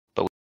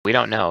We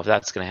don't know if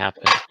that's going to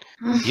happen.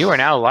 You are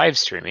now live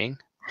streaming,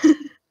 it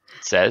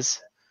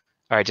says.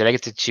 All right, did I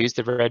get to choose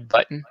the red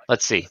button?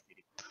 Let's see.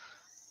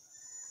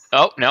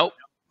 Oh, no.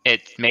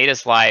 It made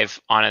us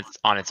live on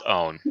its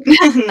own.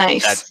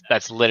 Nice.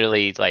 That's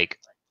literally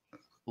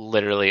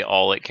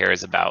all it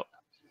cares about.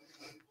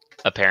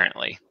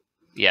 Apparently.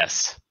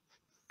 Yes.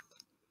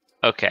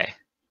 Okay.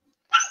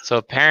 So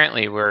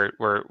apparently we're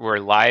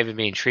live and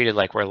being treated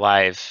like we're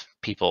live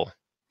people.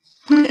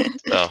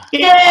 So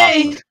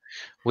Yay! awesome.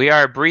 We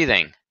are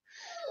breathing.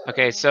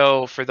 Okay,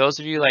 so for those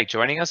of you like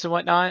joining us and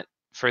whatnot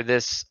for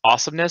this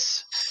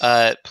awesomeness,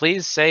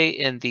 please say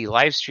in the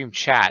live stream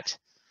chat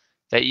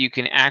that you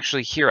can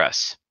actually hear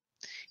us.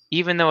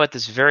 Even though at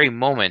this very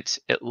moment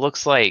it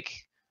looks like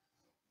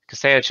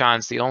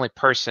Kaseo-chan's the only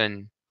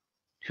person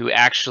who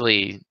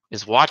actually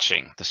is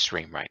watching the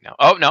stream right now.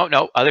 Oh,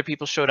 no, other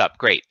people showed up.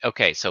 Great.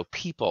 Okay, so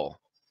people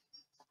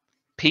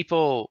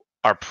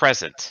are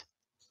present.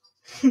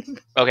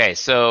 Okay,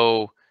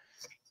 so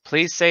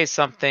please say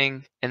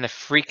something in the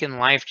freaking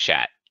live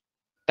chat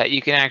that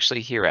you can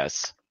actually hear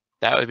us.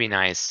 That would be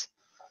nice.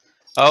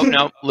 Oh,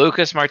 no,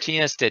 Lucas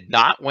Martinez did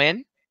not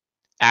win.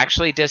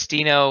 Actually,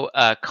 Destino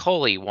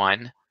Coley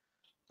won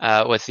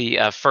with the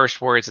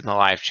first words in the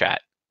live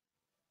chat.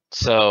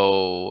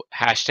 So,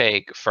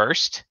 hashtag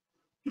first.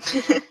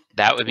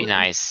 That would be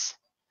nice.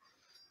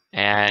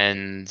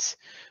 And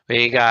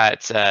we got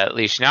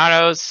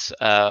Lesionados,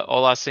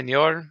 Hola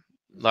Senor,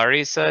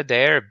 Larissa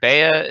there.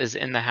 Bea is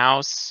in the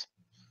house.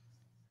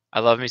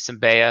 I love me some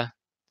Bea.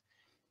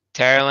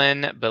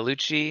 Terilyn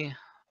Bellucci,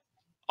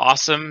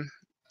 awesome.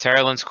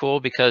 Terilyn's cool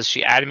because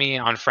she added me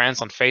on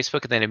friends on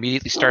Facebook and then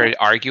immediately started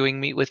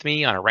arguing with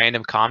me on a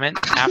random comment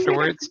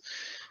afterwards.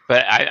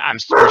 But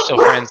we're still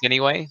friends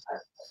anyway.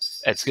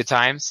 It's good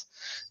times.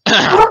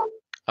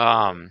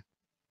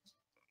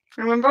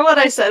 Remember what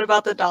I said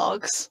about the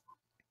dogs?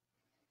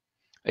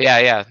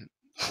 Yeah.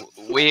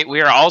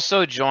 We are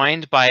also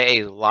joined by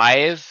a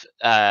live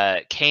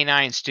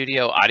K9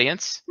 studio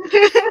audience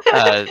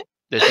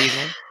this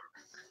evening.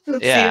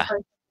 Let's see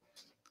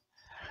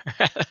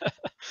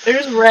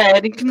There's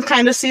Red. You can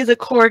kind of see the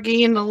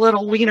corgi and the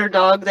little wiener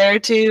dog there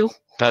too.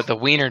 The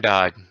wiener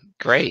dog.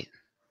 Great.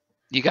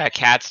 You got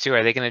cats too.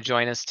 Are they going to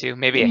join us too?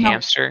 Maybe a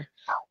hamster?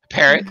 A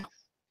parrot?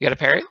 You got a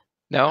parrot?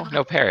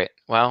 No parrot.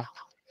 Well.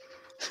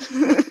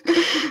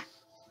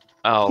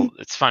 Oh,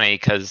 it's funny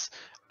because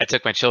I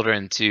took my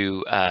children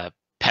to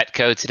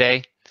Petco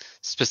today,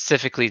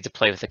 specifically to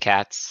play with the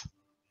cats.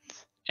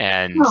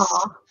 And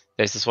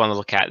there's this one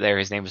little cat there.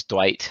 His name was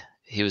Dwight.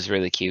 He was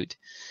really cute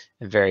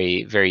and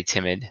very, very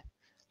timid.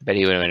 I bet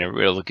he would have been a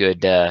real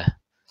good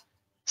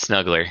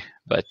snuggler.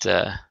 But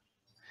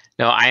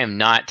no, I am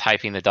not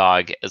typing the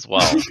dog as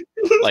well.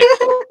 Like,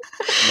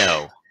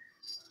 no.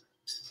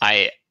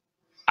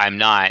 I'm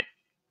not.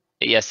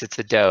 Yes, it's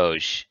a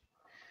Doge.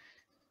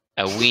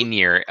 A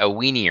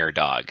weenier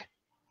dog.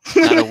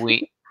 Not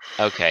a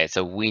Okay, it's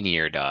a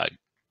weenier dog.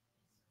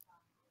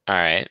 All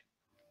right.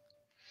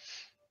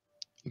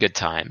 Good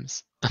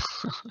times.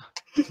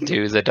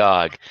 Do the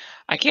dog.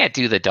 I can't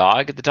do the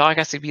dog. The dog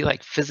has to be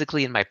like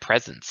physically in my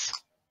presence.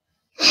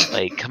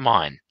 Like, come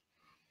on.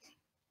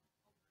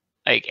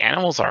 Like,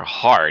 animals are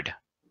hard.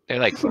 They're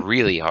like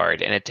really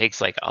hard, and it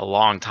takes like a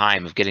long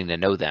time of getting to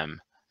know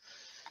them.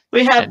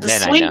 We have the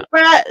sweet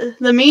brat,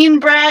 the mean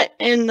brat,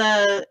 and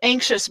the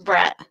anxious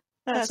brat.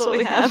 That's what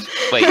we have.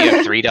 Wait, you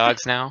have 3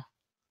 dogs now?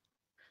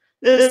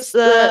 This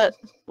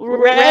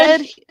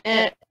Red,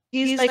 and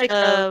he's like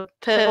a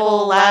pit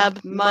bull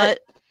lab mutt.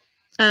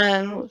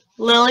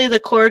 Lily the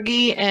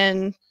corgi,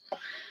 and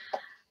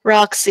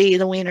Roxy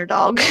the wiener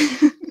dog.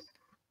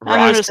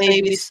 I'm just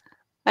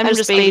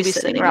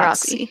babysitting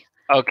Roxy.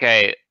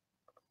 Okay,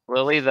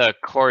 Lily the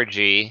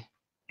corgi,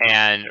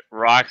 and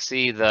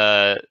Roxy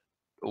the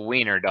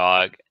wiener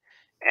dog,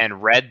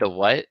 and Red the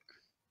what?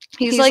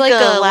 He's like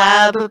a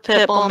lab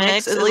pit bull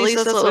mix. At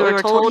least that's what we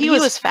were told. He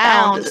was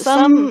found.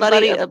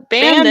 Somebody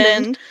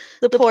abandoned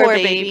the poor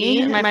baby,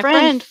 and my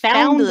friend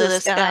found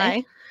this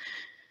guy.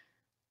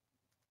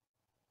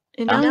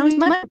 And now he's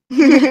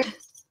mine.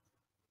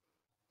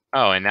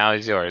 Oh, and now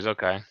he's yours.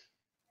 Okay. All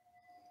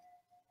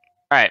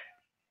right.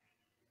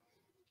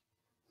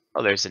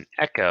 Oh, there's an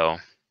echo.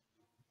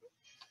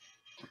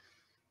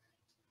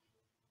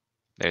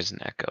 There's an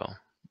echo.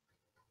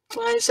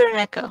 Why is there an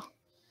echo?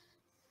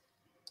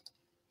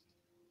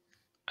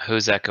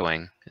 Who's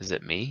echoing? Is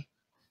it me?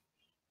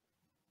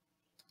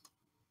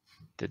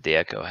 Did the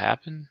echo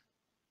happen?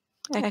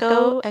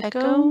 Echo.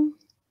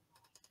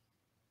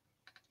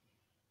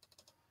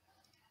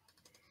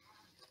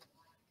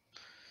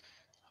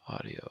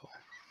 Audio.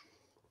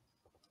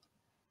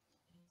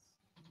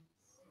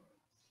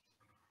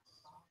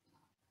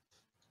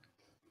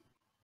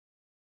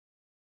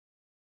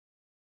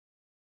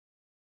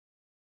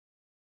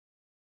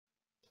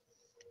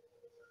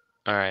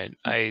 All right,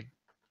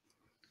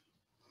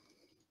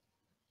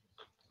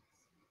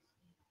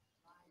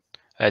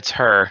 It's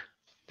her.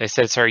 They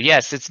said it's her.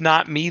 Yes, it's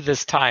not me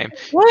this time.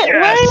 What?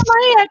 Yes!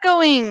 Why am I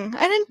echoing?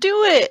 I didn't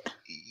do it.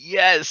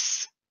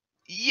 Yes.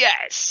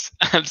 Yes.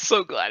 I'm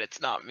so glad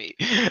it's not me.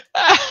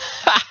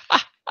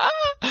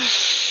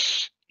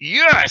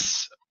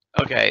 Yes.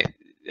 Okay.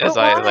 As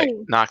I like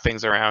knock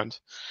things around,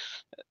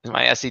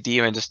 my SE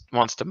demon just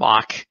wants to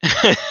mock.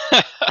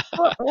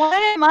 Why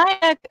am I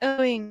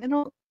echoing? I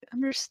don't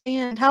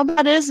understand. How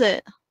bad is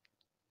it?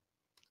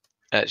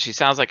 She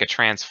sounds like a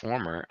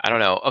transformer. I don't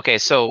know. Okay,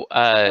 so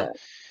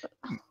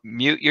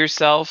mute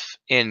yourself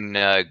in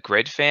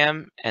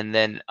GridFam and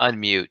then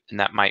unmute, and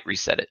that might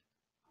reset it.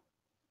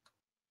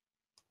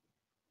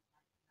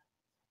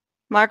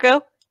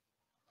 Marco?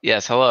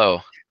 Yes,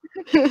 hello.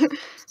 Did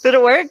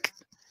it work?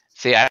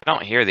 See, I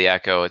don't hear the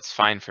echo. It's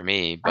fine for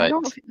me, but I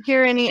don't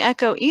hear any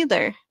echo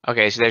either.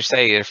 Okay, so they're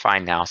saying you're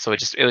fine now. So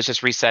it was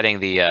just resetting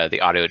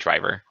the audio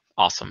driver.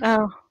 Awesome.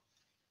 Oh,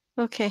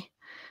 okay.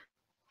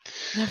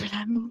 Never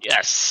that moved.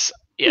 Yes.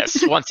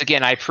 Yes. Once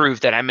again, I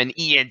proved that I'm an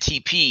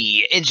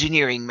ENTP,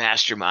 engineering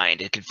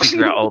mastermind, and can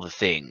figure out all the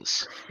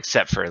things,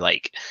 except for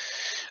like.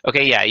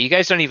 Okay, yeah, you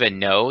guys don't even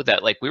know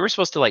that like we were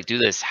supposed to like do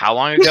this how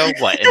long ago?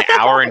 What, an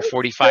hour and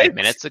 45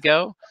 minutes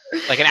ago?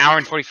 Like an hour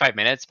and 45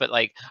 minutes, but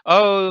like,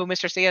 oh,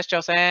 Mr. CS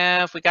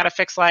Joseph, we got to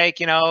fix like,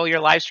 you know,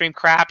 your live stream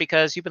crap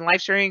because you've been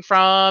live streaming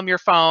from your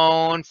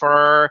phone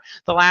for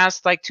the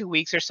last like 2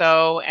 weeks or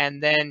so.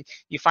 And then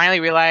you finally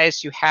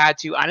realized you had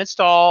to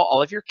uninstall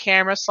all of your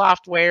camera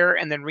software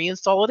and then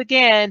reinstall it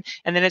again.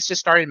 And then it's just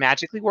started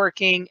magically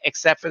working,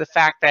 except for the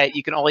fact that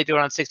you can only do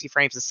it on 60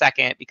 frames a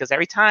second because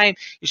every time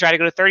you try to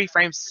go to 30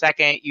 frames a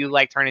second, you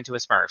like turn into a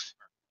Smurf.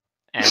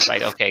 And it's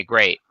like, okay,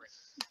 great.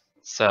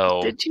 So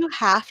did you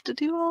have to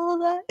do all of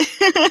that?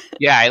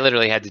 Yeah, I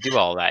literally had to do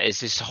all of that. It's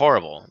just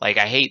horrible. Like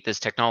I hate this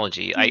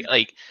technology. I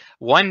like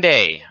one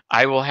day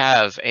I will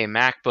have a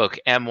MacBook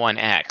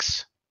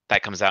M1X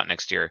that comes out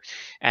next year,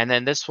 and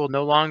then this will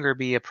no longer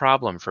be a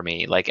problem for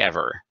me like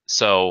ever.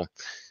 So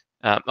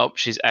oh,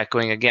 she's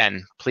echoing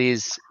again.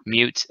 Please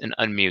mute and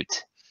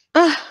unmute.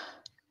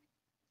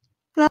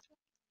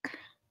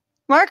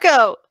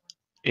 Marco.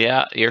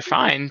 Yeah, you're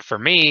fine. For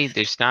me,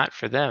 there's not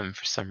for them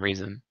for some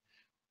reason.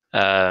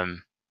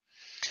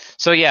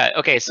 So yeah,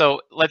 okay,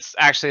 so let's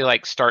actually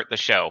like start the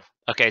show.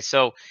 Okay,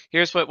 so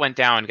here's what went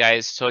down,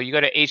 guys. So you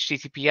go to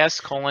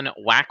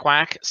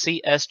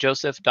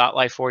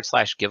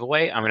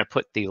https://csjoseph.life/giveaway. I'm going to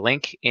put the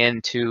link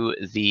into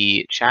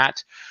the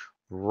chat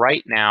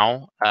right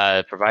now,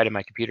 provided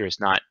my computer is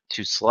not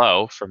too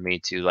slow for me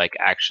to like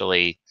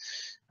actually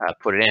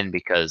put it in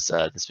because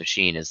this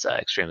machine is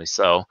extremely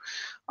slow.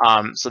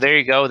 So there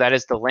you go. That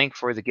is the link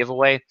for the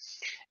giveaway.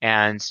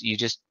 And you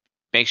just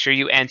make sure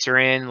you enter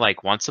in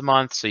like once a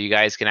month so you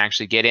guys can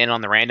actually get in on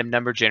the random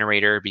number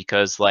generator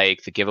because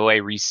like the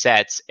giveaway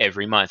resets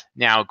every month.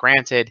 Now,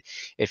 granted,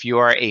 if you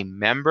are a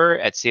member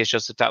at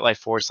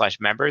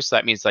csjoseph.life/members, so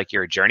that means like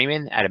you're a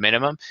journeyman at a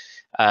minimum,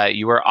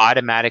 you are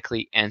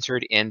automatically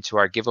entered into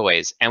our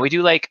giveaways. And we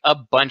do like a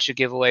bunch of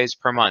giveaways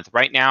per month.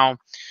 Right now,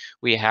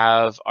 we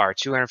have our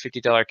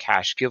 $250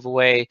 cash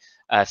giveaway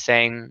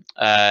thing.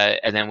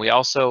 And then we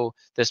also,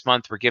 this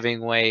month, we're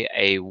giving away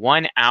a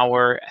 1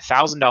 hour,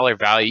 $1,000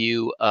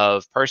 value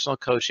of personal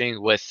coaching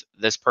with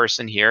this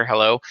person here.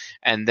 Hello.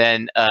 And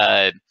then,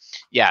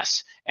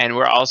 yes. And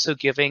we're also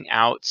giving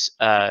out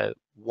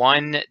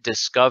one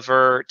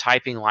Discover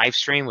typing live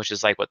stream, which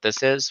is like what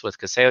this is with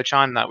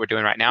Kaseo-chan that we're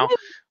doing right now.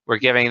 We're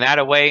giving that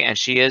away, and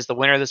she is the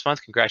winner this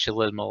month.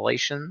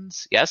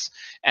 Congratulations. Yes.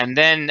 And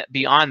then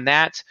beyond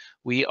that,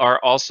 we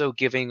are also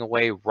giving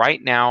away right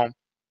now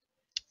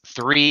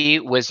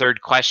 3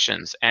 wizard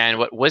questions. And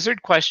what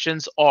wizard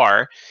questions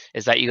are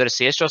is that you go to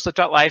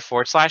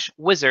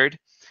csjoseph.life/wizard.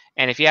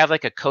 And if you have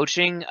like a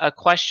coaching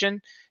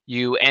question,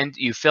 you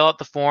fill out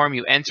the form,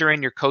 you enter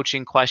in your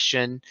coaching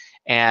question,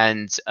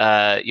 and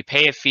you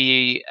pay a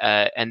fee,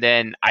 and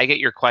then I get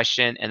your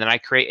question, and then I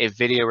create a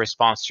video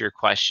response to your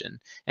question.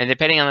 And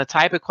depending on the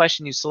type of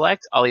question you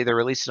select, I'll either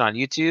release it on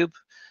YouTube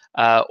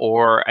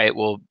or it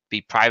will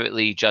be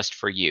privately just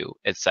for you,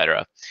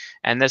 etc.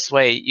 And this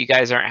way, you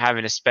guys aren't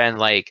having to spend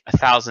like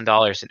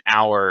 $1,000 an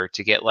hour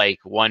to get like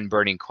one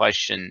burning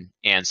question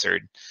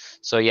answered.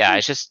 So yeah,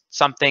 it's just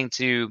something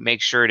to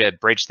make sure to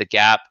bridge the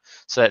gap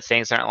so that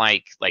things aren't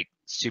like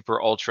super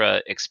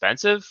ultra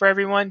expensive for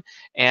everyone.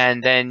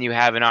 And then you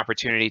have an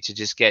opportunity to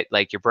just get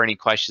like your burning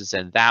questions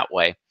in that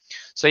way.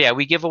 So yeah,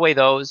 we give away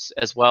those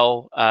as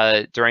well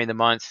during the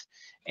month.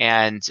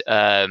 And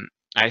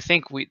I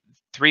think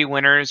 3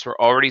 winners were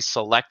already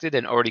selected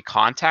and already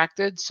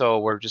contacted. So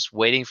we're just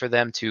waiting for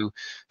them to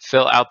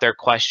fill out their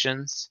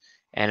questions.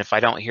 And if I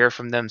don't hear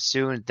from them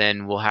soon,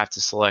 then we'll have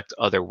to select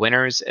other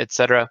winners,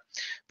 etc.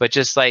 But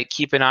just like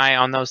keep an eye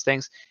on those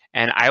things.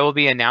 And I will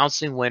be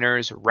announcing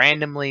winners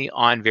randomly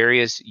on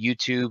various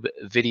YouTube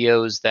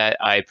videos that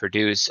I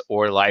produce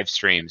or live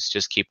streams.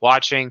 Just keep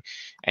watching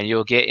and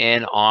you'll get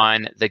in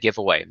on the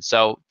giveaway.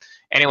 So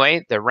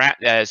anyway,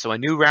 so a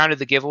new round of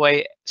the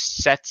giveaway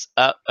resets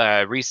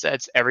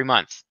every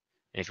month.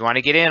 And if you want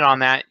to get in on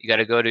that, you got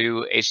to go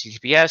to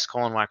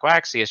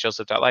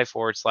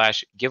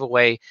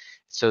https://csjoseph.life/giveaway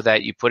so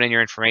that you put in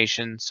your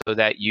information so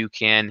that you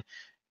can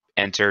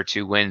enter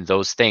to win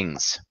those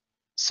things.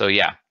 So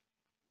yeah.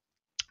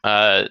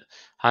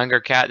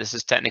 Hunger Cat, this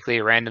is technically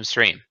a random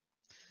stream.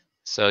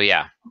 So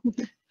yeah.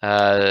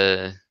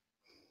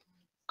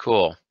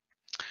 Cool.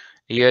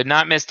 You had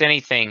not missed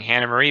anything,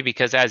 Hannah Marie,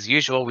 because as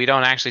usual, we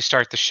don't actually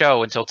start the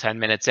show until 10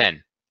 minutes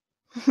in.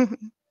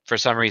 For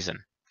some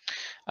reason.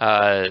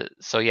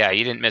 So yeah,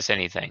 you didn't miss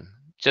anything.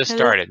 Just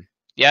started.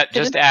 Yeah,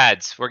 just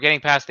ads. We're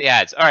getting past the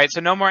ads. All right,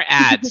 so no more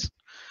ads.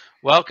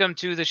 Welcome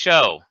to the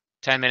show.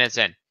 10 minutes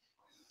in.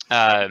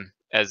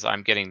 As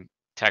I'm getting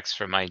texts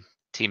from my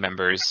team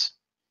members.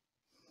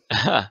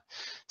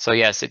 So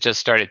yes, it just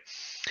started.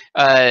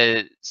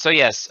 So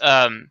yes.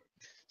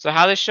 So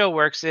how this show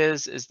works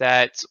is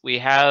that we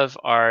have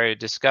our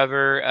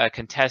Discover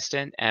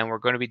contestant, and we're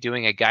going to be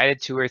doing a guided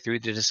tour through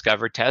the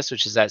Discover test,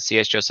 which is at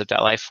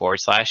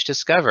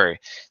csjoseph.life/discover.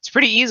 It's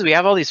pretty easy. We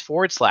have all these /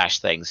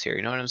 things here.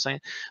 You know what I'm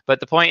saying? But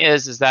the point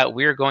is that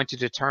we're going to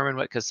determine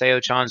what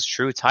Kaseo-chan's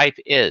true type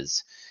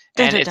is.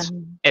 And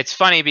it's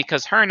funny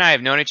because her and I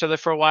have known each other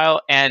for a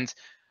while, and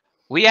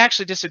we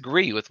actually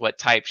disagree with what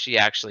type she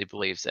actually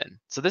believes in.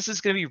 So this is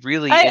going to be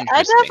really interesting.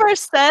 I never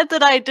said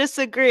that I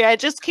disagree. I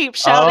just keep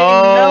shouting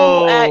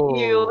no at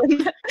you.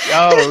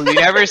 Oh, you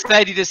never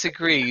said you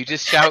disagree. You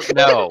just shout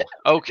no.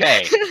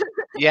 Okay.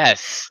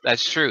 Yes,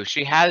 that's true.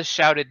 She has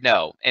shouted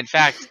no. In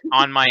fact,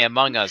 on my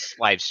Among Us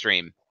live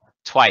stream,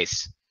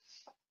 twice.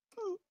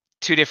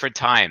 2 different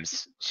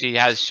times. She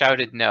has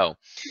shouted no.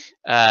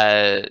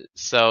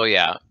 So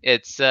yeah,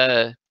 it's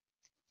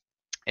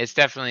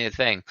definitely a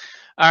thing.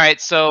 All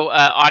right, so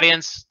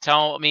audience,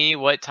 tell me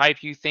what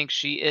type you think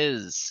she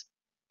is.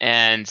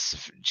 And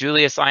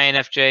Julius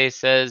INFJ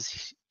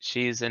says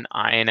she's an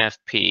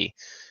INFP.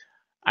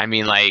 I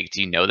mean, like,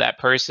 do you know that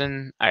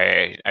person?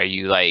 Are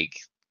you like,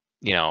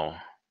 you know?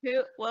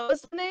 What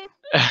was the name?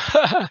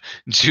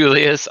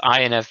 Julius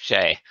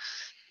INFJ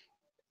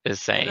is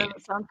saying. That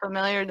doesn't sound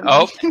familiar to me.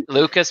 Oh,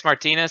 Lucas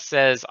Martinez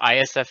says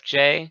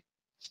ISFJ.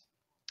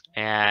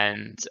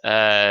 And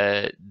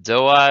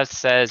Doa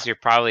says you're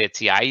probably a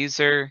TI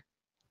user.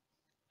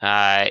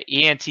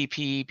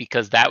 ENTP,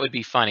 because that would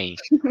be funny.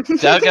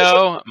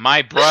 Duggo,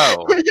 my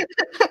bro.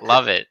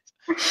 Love it.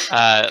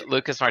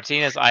 Lucas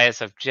Martinez,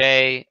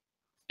 ISFJ.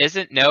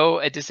 Isn't no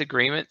a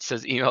disagreement,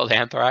 says Emailed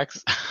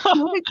Anthrax.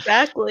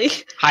 Exactly.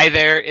 Hi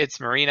there,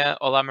 it's Marina.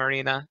 Hola,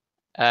 Marina.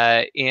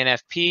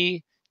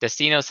 ENFP.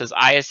 Destino says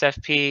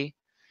ISFP.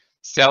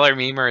 Stellar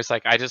Memer is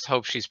like, I just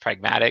hope she's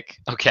pragmatic.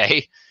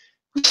 Okay.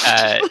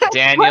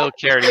 Daniel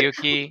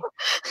Karaoke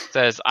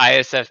says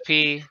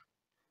ISFP.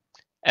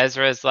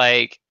 Ezra's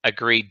like,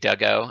 agreed,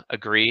 Duggo.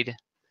 Agreed.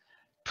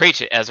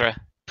 Preach it, Ezra.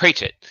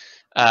 Preach it.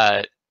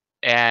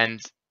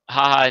 And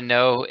haha,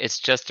 no, it's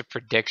just a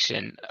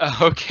prediction.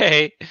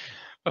 Okay.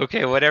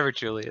 Okay, whatever,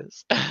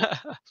 Julius.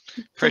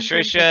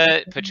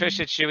 Patricia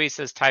Chewy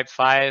says type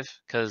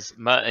 5 because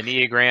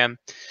Enneagram.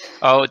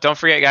 Oh, don't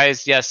forget,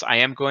 guys. Yes, I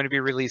am going to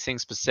be releasing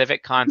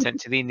specific content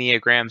to the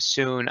Enneagram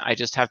soon. I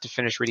just have to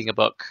finish reading a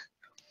book.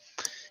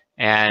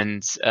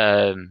 And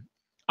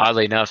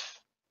oddly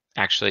enough,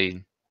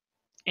 actually,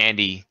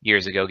 Andy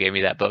years ago gave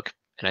me that book,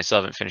 and I still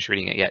haven't finished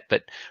reading it yet.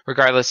 But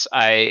regardless,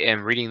 I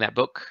am reading that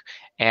book,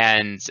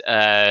 and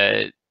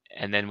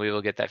then we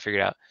will get that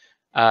figured out.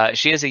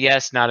 She is a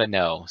yes, not a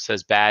no,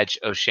 says Badge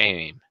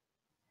O'Shame.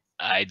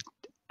 I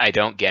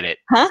don't get it.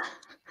 Huh?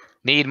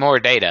 Need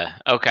more data.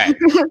 Okay.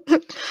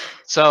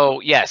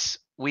 So yes,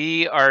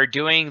 we are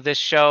doing this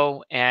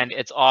show, and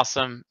it's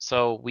awesome.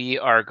 So we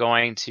are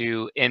going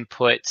to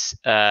input.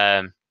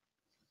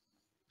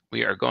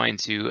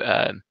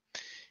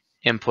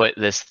 Input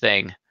this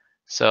thing.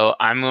 So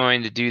I'm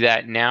going to do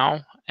that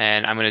now,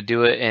 and I'm going to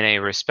do it in a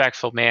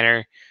respectful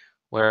manner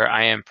where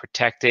I am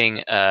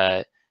protecting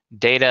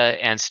data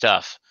and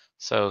stuff.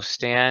 So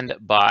stand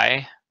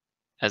by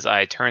as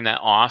I turn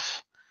that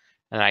off,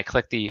 and I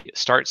click the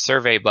Start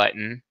Survey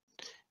button,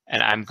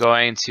 and I'm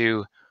going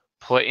to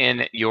put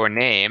in your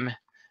name,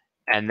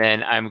 and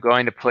then I'm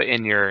going to put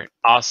in your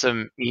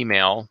awesome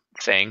email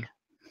thing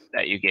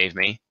that you gave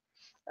me.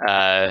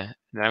 And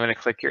I'm going to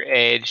click your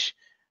age.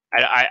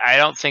 I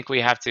don't think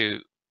we have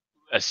to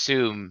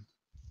assume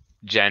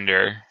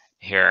gender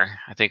here.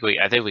 I think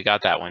we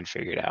got that one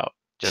figured out.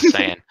 Just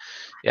saying.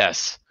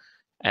 Yes.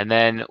 And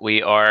then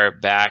we are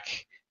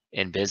back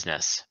in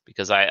business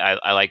because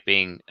I like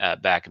being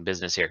back in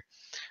business here.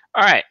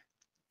 All right.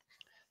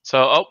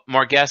 So,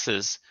 more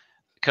guesses.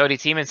 Cody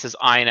Tiemann says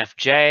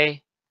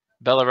INFJ.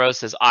 Bella Rose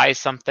says I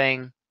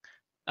something.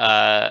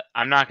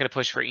 I'm not going to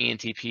push for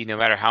ENTP no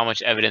matter how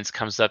much evidence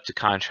comes up to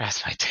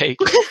contrast my take.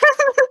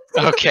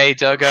 Okay,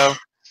 Duggo.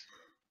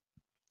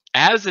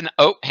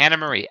 Hannah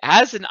Marie,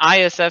 as an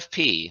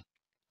ISFP,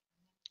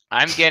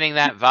 I'm getting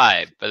that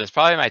vibe, but it's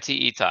probably my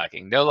TE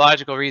talking. No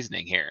logical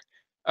reasoning here.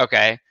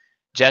 Okay.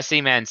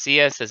 Jesse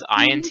Mancia says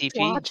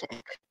INTP.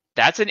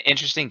 That's an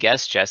interesting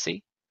guess,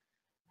 Jesse.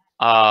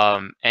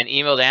 And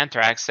Emailed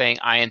Anthrax saying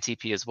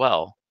INTP as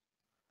well.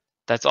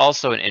 That's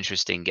also an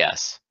interesting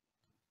guess.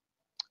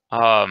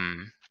 I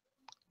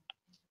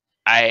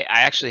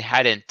actually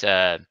hadn't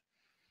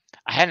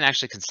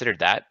actually considered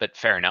that, but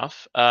fair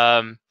enough.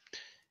 And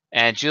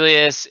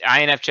Julius,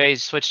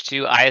 INFJ switched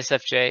to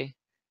ISFJ.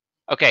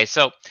 Okay,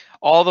 so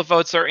All the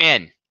votes are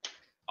in.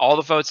 All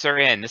the votes are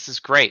in. This is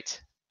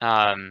great.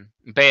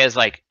 Bea is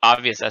like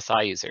obvious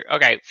SI user.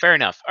 Okay, fair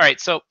enough. All right,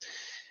 so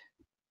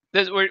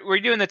we're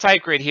doing the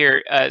type grid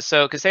here.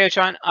 So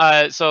Kaseo-chan,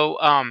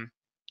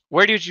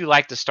 where did you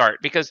like to start?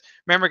 Because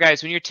remember,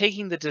 guys, when you're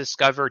taking the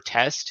Discover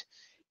test,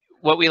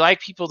 what we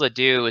like people to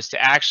do is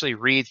to actually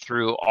read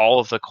through all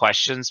of the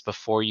questions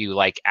before you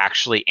like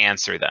actually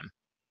answer them.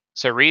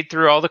 So read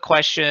through all the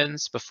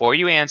questions before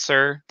you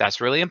answer.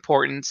 That's really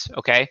important,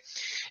 okay?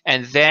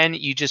 And then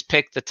you just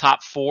pick the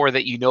top 4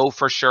 that you know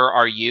for sure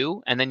are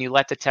you, and then you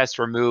let the test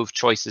remove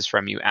choices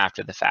from you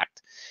after the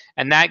fact.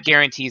 And that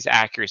guarantees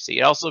accuracy.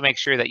 It also makes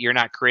sure that you're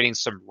not creating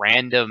some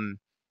random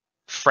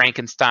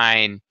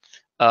Frankenstein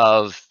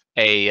of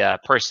a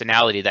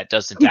personality that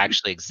doesn't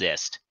actually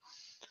exist.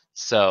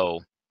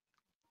 So,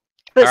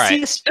 but all right.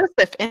 see, it's just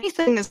if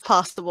anything is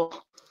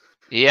possible.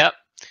 Yep.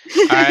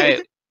 All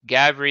right.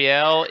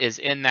 Gabrielle is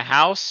in the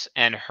house,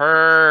 and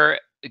her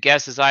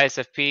guess is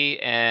ISFP,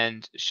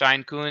 and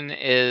Shine-kun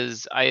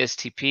is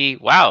ISTP.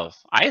 Wow,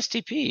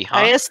 ISTP,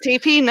 huh?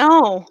 ISTP,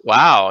 no.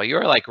 Wow,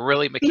 you're like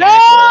really mechanical.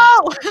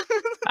 No!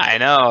 I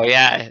know,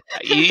 yeah.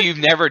 You've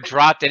never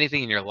dropped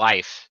anything in your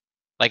life,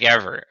 like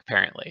ever,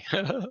 apparently.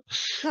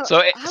 So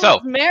I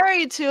was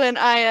married to an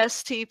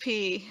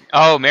ISTP.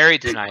 Oh,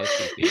 married to an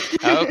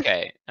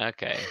ISTP.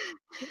 Okay.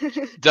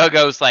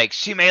 Duggo's like,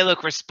 she may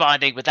look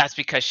responding, but that's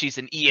because she's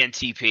an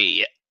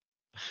ENTP.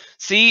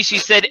 See, she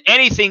said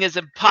anything is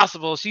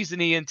impossible. She's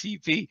an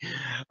ENTP.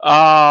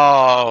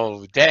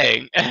 Oh,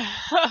 dang.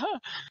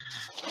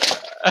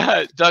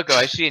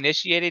 Duggo, has she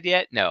initiated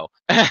yet? No.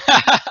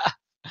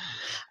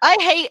 I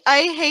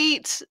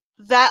hate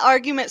that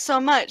argument so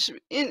much.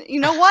 You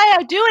know why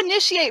I do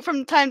initiate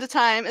from time to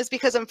time is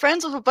because I'm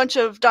friends with a bunch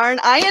of darn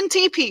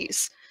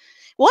INTPs.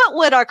 What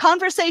would our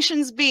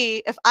conversations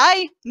be if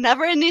I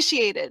never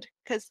initiated?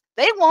 Because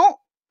they won't.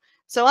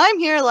 So I'm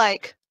here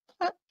like,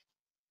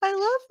 I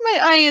love my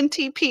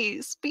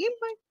INTPs. Be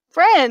my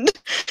friend.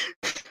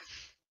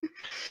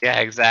 Yeah,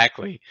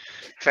 exactly.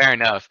 Fair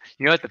enough.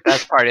 You know what the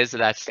best part is of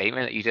that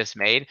statement that you just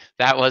made?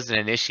 That was an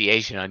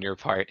initiation on your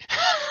part.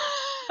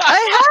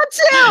 I had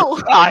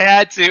to. I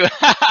had to.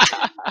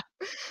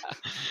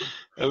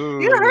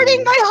 You're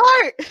hurting my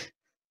heart.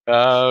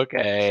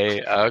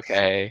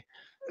 Okay.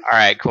 All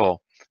right,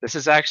 cool. This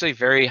is actually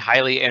very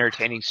highly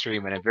entertaining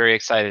stream, and I'm very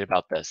excited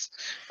about this.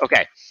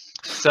 Okay,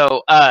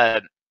 so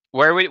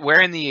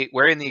where in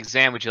the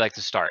exam would you like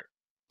to start?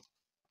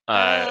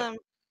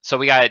 So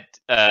we have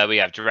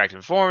direct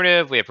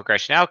informative, we have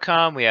progression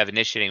outcome, we have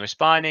initiating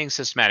responding,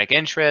 systematic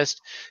interest,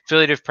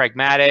 affiliative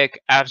pragmatic,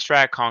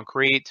 abstract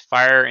concrete,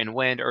 fire and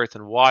wind, earth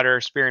and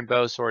water, spear and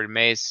bow, sword and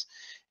mace,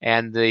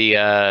 and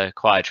the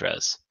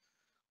quadras.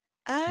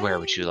 Where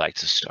would you like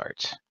to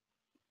start?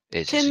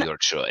 It is your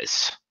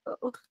choice.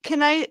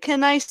 Can I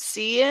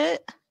see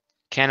it?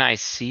 Can I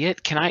see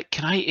it? Can I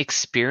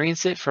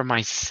experience it for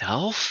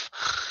myself?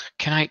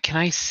 Can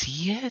I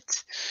see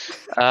it?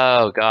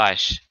 Oh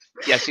gosh.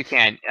 Yes, you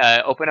can.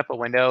 Open up a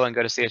window and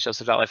go to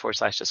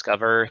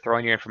chjoseph.life/discover, throw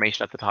in your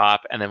information at the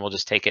top, and then we'll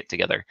just take it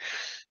together,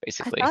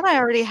 basically. I thought I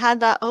already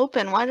had that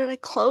open. Why did I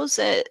close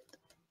it?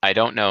 I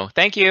don't know.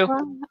 Thank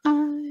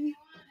you.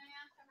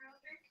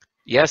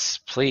 Yes,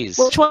 please.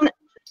 Which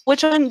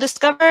one?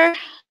 Discover? Is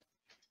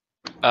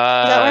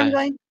that where I'm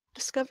going?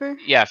 Discover?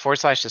 Yeah,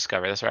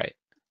 /discover. That's right.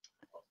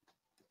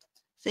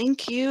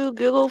 Thank you,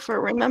 Google,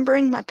 for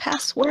remembering my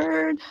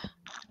password.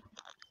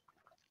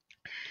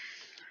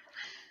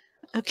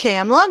 Okay,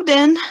 I'm logged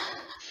in.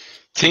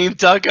 Team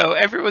Duggo.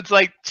 Everyone's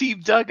like,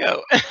 Team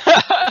Duggo.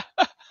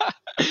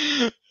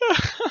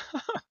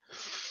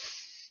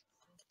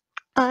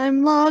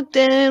 I'm logged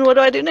in. What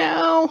do I do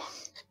now?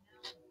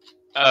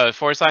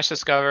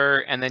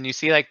 /discover, and then you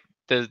see like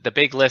the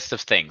big list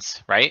of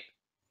things, right?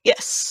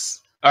 Yes.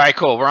 All right,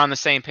 cool. We're on the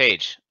same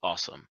page.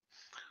 Awesome.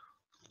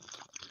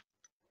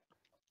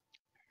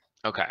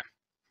 Okay.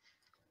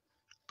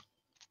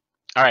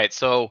 All right,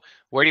 so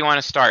where do you want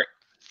to start?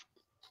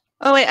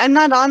 Oh wait, I'm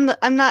not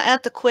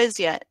at the quiz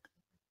yet.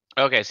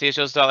 Okay,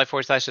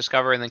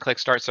 chjoseph.life/discover, and then click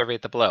start survey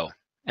at the below,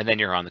 and then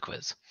you're on the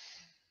quiz.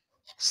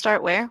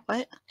 Start where?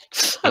 What?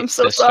 I'm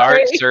so the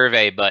sorry. Start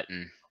survey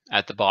button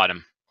at the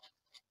bottom.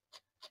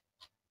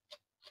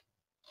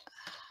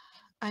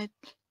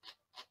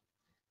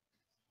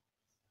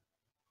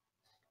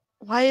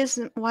 Why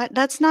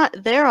that's not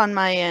there on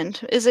my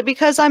end. Is it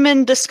because I'm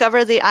in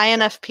Discover the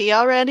INFP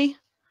already?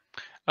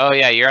 Oh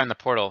yeah, you're on the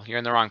portal. You're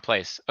in the wrong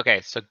place. Okay,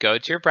 so go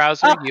to your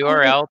browser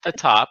URL at the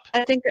top.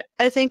 I think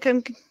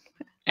I'm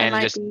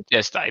and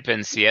just type in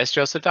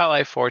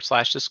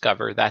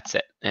csjoseph.life/discover. That's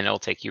it, and it'll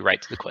take you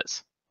right to the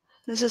quiz.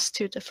 This is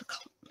too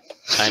difficult.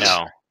 I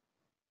know.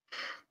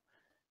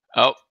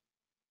 Oh,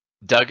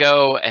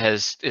 Duggo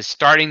is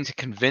starting to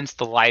convince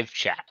the live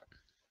chat.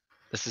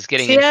 This is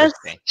getting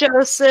interesting.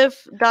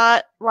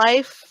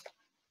 csjoseph.life.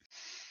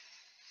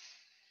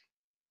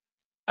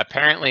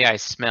 Apparently, I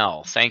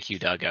smell. Thank you,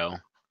 Duggo.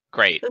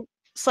 Great.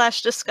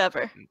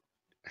 /discover.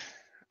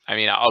 I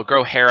mean, I'll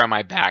grow hair on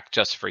my back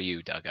just for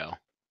you, Duggo.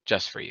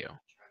 Just for you.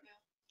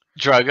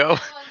 Druggo.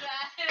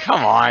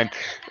 Come on.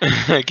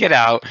 Get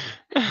out.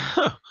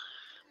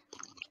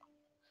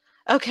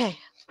 Okay,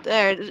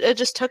 there. It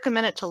just took a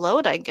minute to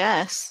load, I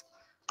guess.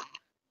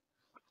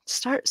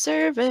 Start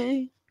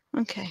survey.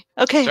 Okay.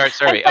 Okay. Start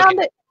survey. I found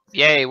Okay. it.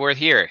 Yay, we're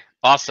here.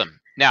 Awesome.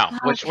 Now,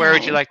 where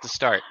would you Okay. like to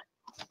start?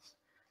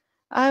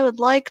 I would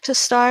like to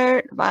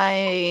start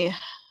by.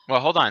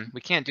 Well, hold on.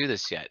 We can't do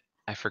this yet.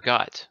 I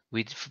forgot.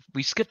 We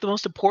skipped the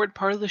most important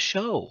part of the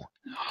show.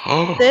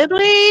 Did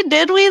we?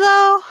 Did we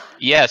though?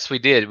 Yes, we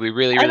did. We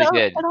really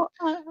did. I don't.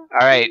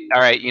 All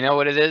right. You know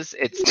what it is?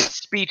 It's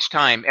speech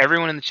time.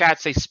 Everyone in the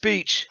chat say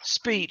speech,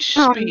 speech,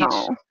 Oh speech.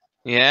 no.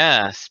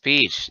 Yeah,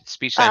 speech. It's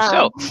speech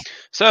time.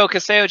 So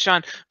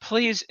Kaseo-chan,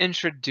 please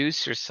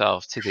introduce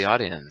yourself to the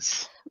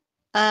audience.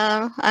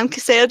 I'm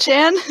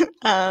Kaseo-chan.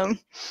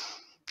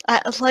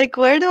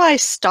 Where do I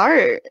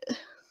start?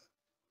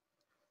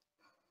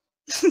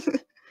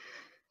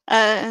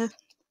 Anywhere.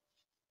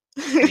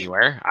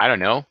 I don't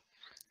know.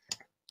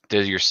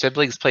 Do your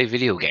siblings play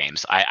video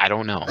games? I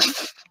don't know.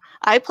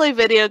 I play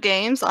video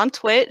games on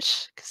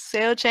Twitch,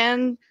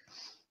 Kaseo-chan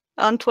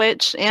on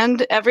Twitch,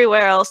 and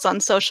everywhere else on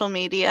social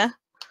media.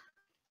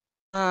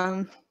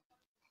 Games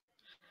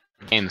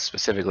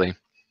specifically.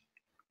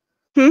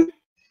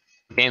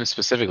 Games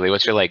specifically.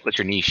 What's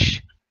your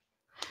niche?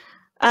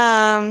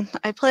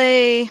 I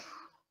play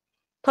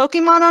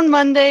Pokemon on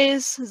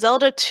Mondays,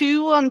 Zelda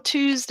 2 on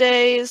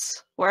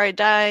Tuesdays, where I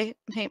die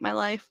and hate my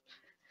life.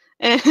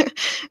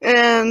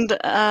 And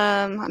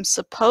I'm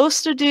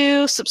supposed to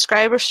do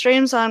subscriber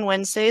streams on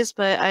Wednesdays,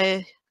 but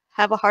I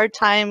have a hard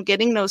time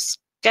getting those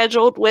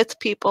scheduled with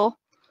people.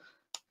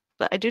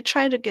 But I do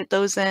try to get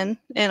those in.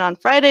 And on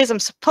Fridays, I'm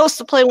supposed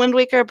to play Wind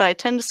Waker, but I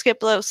tend to skip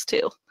those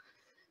too.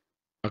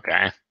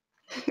 Okay.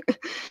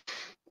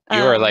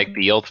 You are like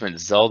the ultimate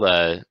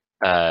Zelda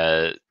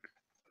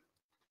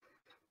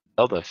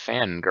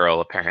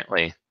fangirl,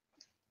 apparently.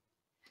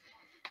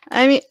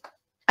 I mean,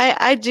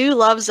 I do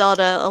love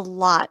Zelda a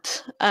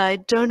lot. I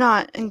do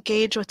not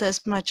engage with it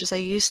as much as I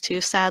used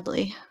to,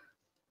 sadly.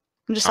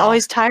 I'm just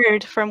always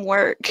tired from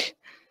work.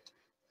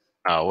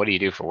 Oh, what do you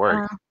do for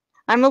work?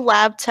 I'm a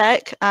lab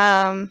tech.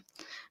 I'm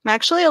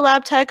actually a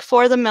lab tech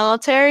for the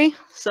military.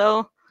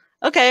 So,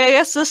 okay, I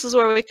guess this is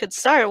where we could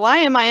start. Why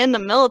am I in the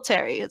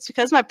military? It's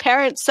because my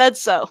parents said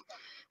so.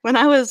 When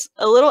I was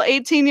a little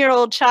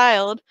 18-year-old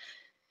child,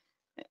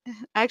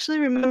 I actually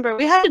remember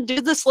we had to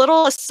do this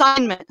little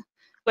assignment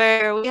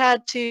where we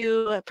had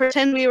to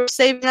pretend we were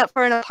saving up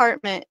for an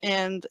apartment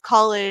and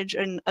college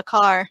and a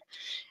car.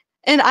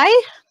 And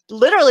I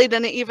literally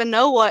didn't even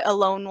know what a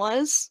loan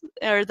was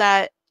or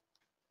that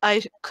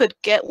I could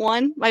get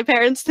one. My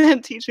parents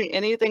didn't teach me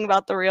anything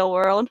about the real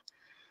world.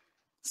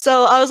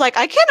 So I was like,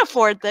 I can't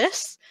afford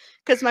this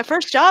because my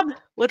first job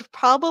would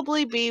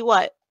probably be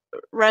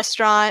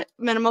restaurant,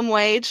 minimum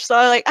wage. So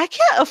I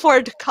can't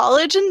afford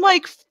college in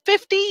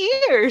 50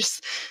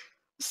 years.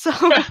 So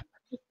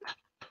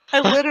I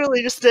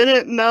literally just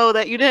didn't know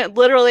that you didn't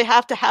literally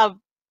have to have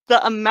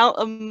the amount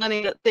of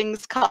money that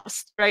things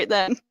cost right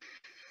then.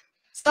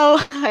 So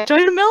I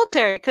joined the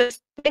military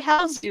because they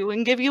house you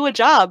and give you a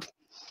job.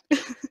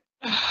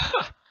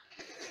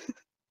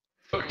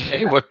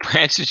 Okay, what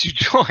branch did you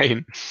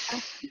join?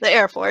 The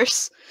Air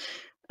Force.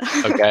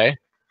 Okay.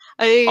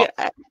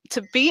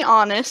 To be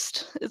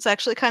honest, it's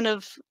actually kind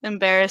of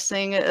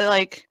embarrassing.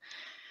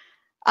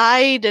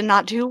 I did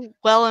not do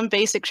well in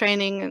basic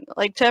training.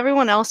 To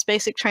everyone else,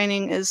 basic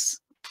training is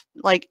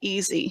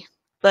easy,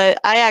 but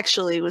I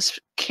actually was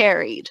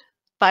carried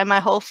by my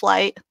whole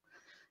flight,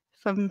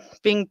 if I'm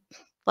being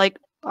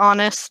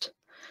honest.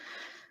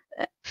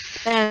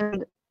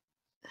 And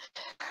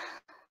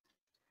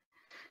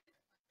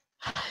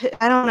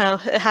I don't know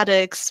how to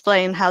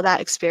explain how that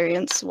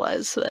experience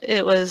was.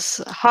 It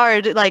was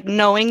hard,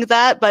 knowing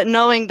that, but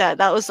knowing that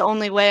that was the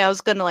only way I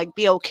was going to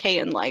be okay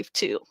in life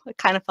too. I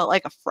kind of felt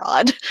like a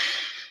fraud.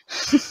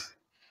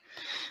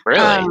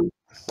 Really?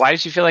 Why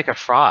did you feel like a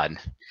fraud?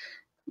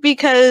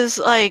 Because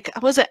I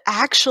wasn't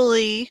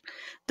actually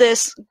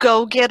this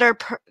go-getter,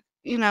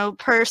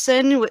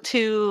 person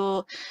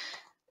who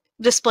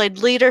displayed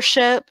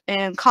leadership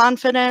and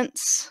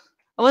confidence.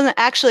 I wasn't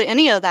actually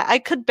any of that. I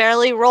could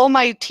barely roll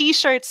my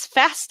t-shirts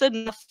fast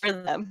enough for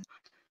them.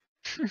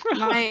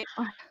 My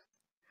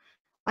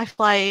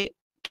flight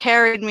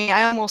carried me.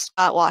 I almost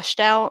got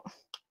washed out.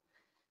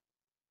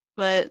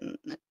 And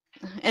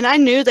I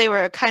knew they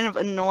were kind of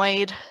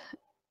annoyed,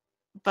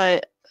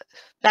 but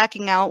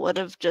backing out would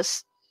have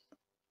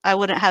I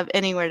wouldn't have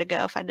anywhere to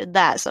go if I did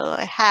that. So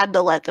I had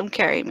to let them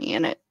carry me,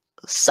 and it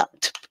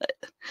sucked. But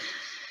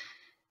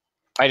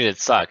why did it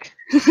suck?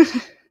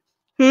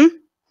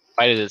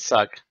 Why did it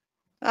suck?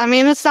 I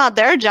mean, it's not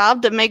their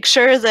job to make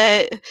sure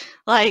that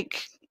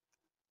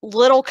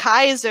little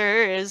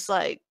Kaiser is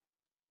gonna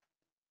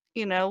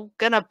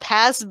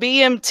pass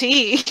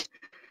BMT.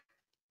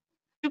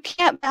 You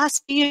can't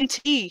pass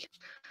BMT.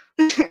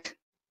 Did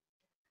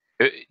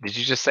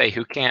you just say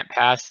who can't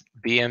pass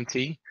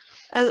BMT?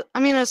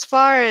 As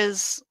far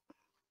as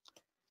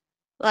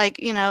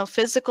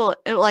physical,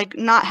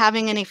 not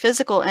having any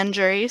physical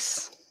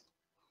injuries.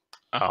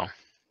 Oh.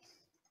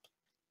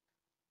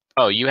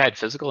 Oh, you had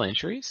physical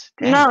injuries?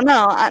 No, Dang.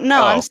 no,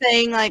 no. I'm Oh,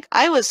 saying like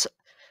I was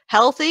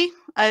healthy.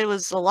 I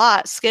was a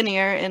lot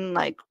skinnier in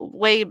like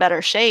way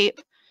better shape.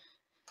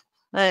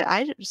 But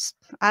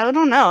I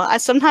don't know.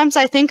 Sometimes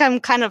I think I'm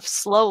kind of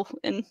slow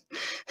and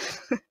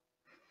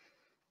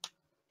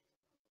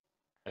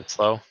it's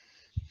slow.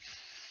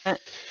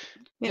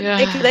 they Yeah.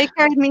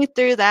 carried me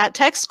through that.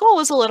 Tech school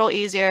was a little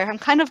easier. I'm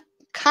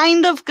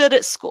kind of good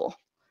at school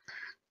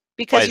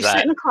Why because is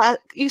that?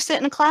 you sit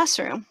in a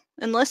classroom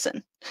and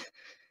listen.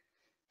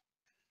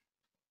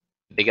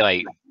 They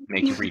like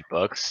make you read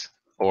books,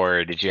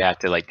 or did you have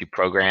to like do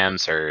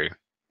programs, or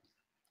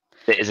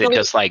is it So,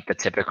 just like the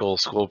typical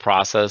school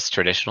process,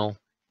 traditional?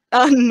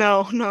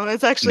 no, no,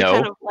 it's actually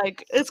kind No. of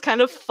like it's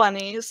kind of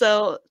funny.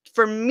 So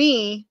for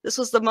me, this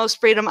was the most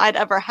freedom I'd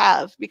ever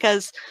have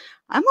because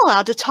I'm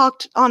allowed to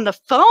talk on the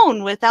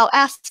phone without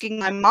asking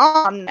my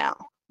mom now.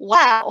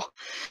 Wow.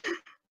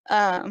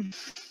 Um,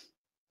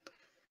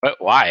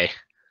 But why?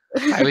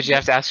 Why would you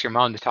have to ask your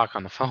mom to talk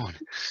on the phone?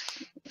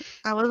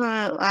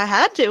 I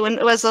had to, and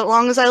it was as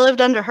long as I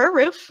lived under her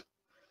roof.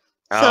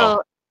 Oh,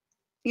 So,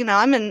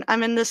 I'm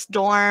in this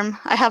dorm.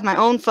 I have my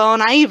own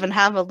phone. I even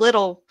have a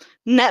little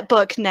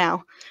netbook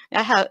now.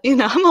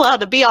 I'm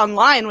allowed to be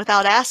online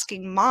without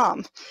asking mom.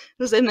 It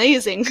was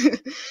amazing.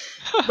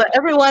 But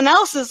everyone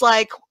else is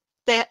like,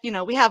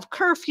 we have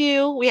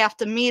curfew. We have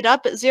to meet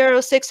up at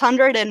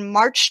 0600 and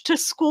march to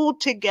school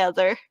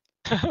together.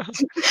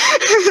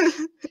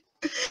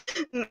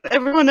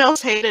 Everyone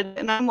else hated it,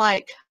 and I'm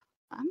like,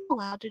 I'm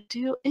allowed to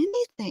do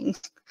anything.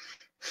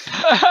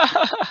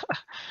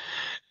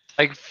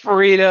 like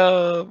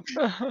freedom.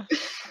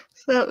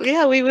 So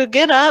yeah, we would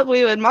get up,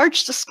 we would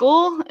march to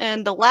school,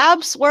 and the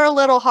labs were a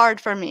little hard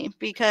for me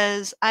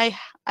because I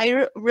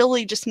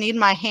really just need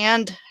my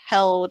hand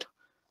held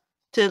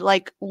to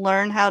like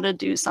learn how to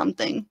do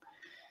something.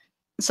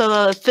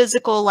 So the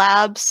physical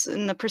labs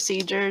and the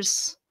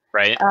procedures,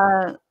 Right.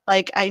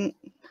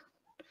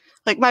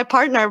 like my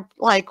partner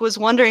like was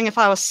wondering if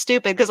I was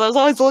stupid because I was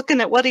always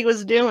looking at what he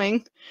was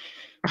doing,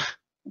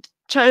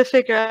 trying to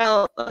figure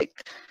out like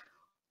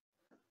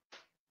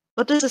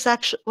what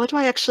do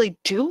I actually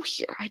do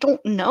here? I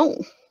don't know.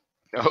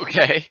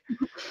 Okay.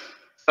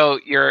 So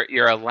you're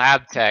a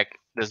lab tech.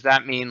 Does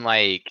that mean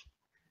like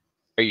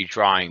are you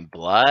drawing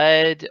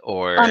blood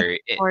or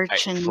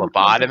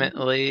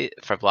Unfortunately,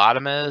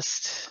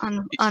 phlebotomist?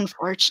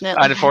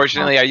 unfortunately, I don't.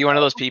 Unfortunately, are you one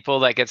of those people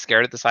that get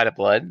scared at the sight of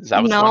blood? Is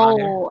that what's going on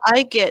here? No,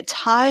 I get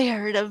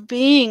tired of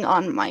being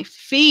on my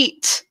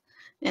feet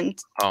and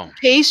Oh,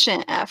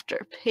 patient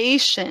after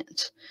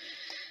patient.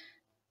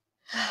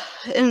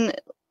 And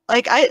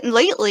like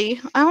lately,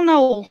 I don't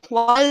know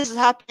why this is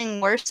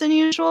happening worse than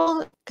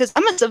usual because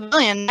I'm a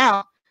civilian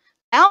now.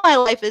 Now my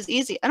life is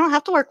easy. I don't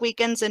have to work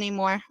weekends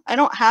anymore. I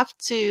don't have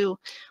to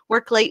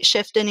work late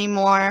shift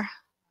anymore.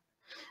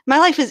 My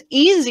life is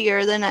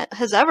easier than it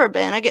has ever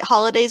been. I get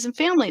holidays and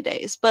family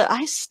days, but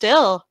I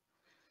still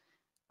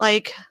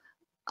like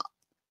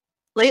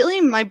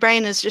lately my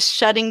brain is just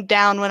shutting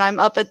down when I'm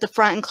up at the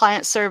front in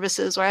client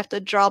services where I have to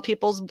draw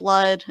people's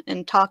blood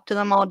and talk to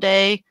them all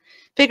day,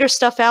 figure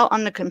stuff out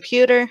on the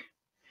computer.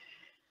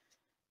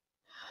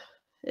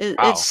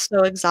 It's wow.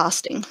 so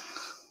exhausting.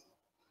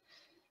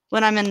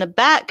 When I'm in the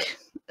back,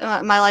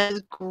 my life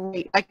is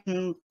great. I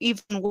can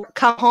even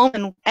come home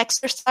and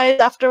exercise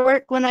after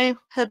work when I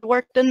had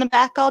worked in the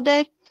back all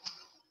day.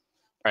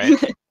 Right.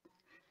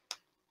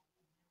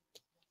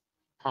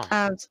 Huh.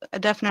 I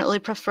definitely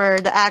prefer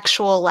the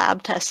actual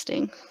lab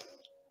testing.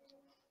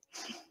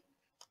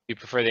 You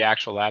prefer the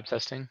actual lab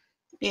testing?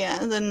 Yeah,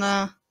 than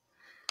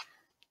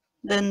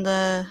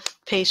the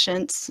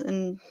patients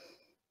and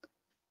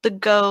the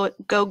go,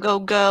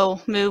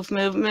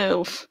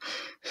 move.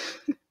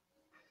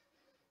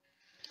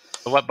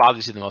 But what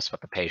bothers you the most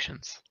about the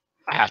patients?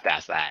 I have to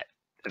ask that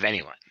of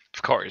anyone,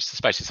 of course,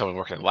 especially someone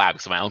working in the lab,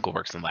 because my uncle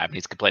works in the lab and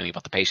he's complaining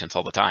about the patients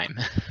all the time.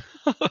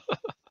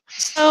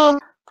 So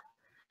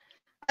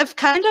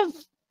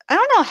I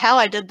don't know how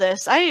I did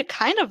this. I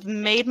kind of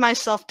made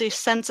myself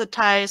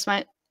desensitize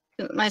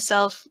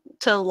myself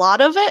to a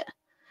lot of it.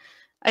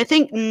 I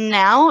think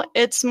now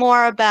it's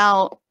more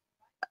about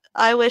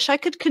I wish I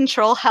could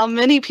control how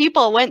many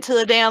people went to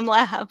the damn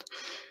lab.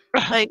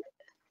 Like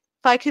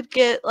if I could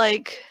get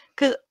like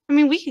cuz I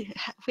mean we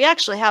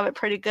actually have it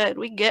pretty good.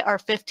 We get our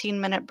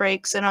 15-minute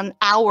breaks and an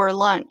hour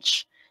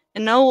lunch.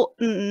 And no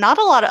not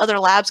a lot of other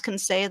labs can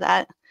say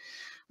that.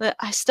 But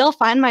I still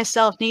find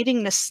myself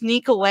needing to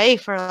sneak away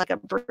for like a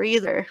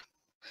breather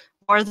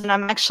more than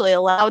I'm actually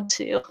allowed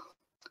to.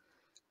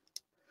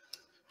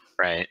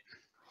 Right.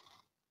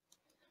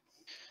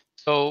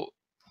 So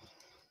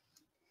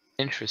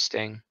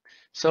interesting.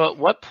 So at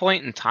what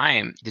point in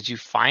time did you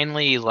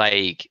finally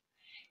like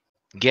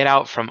get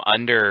out from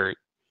under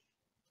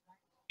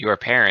your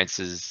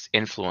parents'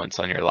 influence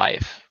on your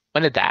life?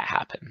 When did that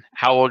happen?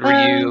 How old were Um,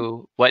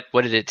 you? What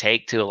did it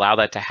take to allow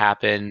that to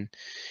happen?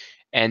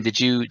 And did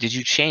you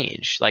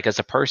change like as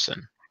a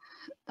person?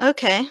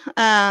 okay.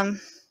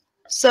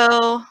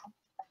 So,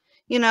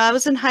 I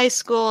was in high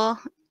school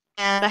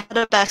and I had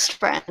a best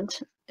friend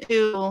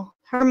who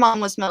her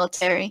mom was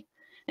military,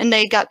 and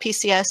they got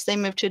PCS. They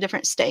moved to a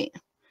different state.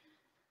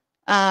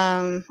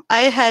 I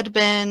had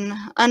been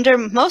under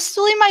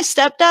mostly my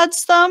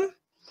stepdad's thumb.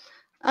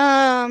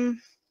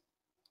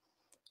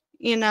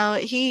 You know,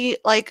 he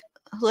like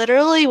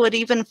literally would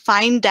even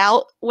find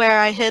out where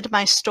I hid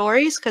my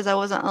stories because I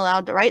wasn't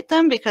allowed to write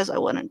them because I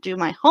wouldn't do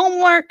my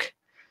homework.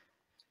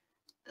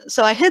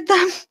 So I hid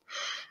them,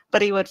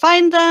 but he would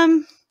find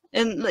them,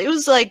 and it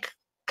was like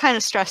kind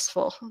of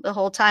stressful the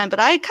whole time. But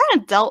I kind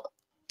of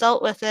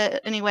dealt with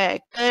it any way I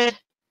could,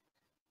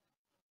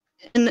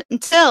 and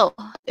until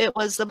it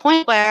was the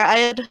point where I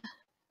had a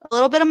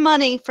little bit of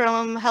money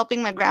from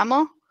helping my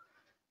grandma,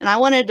 and I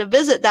wanted to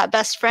visit that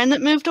best friend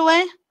that moved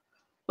away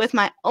with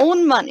my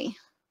own money.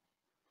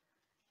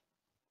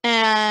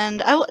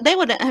 And they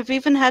wouldn't have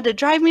even had to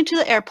drive me to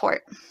the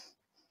airport.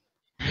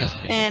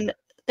 Really? And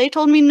they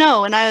told me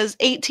no, and I was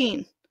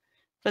 18,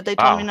 but they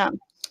told me no.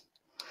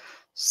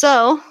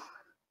 So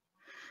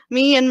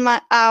me and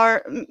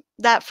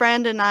that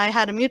friend and I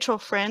had a mutual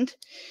friend.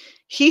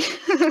 He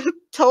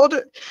told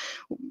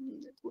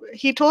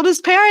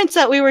his parents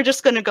that we were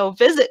just going to go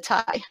visit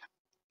Ty.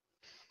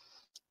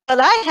 But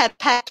I had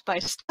packed my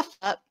stuff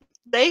up.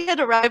 They had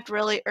arrived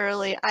really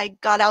early. I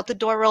got out the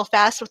door real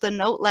fast with a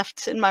note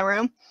left in my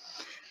room,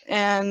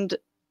 and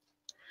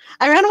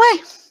I ran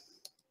away.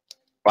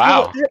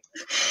 Wow.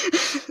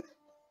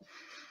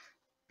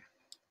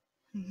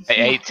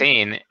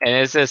 18, and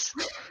is this?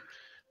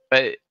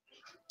 But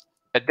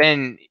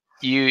then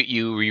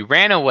you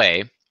ran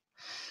away,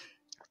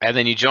 and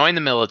then you joined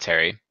the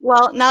military.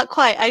 Well, not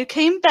quite. I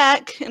came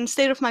back and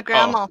stayed with my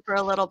grandma for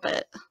a little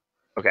bit.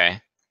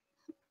 Okay.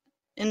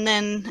 And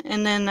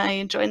then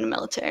I joined the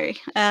military.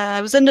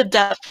 I was in the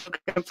DEP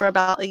program for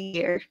about a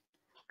year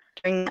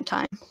during that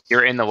time.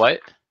 You're in the what?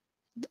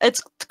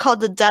 It's called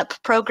the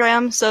DEP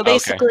program. So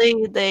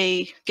basically,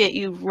 they get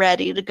you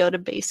ready to go to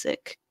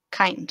basic,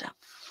 kind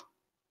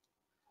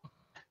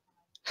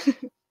of.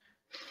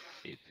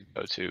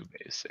 Go to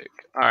basic.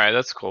 All right,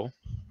 that's cool.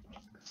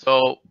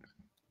 So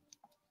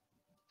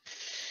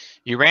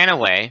you ran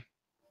away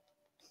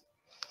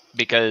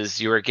because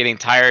you were getting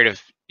tired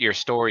of your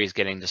stories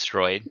getting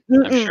destroyed.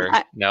 I'm sure.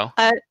 No?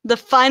 The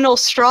final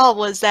straw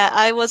was that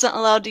I wasn't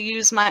allowed to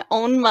use my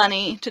own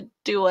money to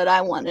do what I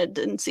wanted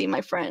and see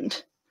my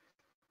friend.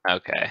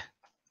 Okay.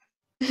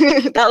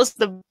 That was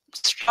the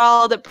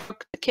straw that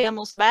broke the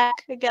camel's back,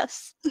 I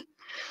guess.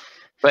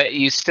 But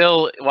you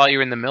still, while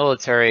you're in the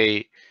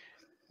military,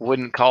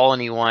 wouldn't call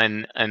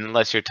anyone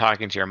unless you're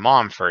talking to your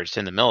mom first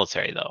in the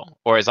military, though.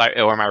 Or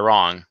am I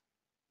wrong?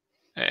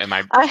 Am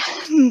I?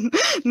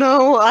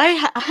 No, I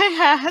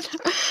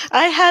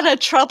had a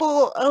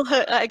trouble,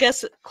 I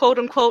guess, quote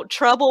unquote,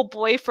 trouble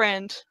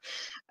boyfriend.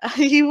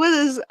 I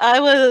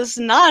was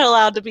not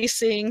allowed to be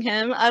seeing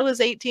him. I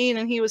was 18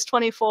 and he was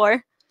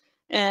 24,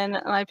 and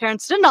my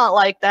parents did not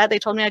like that. They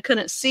told me I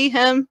couldn't see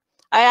him.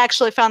 I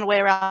actually found a way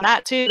around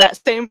that too.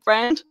 That same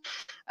friend,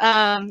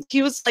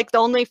 he was like the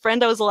only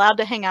friend I was allowed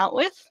to hang out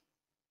with.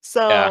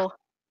 So, yeah.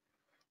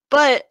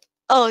 But.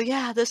 Oh,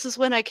 yeah, this is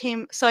when I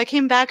came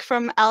back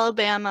from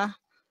Alabama,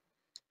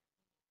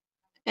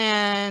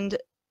 and,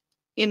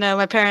 you know,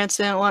 my parents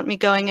didn't want me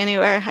going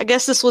anywhere. I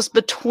guess this was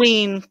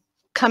between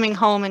coming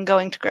home and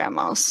going to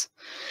grandma's,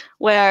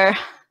 where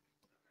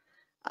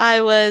I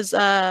was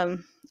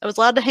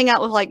allowed to hang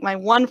out with, like, my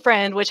one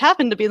friend, which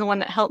happened to be the one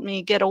that helped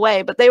me get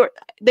away, but they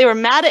were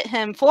mad at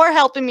him for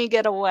helping me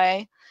get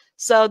away,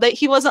 so that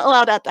he wasn't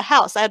allowed at the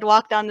house. I had to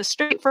walk down the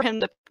street for him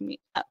to pick me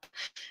up.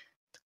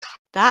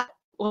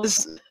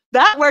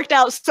 That worked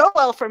out so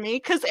well for me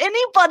because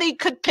anybody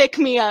could pick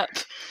me up.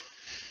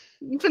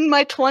 Even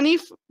my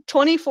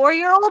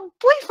 24-year-old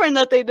boyfriend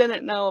that they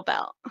didn't know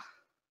about.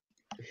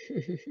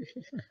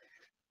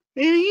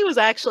 He was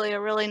actually a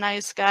really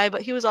nice guy,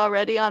 but he was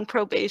already on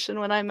probation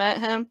when I met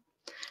him.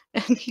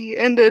 And he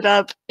ended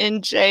up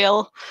in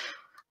jail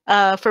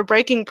for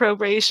breaking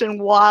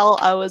probation while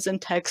I was in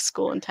tech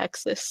school in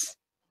Texas.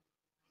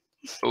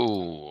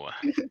 Ooh.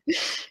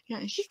 Yeah,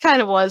 he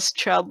kind of was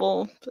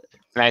trouble. But...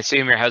 And I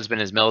assume your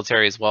husband is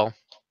military as well?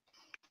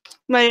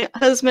 My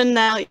husband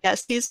now,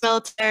 yes, he's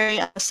military.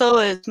 So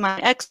is my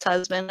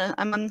ex-husband.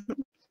 I'm on,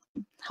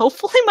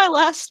 hopefully my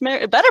last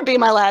marriage. It better be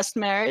my last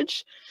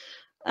marriage.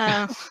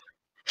 I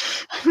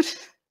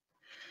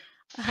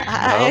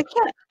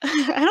can't.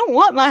 I don't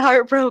want my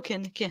heart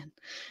broken again.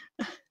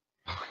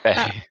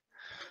 Okay.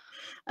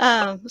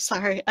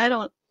 Sorry, I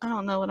don't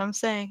know what I'm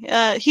saying.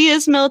 He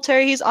is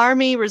military. He's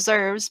Army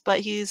Reserves, but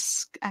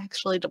he's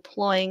actually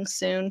deploying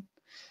soon.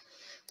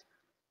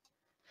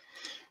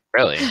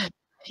 Really?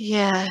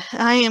 Yeah,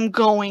 I am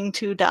going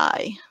to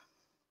die.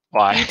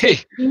 Why?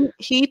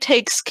 He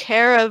takes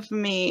care of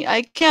me.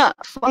 I can't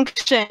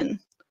function.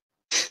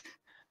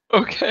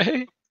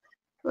 Okay.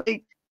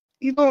 Like,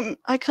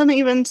 I couldn't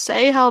even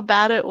say how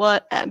bad it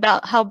was,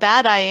 about how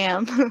bad I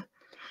am.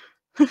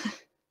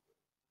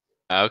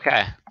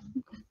 Okay.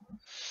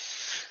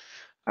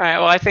 All right.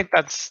 Well, I think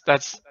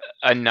that's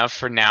enough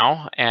for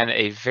now, and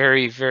a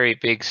very, very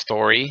big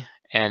story,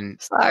 and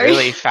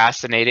really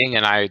fascinating.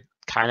 And I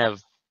kind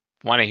of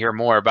want to hear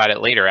more about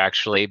it later,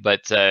 actually.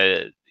 But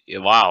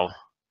wow.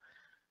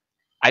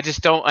 I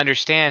just don't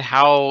understand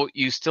how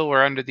you still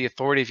were under the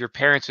authority of your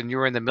parents when you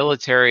were in the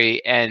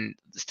military and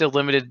still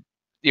limited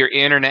your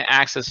internet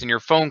access and your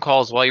phone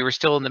calls while you were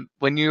still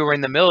when you were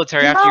in the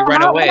military after you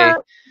ran away.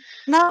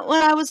 Not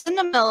when I was in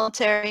the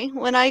military.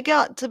 When I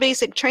got to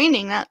basic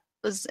training, that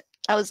was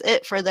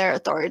it for their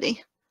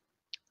authority.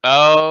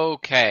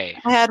 Okay.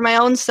 I had my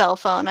own cell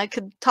phone. I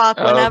could talk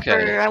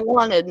whenever I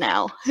wanted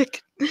now.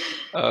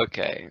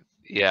 Okay.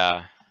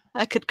 Yeah.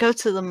 I could go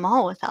to the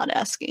mall without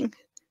asking.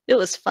 It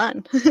was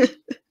fun.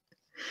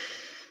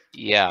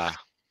 Yeah.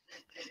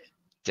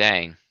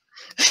 Dang.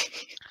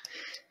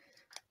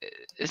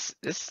 This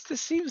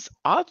seems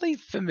oddly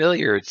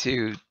familiar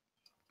to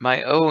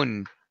my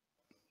own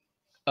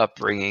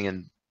upbringing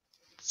in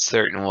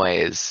certain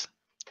ways.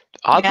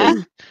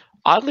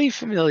 Oddly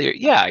familiar.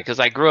 Yeah, because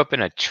I grew up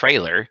in a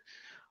trailer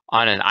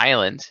on an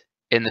island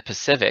in the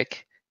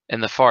Pacific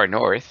in the far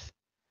north,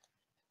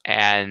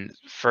 and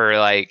for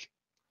like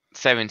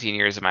 17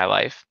 years of my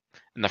life.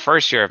 In the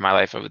first year of my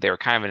life, they were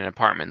kind of in an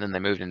apartment, and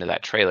then they moved into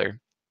that trailer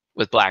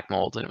with black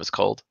mold, and it was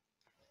cold.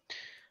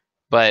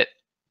 But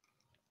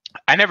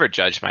I never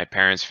judged my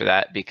parents for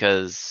that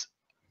because,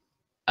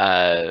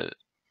 I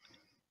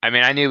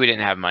mean, I knew we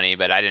didn't have money,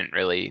 but I didn't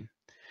really.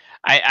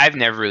 I've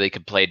never really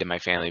complained to my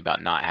family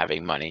about not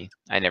having money.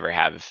 I never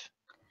have.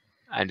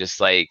 I'm just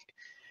like,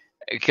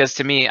 because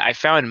to me, I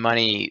found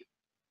money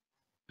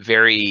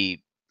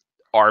very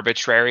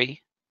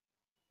arbitrary.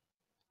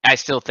 I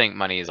still think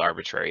money is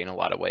arbitrary in a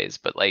lot of ways,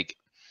 but like,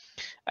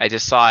 I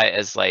just saw it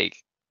as like,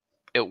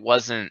 it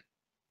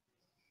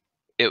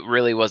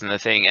really wasn't a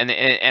thing. And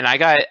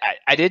I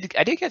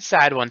did get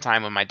sad one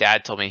time when my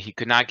dad told me he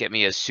could not get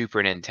me a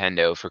Super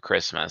Nintendo for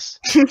Christmas.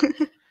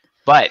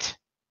 but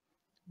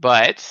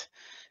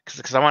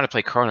because I want to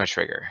play Chrono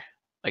Trigger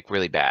like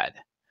really bad.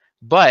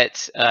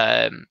 But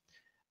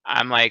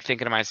I'm like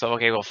thinking to myself,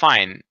 okay, well,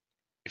 fine.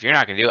 If you're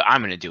not gonna do it,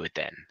 I'm gonna do it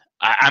then.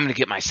 I'm gonna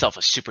get myself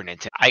a Super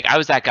Nintendo. I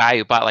was that guy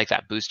who bought like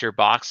that booster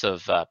box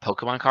of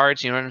Pokemon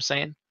cards. You know what I'm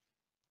saying?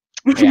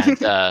 And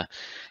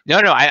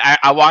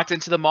I walked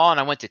into the mall and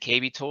I went to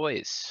KB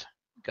Toys,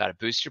 got a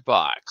booster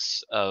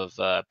box of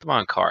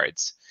Pokemon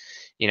cards.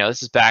 You know,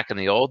 this is back in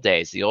the old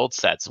days, the old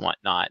sets and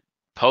whatnot,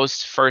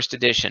 post first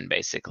edition,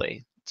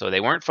 basically. So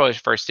they weren't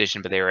first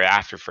edition, but they were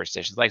after first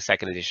edition, like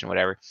second edition,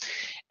 whatever.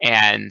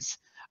 And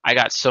I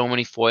got so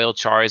many foil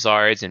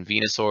Charizards and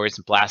Venusaurs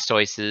and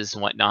Blastoises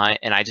and whatnot,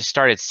 and I just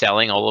started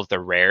selling all of the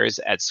rares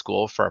at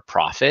school for a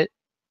profit.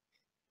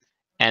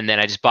 And then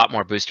I just bought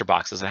more booster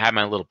boxes. I had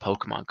my little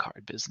Pokemon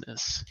card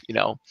business, you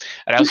know.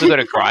 And I also go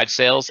to garage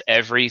sales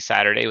every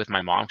Saturday with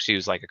my mom. She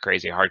was like a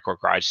crazy hardcore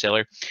garage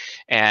seller,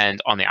 and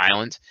on the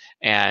island.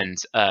 And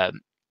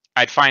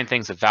I'd find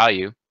things of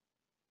value,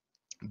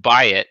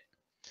 buy it,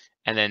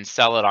 and then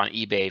sell it on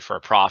eBay for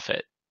a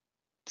profit.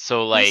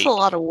 So like, that's a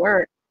lot of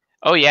work.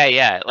 Oh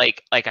yeah.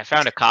 Like I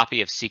found a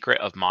copy of Secret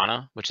of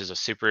Mana, which is a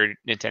Super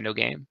Nintendo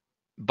game.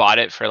 Bought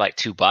it for like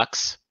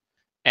 $2,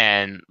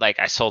 and like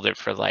I sold it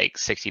for like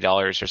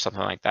 $60 or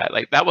something like that.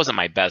 Like that wasn't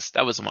my best.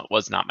 That was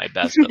not my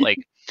best. But like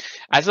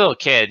as a little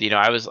kid, you know,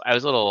 I was a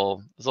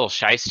little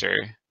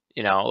shyster,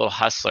 you know, a little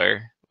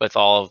hustler with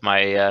all of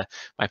my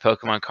my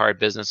Pokemon card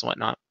business and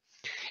whatnot.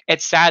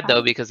 It's sad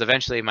though because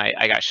eventually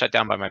I got shut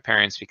down by my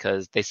parents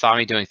because they saw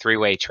me doing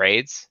 3-way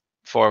trades.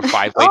 4 or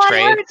 5-way trades.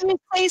 I heard you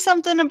say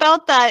something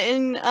about that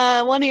in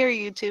one of your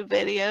YouTube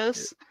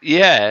videos.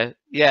 Yeah,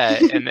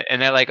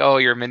 and they're like, "Oh,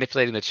 you're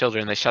manipulating the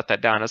children." They shut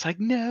that down. I was like,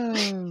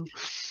 "No."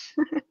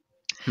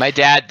 My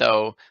dad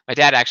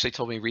actually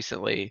told me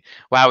recently,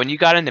 "Wow, when you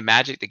got into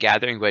Magic the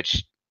Gathering,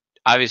 which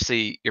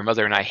obviously your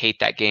mother and I hate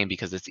that game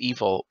because it's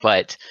evil,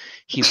 but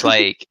he's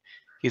like,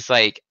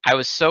 I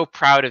was so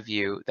proud of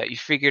you that you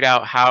figured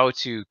out how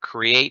to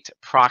create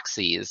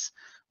proxies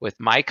with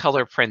my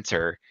color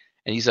printer."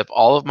 And use up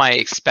all of my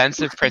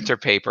expensive printer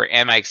paper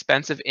and my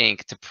expensive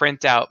ink to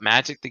print out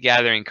Magic the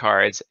Gathering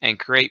cards and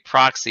create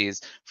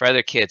proxies for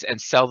other kids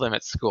and sell them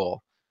at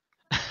school.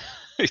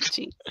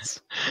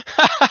 Jeez.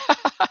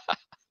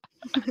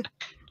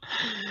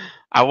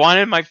 I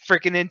wanted my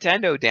freaking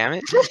Nintendo, damn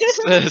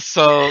it.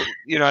 So,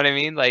 you know what I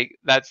mean? Like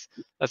that's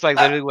like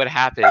literally what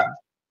happened.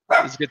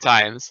 It was good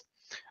times.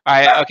 All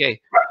right,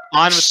 okay.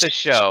 On with the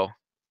show.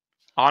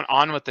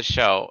 On with the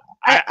show.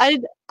 I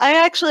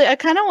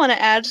kind of want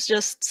to add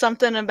just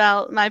something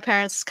about my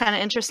parents. It's kind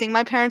of interesting.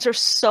 My parents are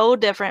so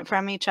different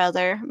from each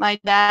other. My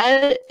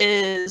dad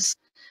is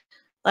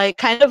like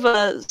kind of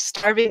a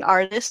starving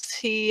artist.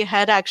 He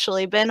had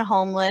actually been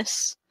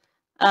homeless.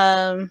 He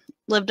had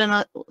lived in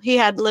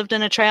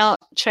a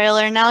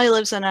trailer. Now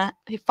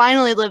he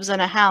finally lives in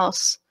a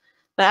house.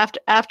 But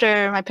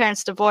after my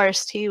parents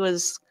divorced, he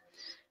was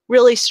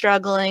really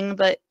struggling,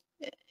 but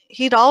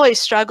he'd always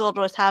struggled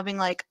with having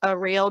like a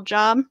real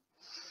job.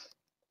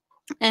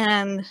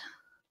 And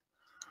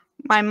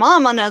my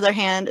mom, on the other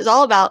hand, is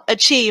all about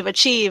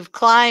achieve,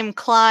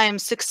 climb,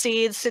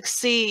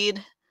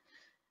 succeed.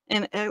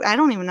 And I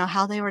don't even know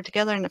how they were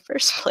together in the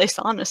first place,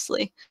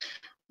 honestly.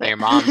 Now your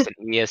mom's an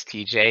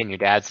ESTJ and your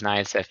dad's an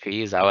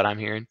ISFP. Is that what I'm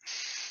hearing?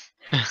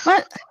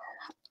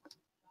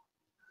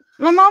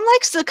 My mom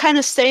likes to kind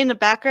of stay in the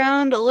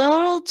background a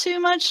little too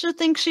much to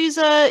think she's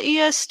a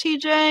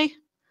ESTJ.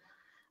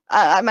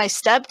 My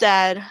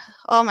stepdad,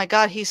 oh my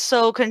god, he's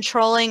so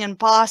controlling and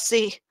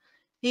bossy.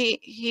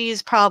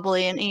 He's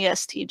probably an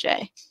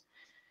ESTJ.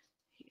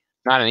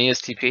 Not an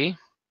ESTP?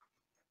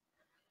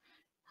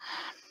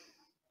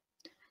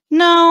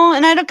 No,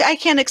 and I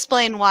can't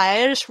explain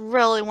why. I just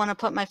really want to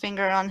put my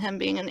finger on him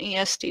being an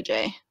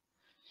ESTJ.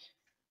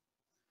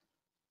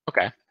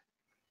 Okay.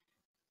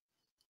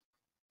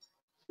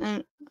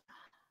 And,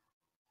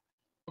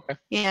 okay.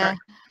 Yeah.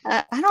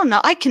 Right. I don't know.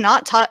 I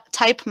cannot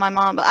type my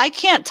mom, but I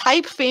can't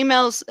type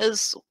females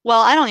as well.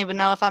 I don't even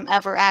know if I'm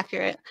ever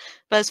accurate.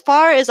 But as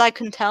far as I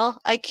can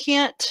tell, I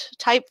can't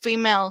type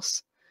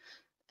females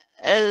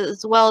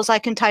as well as I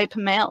can type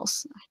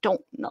males. I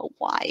don't know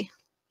why.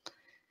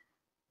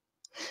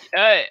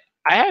 I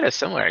had a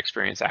similar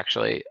experience,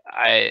 actually.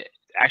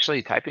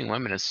 Actually typing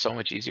women is so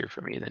much easier for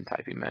me than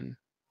typing men.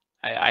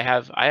 I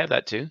have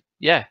that too.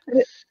 Yeah.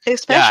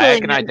 Especially yeah, I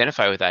can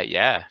identify with that.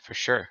 Yeah, for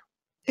sure.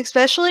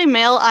 Especially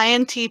male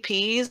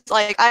INTPs.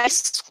 Like, I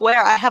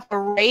swear I have a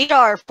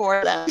radar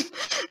for them.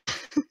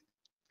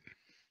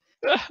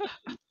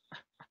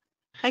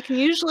 I can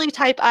usually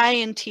type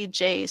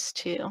INTJs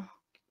too.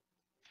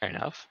 Fair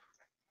enough.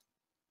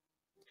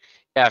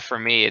 Yeah, for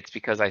me, it's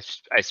because I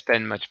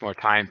spend much more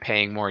time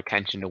paying more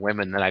attention to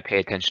women than I pay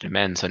attention to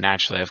men. So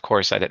naturally, of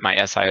course, at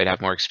my SI would have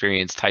more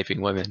experience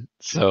typing women.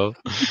 So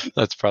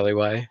that's probably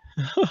why.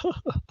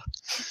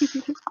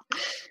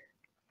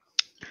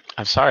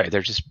 I'm sorry,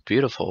 they're just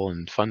beautiful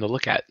and fun to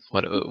look at.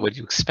 What would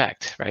you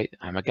expect, right?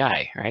 I'm a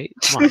guy, right?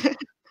 Come on.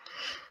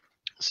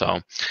 So,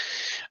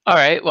 all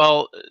right.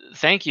 Well,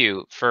 thank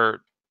you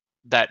for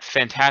that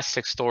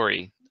fantastic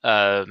story.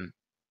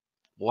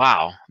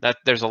 Wow,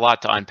 there's a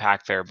lot to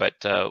unpack there, but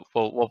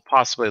we'll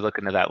possibly look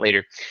into that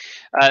later.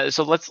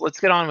 So let's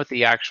get on with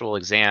the actual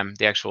exam,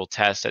 the actual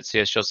test at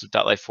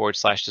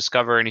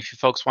csjoseph.life/discover. And if you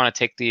folks want to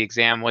take the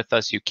exam with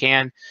us, you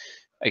can.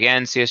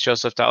 Again,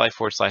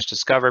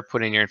 csjoseph.life/discover.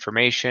 Put in your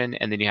information,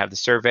 and then you have the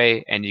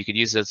survey, and you could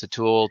use it as a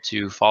tool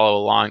to follow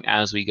along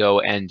as we go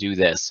and do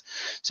this.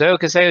 So,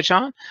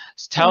 Kaseyo-chan,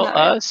 tell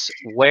us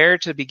where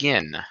to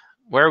begin.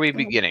 Where are we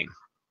beginning?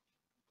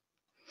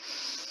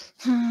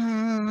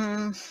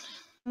 I'm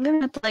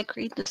gonna have to like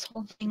read this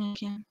whole thing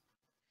again.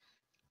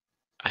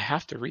 I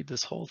have to read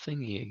this whole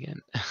thingy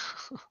again.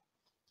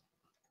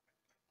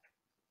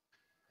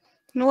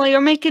 Well,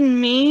 you're making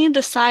me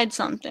decide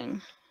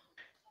something.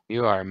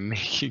 You are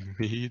making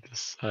me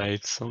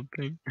decide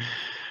something.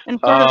 In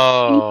front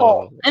of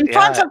people. In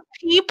front of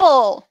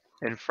people.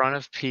 In front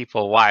of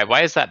people. Why?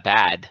 Why is that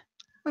bad?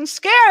 I'm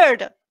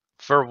scared.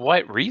 For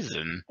what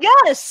reason?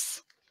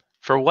 Yes.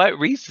 For what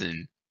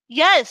reason?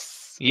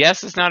 Yes.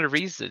 Yes is not a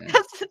reason.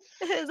 That's the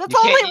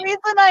only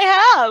reason I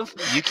have.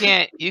 You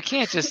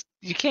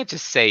can't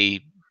just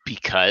say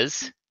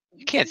because.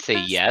 You can't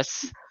say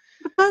yes.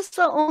 That's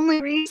the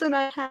only reason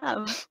I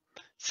have.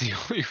 It's the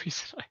only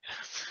reason I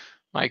have.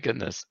 My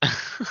goodness.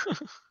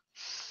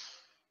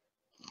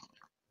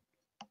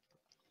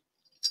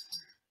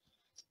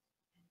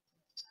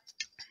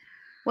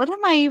 What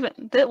am I even?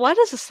 Why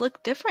does this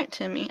look different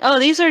to me? Oh,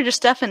 these are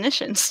just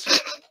definitions.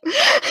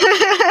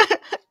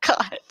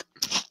 God.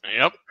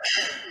 Yep.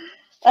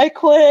 I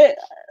quit.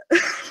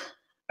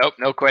 Nope,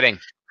 no quitting.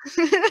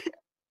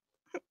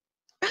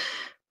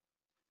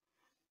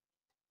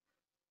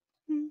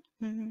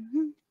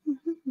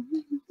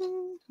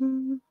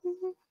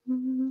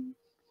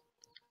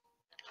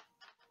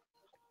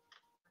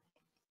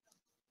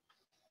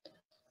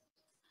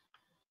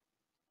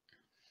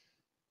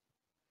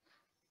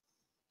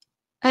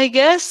 I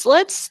guess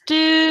let's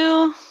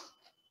do.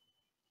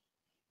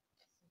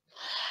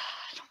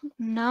 I don't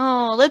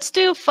know. Let's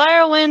do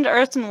fire, wind,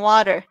 earth, and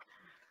water.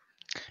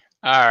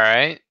 All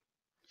right.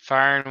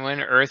 Fire and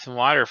wind, earth, and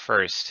water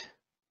first.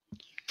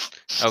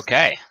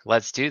 Okay,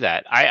 let's do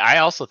that. I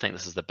also think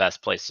this is the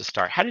best place to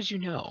start. How did you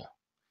know?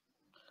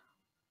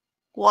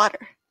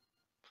 Water.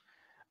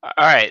 All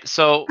right,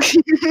 so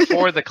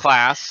for the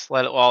class,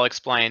 I'll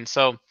explain.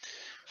 So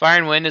fire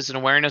and wind is an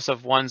awareness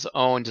of one's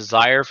own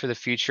desire for the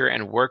future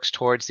and works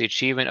towards the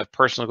achievement of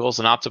personal goals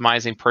and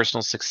optimizing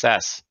personal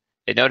success.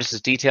 It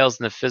notices details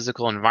in the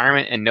physical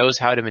environment and knows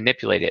how to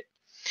manipulate it.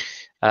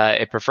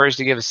 It prefers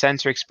to give a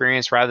sensory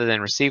experience rather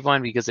than receive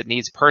one because it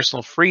needs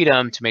personal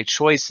freedom to make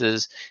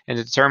choices and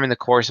to determine the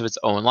course of its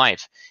own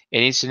life.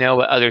 It needs to know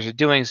what others are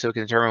doing so it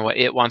can determine what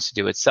it wants to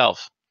do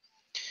itself.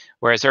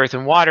 Whereas earth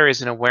and water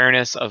is an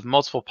awareness of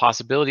multiple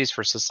possibilities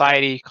for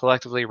society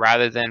collectively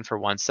rather than for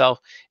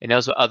oneself. It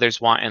knows what others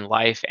want in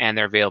life and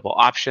their available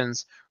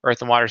options.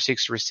 Earth and water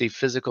seeks to receive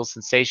physical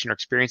sensation or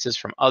experiences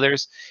from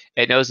others.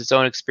 It knows its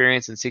own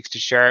experience and seeks to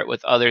share it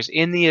with others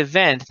in the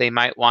event they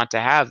might want to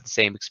have the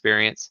same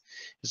experience.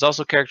 It's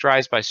also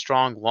characterized by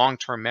strong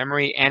long-term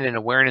memory and an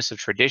awareness of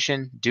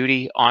tradition,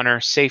 duty,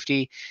 honor,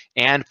 safety,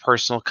 and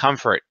personal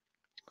comfort.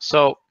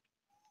 So,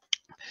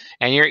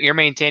 and you're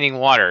maintaining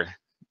water.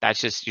 You're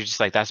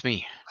just like, that's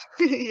me.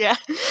 Yeah.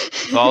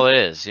 That's all it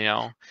is, you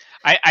know.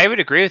 I would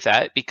agree with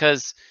that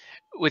because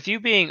with you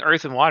being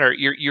earth and water,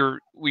 you're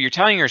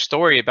telling your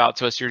story about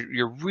to us.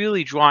 You're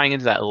really drawing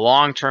into that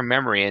long term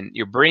memory, and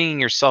you're bringing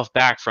yourself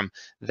back from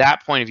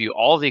that point of view.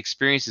 All the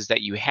experiences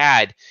that you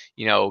had,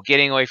 you know,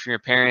 getting away from your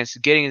parents,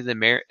 getting into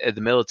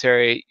the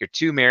military, your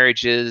 2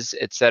 marriages,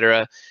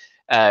 etc.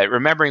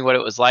 Remembering what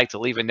it was like to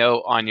leave a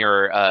note on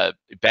your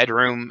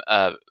bedroom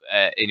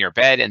in your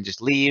bed and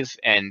just leave,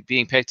 and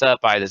being picked up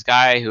by this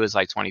guy who was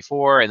like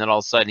 24, and then all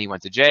of a sudden he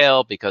went to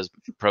jail because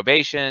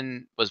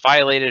probation was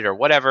violated or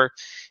whatever,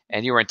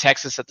 and you were in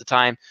Texas at the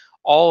time.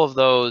 All of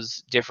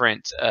those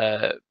different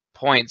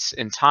points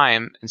in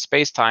time and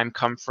space time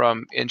come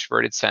from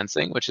introverted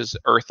sensing, which is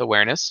earth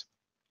awareness.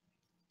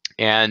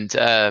 And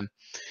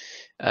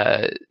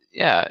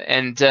yeah,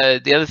 and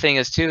the other thing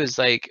is too is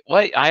like,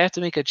 what, I have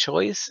to make a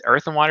choice?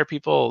 Earth and water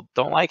people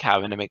don't like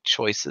having to make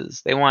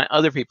choices. They want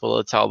other people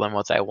to tell them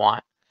what they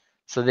want,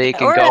 so they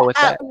can Or go with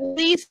at that,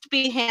 least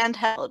be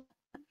handheld.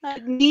 I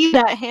need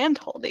that hand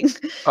holding.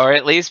 or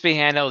at least be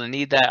handheld and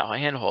need that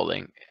hand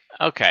holding.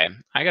 Okay,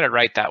 I gotta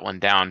write that one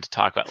down to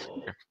talk about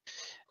later.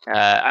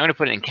 I'm gonna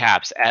put it in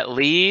caps. At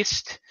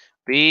least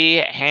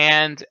be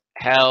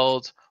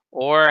handheld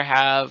or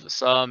have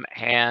some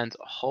hand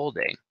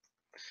holding.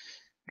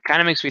 It kind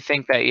of makes me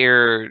think that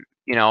you're,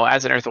 you know,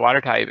 as an earth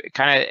water type, it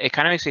kind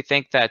of makes me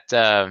think that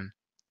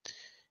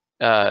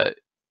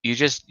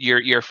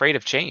you're afraid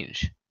of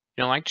change. You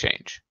don't like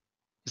change.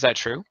 Is that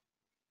true?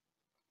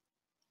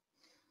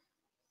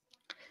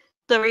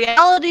 The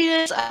reality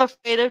is I'm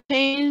afraid of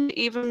change,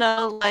 even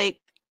though like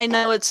I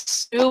know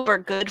it's super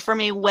good for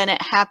me when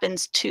it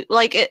happens to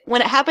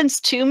when it happens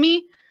to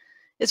me,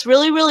 it's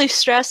really, really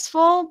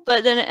stressful,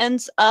 but then it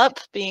ends up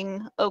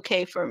being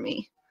okay for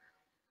me.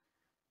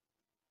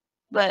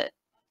 But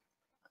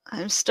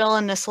I'm still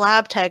in this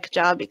lab tech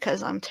job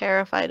because I'm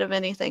terrified of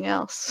anything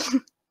else.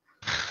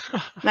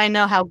 And I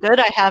know how good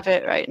I have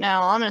it right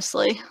now,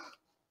 honestly.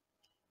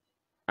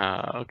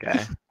 Okay.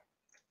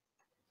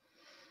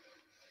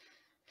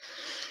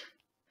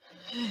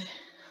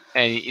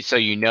 And so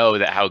you know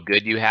that how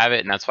good you have it,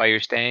 and that's why you're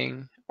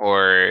staying,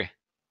 or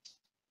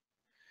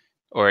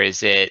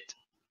is it,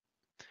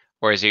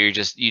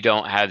 you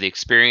don't have the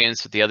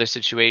experience with the other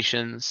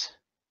situations?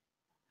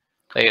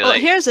 Well,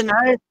 here's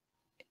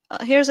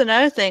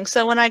another thing.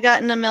 So when I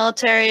got in the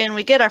military and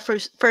we get our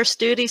first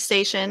duty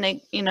station,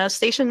 they, you know,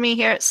 stationed me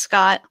here at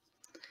Scott.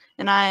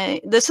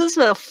 And this is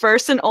the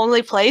first and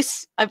only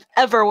place I've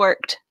ever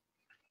worked.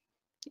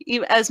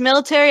 As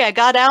military, I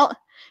got out,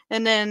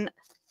 and then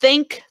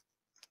thank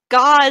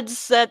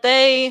gods that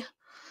they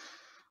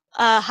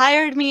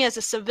hired me as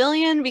a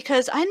civilian,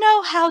 because I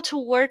know how to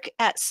work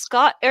at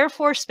Scott Air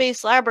Force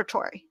Base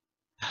Laboratory.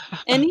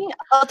 Any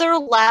other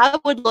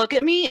lab would look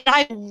at me and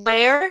I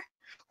wear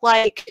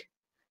like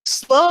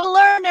slow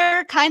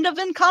learner, kind of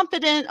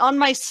incompetent on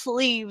my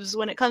sleeves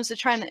when it comes to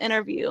trying to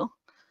interview.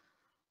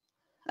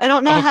 I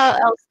don't know how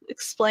else to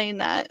explain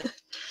that.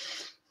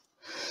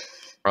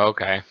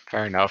 Okay,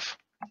 fair enough.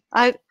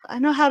 I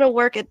know how to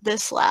work at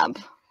this lab,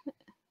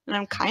 and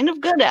I'm kind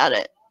of good at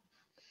it.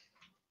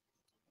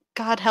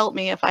 God help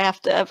me if I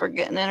have to ever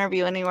get an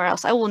interview anywhere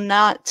else. I will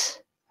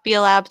not be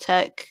a lab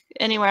tech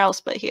anywhere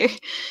else but here.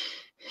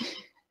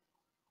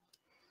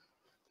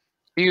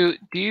 Do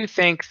you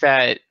think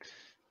that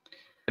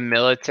the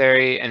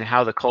military and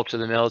how the culture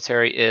of the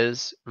military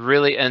is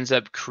really ends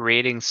up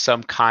creating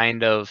some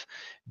kind of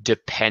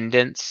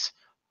dependence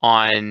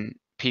on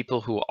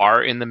people who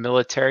are in the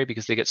military,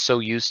 because they get so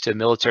used to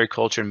military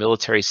culture and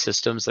military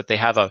systems that they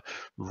have a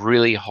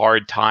really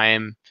hard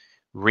time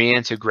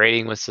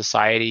reintegrating with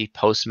society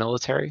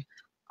post-military?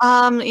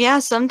 Yeah,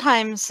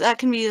 sometimes that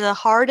can be the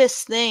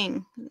hardest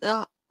thing.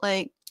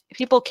 Like,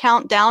 people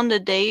count down the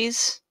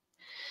days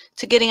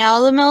to getting out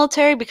of the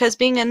military, because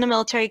being in the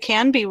military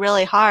can be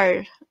really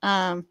hard.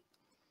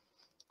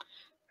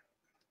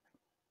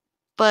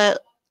 But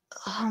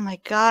oh my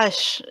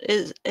gosh,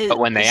 But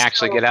when they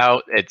actually get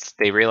out,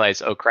 they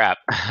realize, oh crap,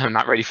 I'm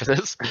not ready for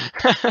this.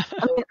 I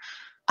mean,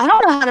 I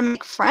don't know how to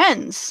make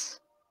friends,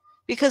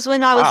 because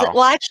when I was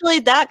Wow.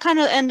 actually that kind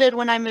of ended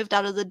when I moved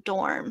out of the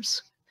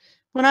dorms.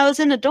 When I was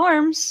in the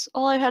dorms,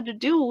 all I had to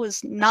do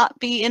was not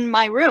be in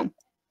my room.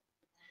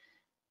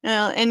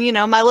 And you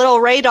know, my little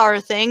radar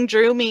thing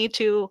drew me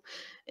to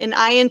an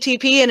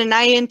INTP and an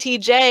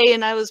INTJ,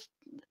 and I was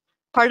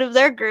part of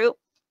their group.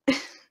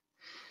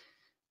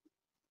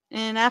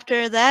 And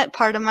after that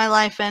part of my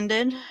life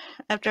ended,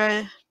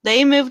 after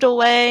they moved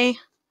away,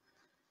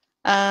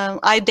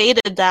 I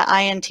dated that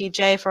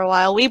INTJ for a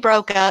while. We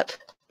broke up.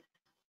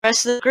 The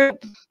rest of the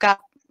group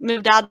got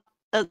out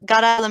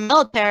of the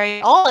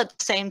military all at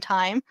the same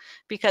time,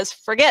 because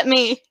forget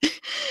me.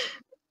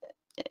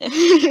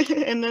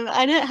 And then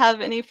I didn't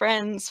have any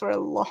friends for a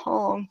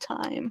long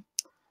time.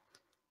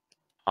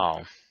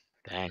 Oh,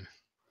 dang.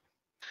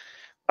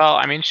 Well,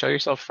 I mean, show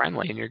yourself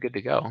friendly and you're good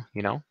to go,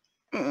 you know?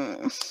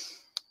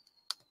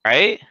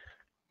 Right?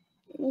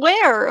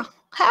 Where?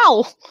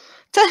 How?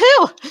 To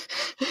who?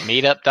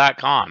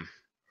 Meetup.com.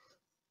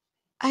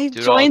 I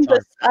Do it all the time.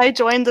 I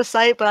joined the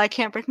site, but I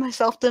can't bring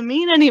myself to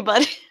meet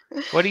anybody.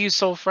 What are you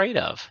so afraid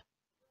of?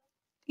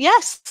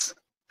 Yes.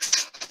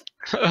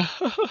 I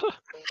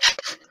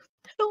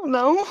don't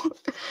know.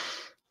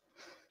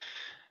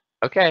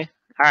 Okay.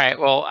 All right.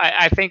 Well,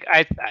 I think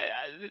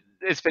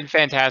it's been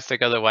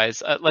fantastic.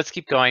 Otherwise, let's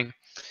keep going.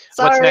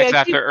 What's Sorry, next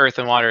after Earth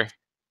and Water?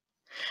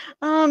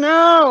 Oh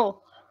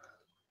no.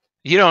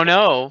 You don't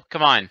know.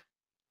 Come on.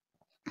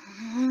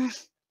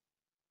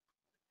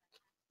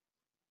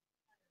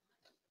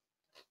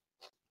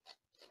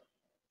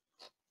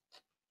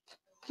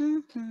 I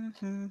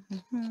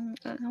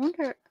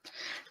wonder.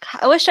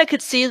 I wish I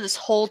could see this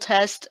whole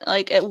test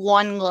like at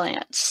one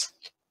glance.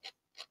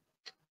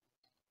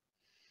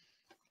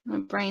 My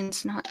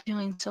brain's not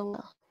doing so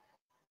well.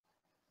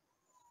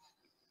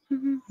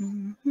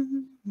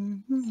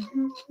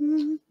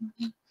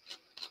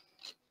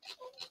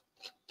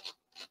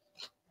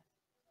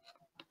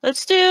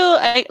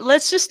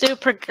 Let's just do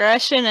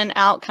progression and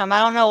outcome.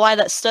 I don't know why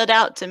that stood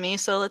out to me,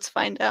 so let's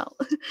find out.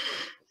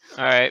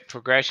 All right.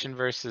 Progression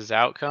versus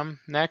outcome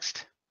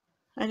next.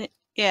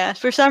 Yeah,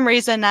 for some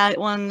reason that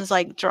one's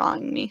like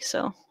drawing me,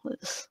 so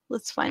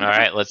let's find out. All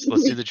right. Let's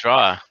do the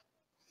draw.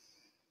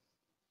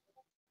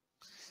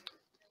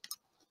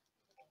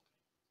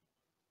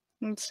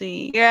 Let's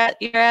see. You're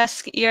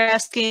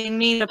asking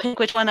me to pick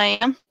which one I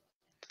am?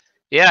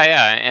 Yeah,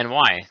 yeah. And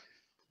why?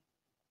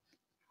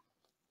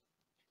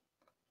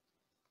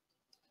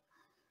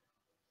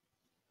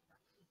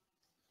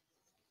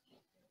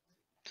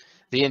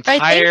 The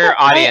entire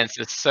audience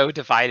is so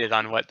divided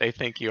on what they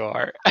think you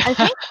are. I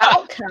think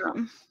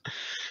outcome.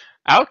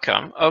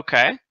 Outcome,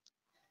 okay.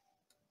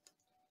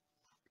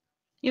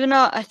 Even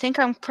though I think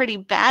I'm pretty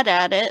bad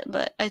at it,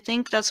 but I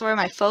think that's where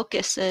my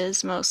focus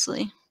is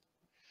mostly.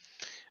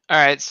 All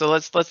right, so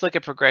let's look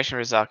at progression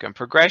versus outcome.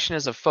 Progression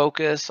is a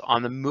focus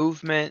on the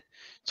movement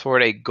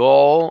toward a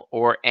goal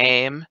or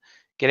aim,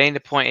 getting to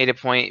point A to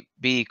point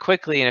B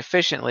quickly and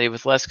efficiently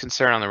with less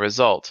concern on the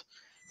result.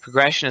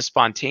 Progression is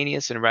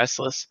spontaneous and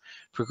restless.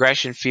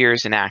 Progression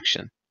fears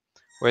inaction.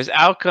 Whereas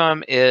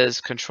outcome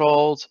is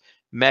controlled,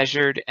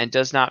 measured, and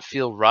does not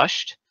feel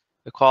rushed.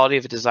 The quality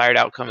of a desired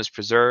outcome is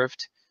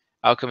preserved.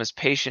 Outcome is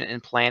patient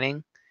in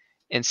planning,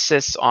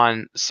 insists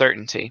on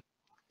certainty.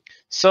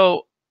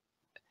 So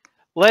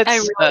let's. I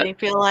really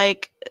feel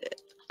like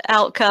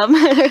outcome.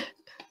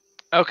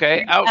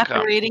 Okay, outcome.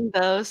 After reading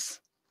those.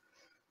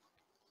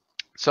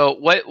 So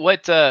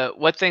what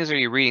things are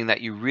you reading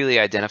that you really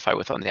identify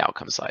with on the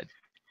outcome side?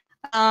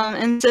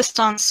 Insist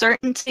on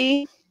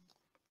certainty.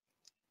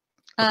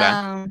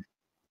 Okay.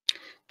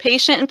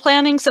 Patient in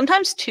planning,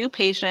 sometimes too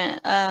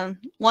patient.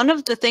 One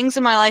of the things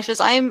in my life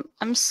is I'm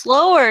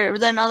slower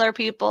than other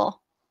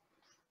people.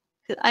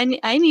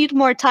 I need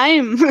more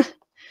time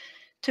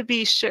to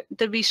be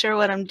sure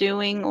what I'm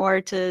doing,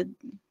 or to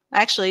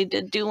actually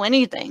to do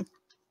anything.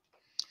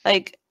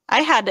 Like,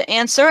 I had to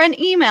answer an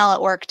email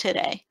at work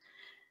today.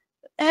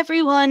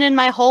 Everyone in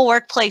my whole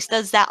workplace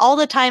does that all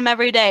the time,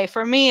 every day.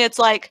 For me, it's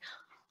like,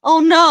 oh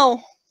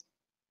no,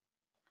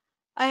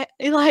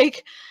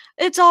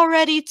 it's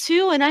already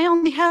 2 and I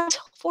only have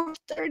till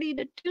 4:30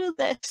 to do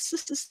this.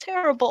 This is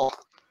terrible.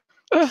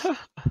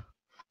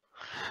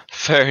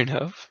 Fair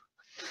enough.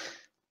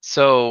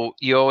 So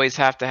you always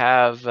have to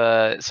have,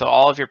 so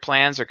all of your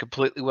plans are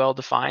completely well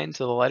defined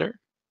to the letter?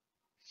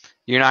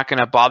 You're not going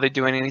to bother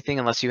doing anything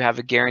unless you have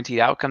a guaranteed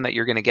outcome that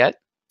you're going to get?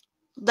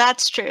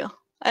 That's true.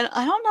 I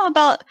don't know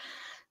about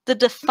the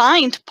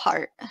defined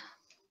part.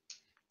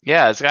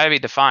 Yeah, it's got to be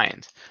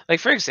defined. Like,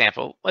 for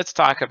example, let's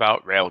talk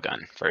about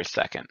Railgun for a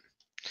second.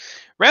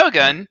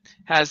 Railgun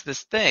has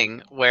this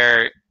thing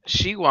where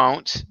she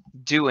won't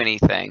do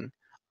anything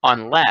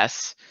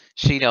unless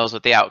she knows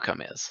what the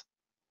outcome is.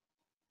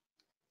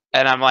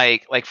 And I'm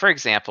like, for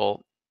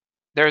example,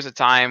 there's a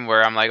time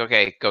where I'm like,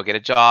 okay, go get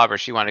a job, or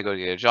she wanted to go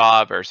get a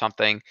job or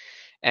something.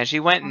 And she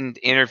went and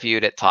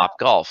interviewed at Top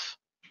Golf.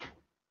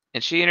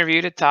 And she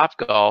interviewed at Top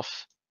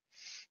Golf.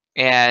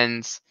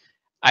 And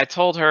I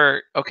told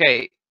her,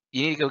 okay,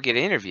 you need to go get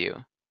an interview.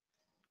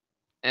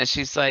 And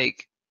she's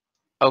like,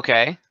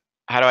 okay,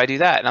 how do I do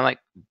that? And I'm like,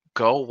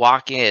 go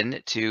walk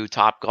in to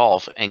Top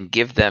Golf and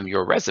give them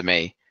your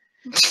resume.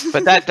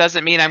 But that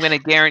doesn't mean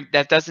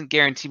that doesn't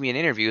guarantee me an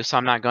interview, so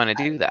I'm not going to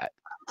do that.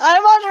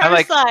 I'm on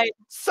her side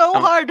so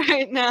hard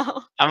right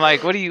now. I'm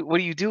like, what are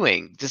you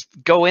doing? Just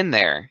go in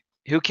there.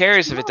 Who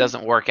cares if it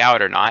doesn't work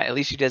out or not? At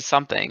least you did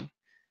something.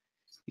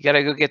 You got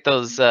to go get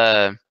those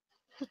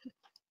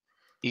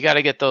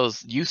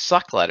you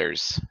suck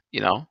letters,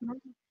 you know?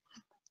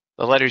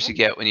 The letters you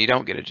get when you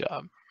don't get a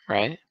job,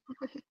 right?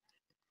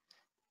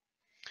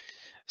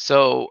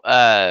 So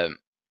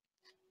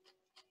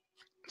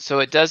so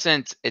it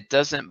doesn't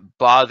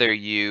bother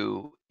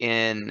you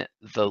in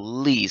the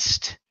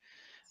least.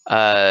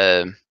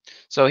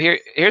 So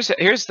here's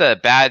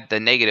the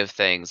negative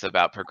things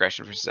about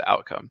progression versus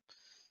outcome.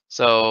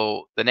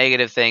 So the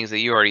negative things that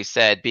you already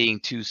said, being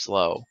too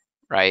slow,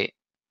 right?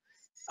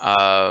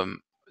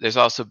 There's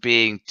also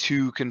being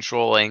too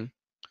controlling,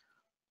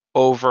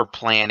 over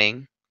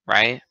planning,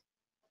 right?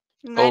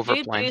 And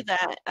Overplan. I do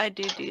that. I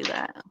do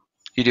that.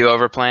 You do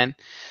overplan?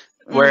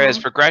 Whereas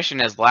Mhm.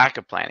 progression is lack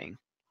of planning.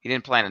 You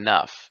didn't plan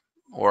enough.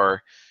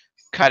 Or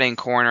cutting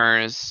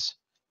corners,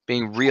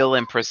 being real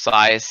and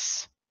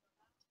precise,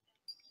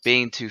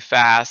 being too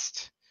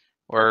fast,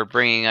 or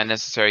bringing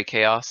unnecessary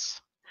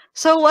chaos.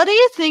 So what do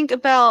you think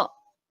about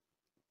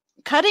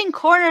cutting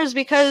corners,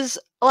 because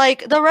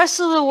like the rest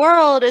of the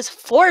world is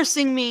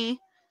forcing me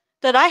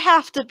that I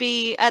have to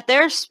be at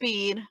their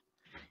speed,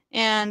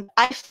 and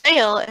I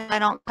fail if I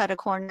don't cut a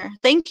corner.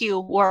 Thank you,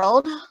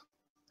 world.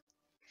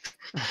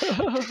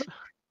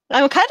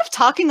 I'm kind of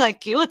talking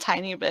like you a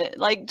tiny bit.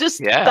 Like just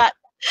Yeah.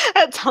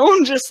 that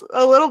tone just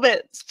a little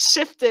bit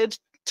shifted.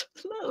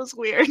 That was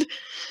weird.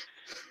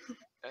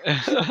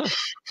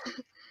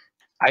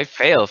 I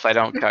fail if I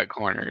don't cut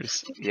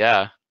corners.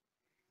 Yeah.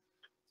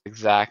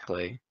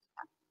 Exactly.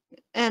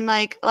 And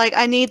like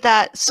I need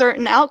that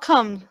certain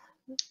outcome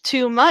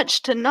too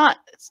much to not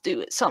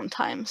do it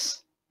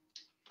sometimes.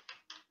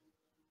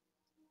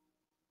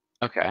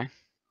 Okay.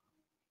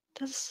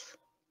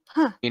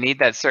 Huh. You need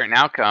that certain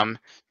outcome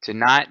to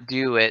not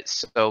do it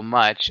so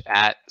much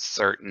at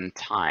certain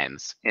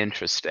times.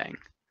 Interesting.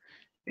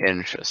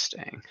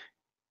 Interesting.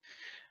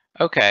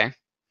 Okay.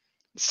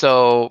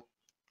 So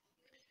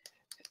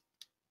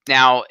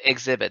now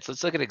exhibits.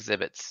 Let's look at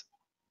exhibits.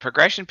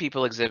 Progression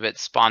people exhibit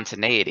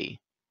spontaneity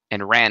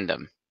and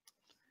random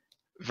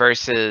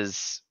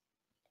versus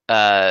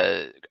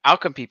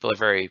outcome people are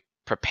very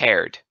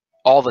prepared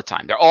all the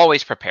time. They're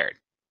always prepared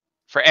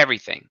for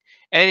everything.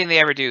 Anything they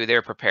ever do,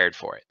 they're prepared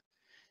for it.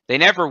 They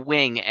never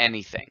wing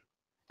anything.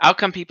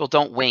 Outcome people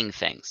don't wing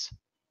things.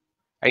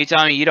 Are you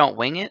telling me you don't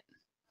wing it?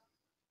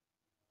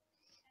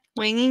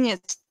 Winging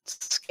it's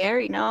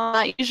scary. No,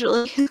 not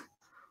usually.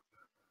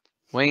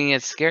 Winging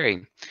it's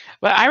scary.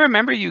 But I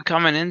remember you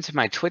coming into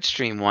my Twitch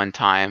stream one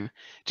time,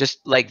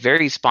 just like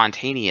very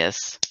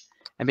spontaneous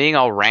and being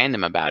all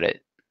random about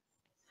it.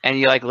 And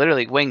you like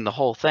literally winged the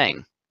whole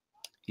thing.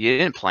 You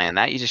didn't plan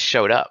that. You just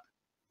showed up.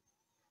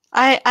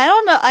 I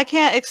don't know. I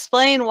can't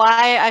explain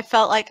why I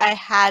felt like I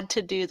had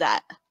to do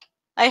that.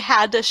 I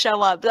had to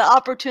show up. The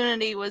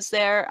opportunity was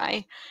there.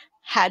 I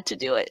had to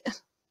do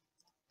it.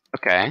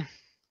 Okay.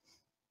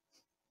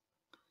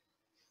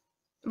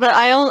 But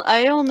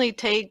I only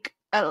take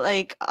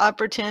like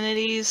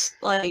opportunities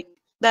like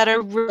that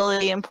are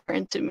really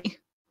important to me.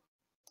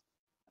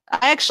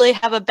 I actually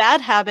have a bad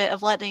habit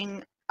of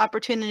letting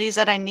opportunities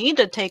that I need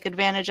to take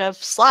advantage of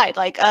slide.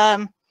 Like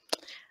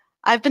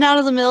I've been out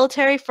of the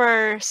military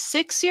for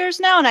 6 years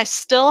now, and I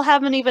still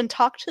haven't even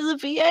talked to the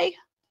VA.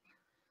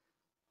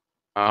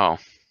 Oh.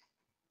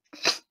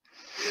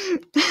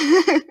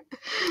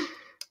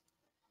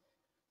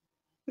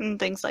 And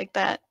things like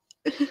that.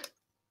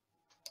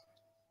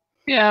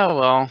 Yeah,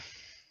 well,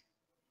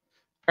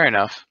 fair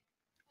enough.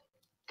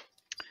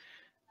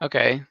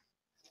 Okay.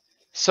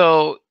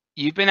 So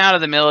you've been out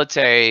of the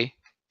military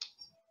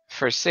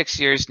for 6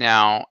 years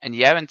now, and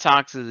you haven't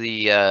talked to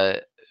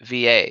the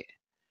VA.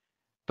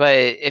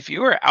 But if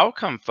you were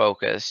outcome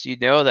focused, you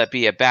know that'd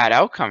be a bad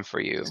outcome for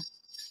you.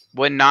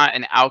 Would not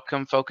an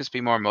outcome focus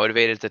be more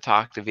motivated to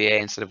talk to VA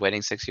instead of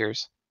waiting 6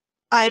 years?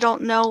 I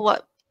don't know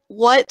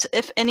what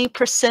if any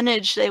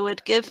percentage they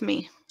would give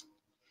me.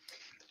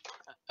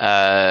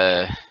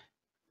 Yeah.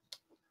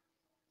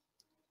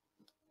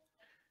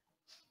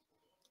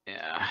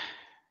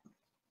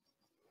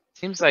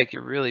 Seems like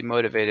you're really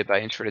motivated by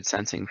introverted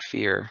sensing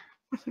fear.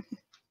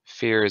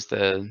 Fear is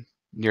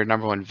your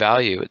number one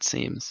value, it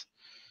seems.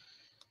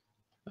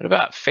 What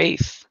about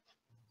faith?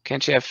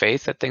 Can't you have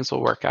faith that things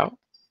will work out?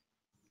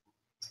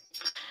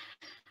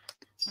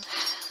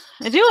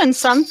 I do in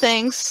some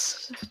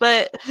things,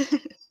 but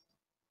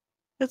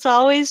it's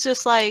always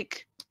just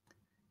like,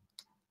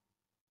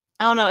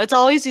 I don't know, it's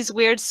always these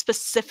weird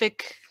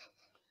specific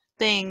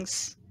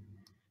things.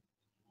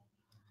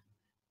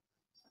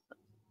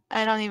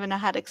 I don't even know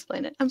how to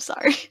explain it. I'm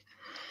sorry.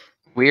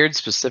 Weird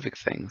specific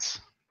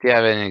things. Do you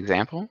have an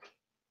example?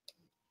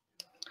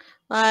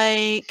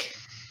 Like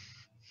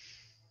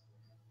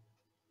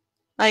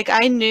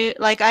I knew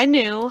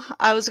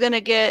I was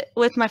gonna get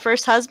with my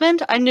first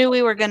husband. I knew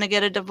we were gonna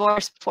get a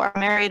divorce before I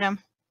married him.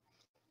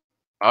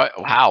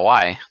 How?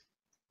 Why?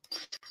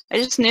 I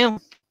just knew.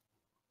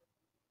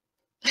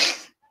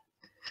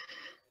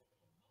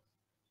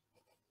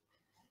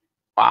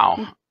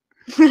 Wow.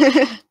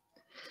 Guess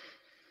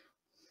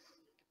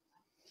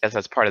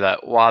that's part of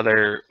that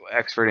Wather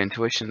expert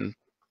intuition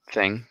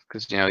thing,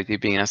 because you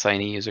being an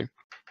SINE user.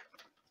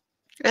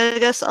 I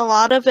guess a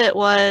lot of it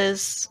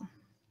was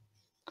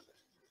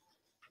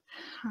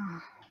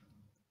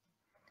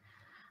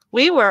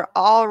we were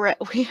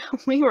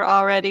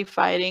already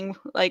fighting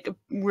like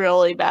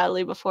really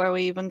badly before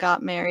we even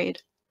got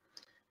married.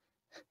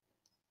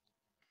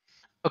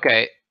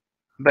 Okay,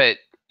 but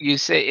you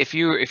say if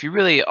you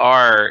really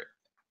are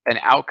an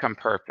outcome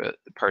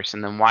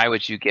person, then why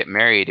would you get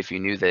married if you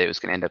knew that it was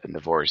going to end up in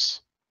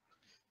divorce?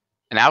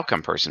 An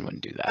outcome person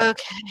wouldn't do that.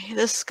 Okay,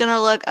 this is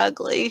gonna look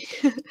ugly.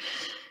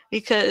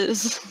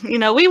 because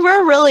we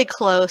were really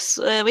close.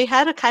 We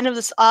had a kind of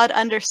this odd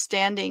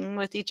understanding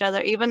with each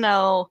other, even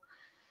though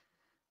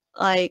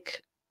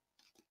like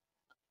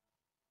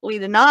we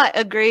did not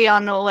agree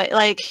on the way.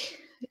 Like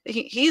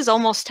he's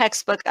almost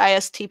textbook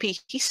ISTP.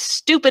 He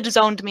stupid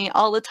zoned me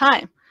all the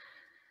time,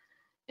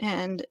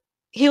 and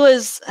he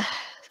was.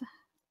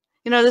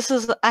 This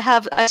is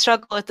I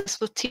struggle with this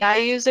with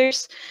TI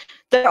users.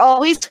 They're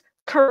always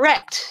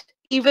correct,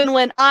 even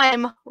when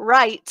I'm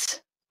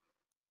right.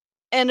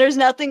 And there's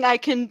nothing I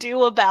can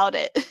do about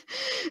it.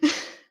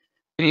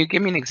 Can you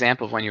give me an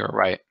example of when you were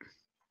right?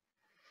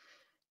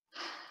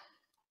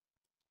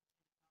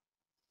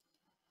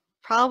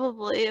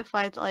 Probably if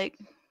I'd like.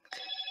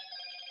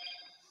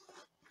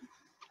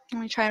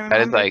 Let me try to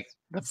remember. That is like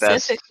the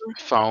best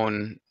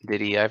phone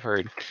ditty I've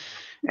heard.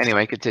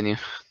 Anyway, continue.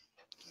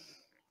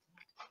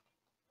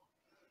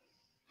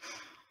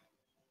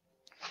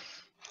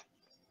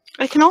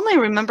 I can only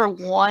remember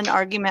one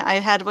argument I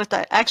had with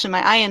actually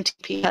my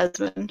INTP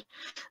husband.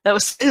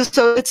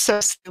 It's so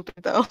stupid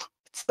though.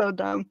 It's so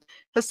dumb.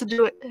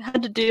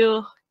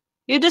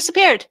 You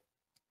disappeared.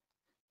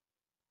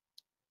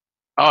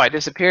 Oh, I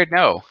disappeared?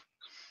 No.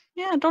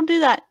 Yeah, don't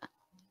do that.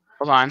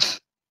 Hold on.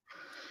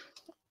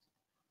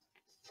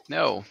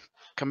 No.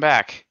 Come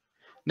back.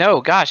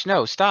 No, gosh,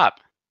 no, stop.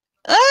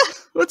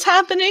 What's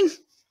happening?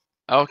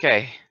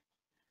 Okay.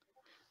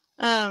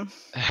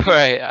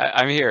 Right,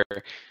 I'm here.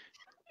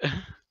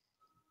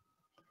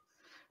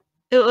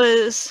 It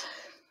was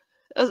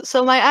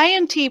so my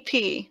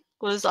INTP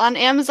was on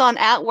Amazon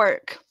at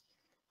work.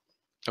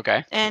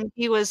 Okay. And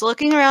he was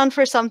looking around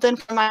for something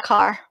for my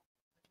car.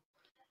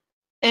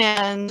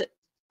 And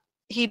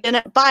he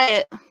didn't buy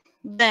it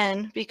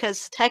then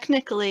because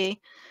technically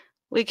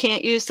we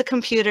can't use the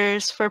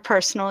computers for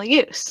personal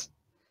use.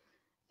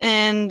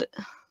 And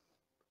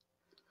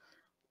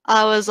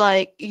I was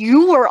like,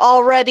 you were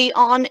already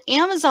on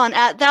Amazon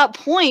at that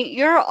point.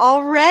 You're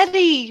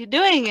already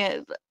doing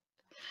it.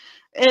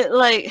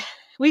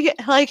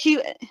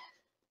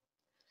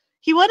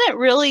 He wouldn't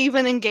really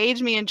even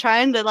engage me in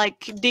trying to like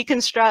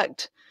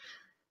deconstruct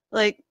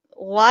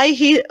why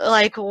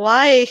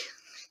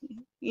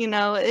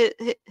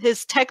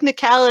his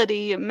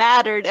technicality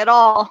mattered at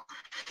all.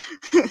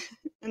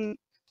 And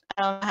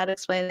I don't know how to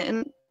explain it.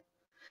 And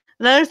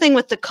another thing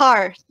with the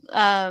car,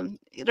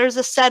 there's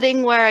a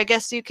setting where I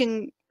guess you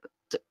can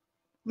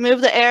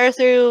move the air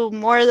through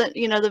more than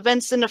the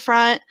vents in the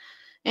front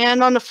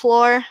and on the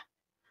floor,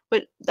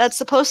 but that's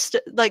supposed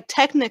to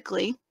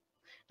technically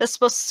that's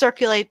supposed to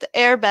circulate the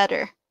air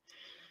better.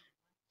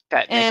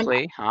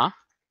 Technically, huh?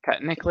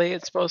 Technically,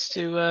 it's supposed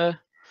to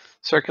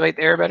circulate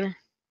the air better?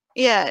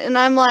 Yeah, and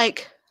I'm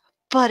like,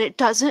 but it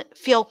doesn't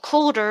feel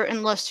colder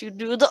unless you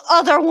do the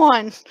other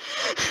one.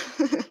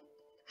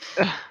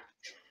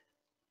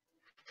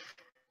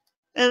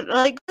 And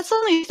that's the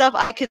only stuff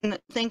I can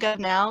think of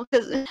now,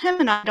 because him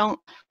and I don't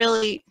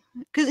really,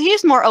 because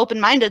he's more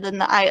open-minded than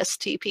the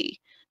ISTP.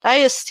 The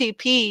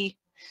ISTP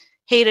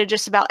hated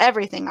just about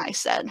everything I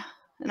said,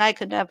 and I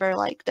could never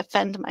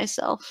defend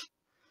myself.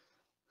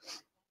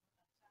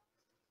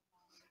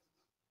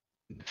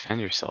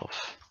 Defend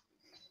yourself.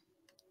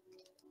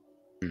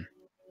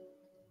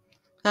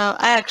 So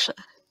I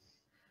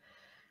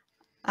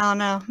don't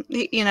know.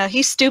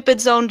 He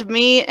stupid zoned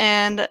me,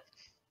 and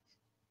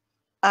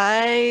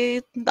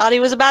I thought he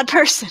was a bad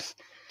person.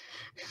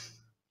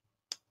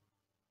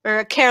 Or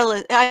a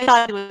careless. I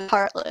thought he was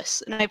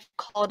heartless, and I've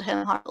called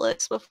him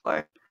heartless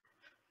before.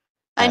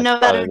 I know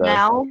better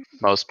now.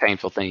 Most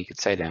painful thing you could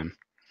say to him.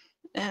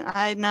 And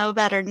I know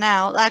better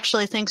now.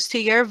 Actually, thanks to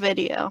your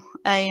video,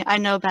 I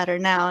know better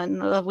now,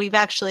 and we've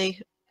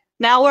actually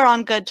now we're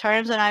on good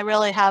terms, and I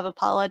really have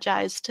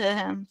apologized to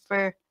him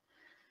for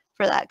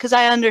that, because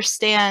I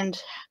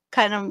understand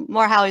kind of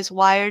more how he's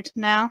wired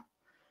now,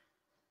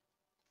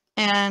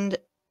 and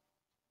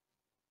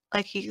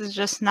he's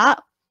just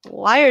not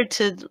wired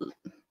to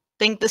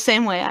think the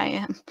same way I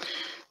am.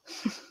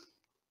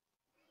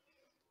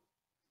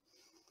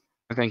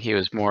 I think he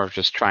was more of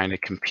just trying to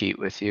compete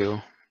with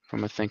you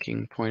from a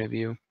thinking point of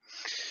view.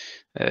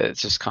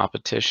 It's just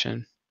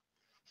competition.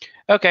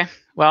 Okay,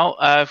 well,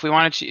 if you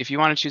want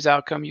to choose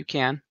outcome, you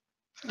can.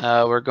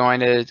 We're going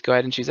to go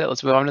ahead and choose that.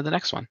 Let's move on to the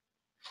next one.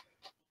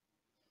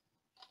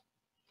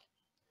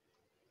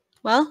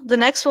 Well, the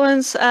next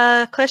one's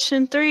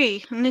question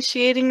 3,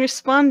 initiating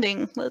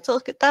responding. Let's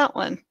look at that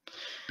one.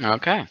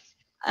 Okay.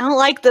 I don't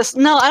like this.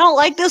 No, I don't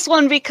like this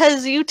one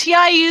because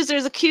UTI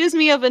users accuse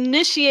me of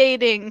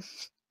initiating.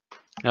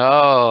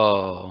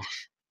 Oh.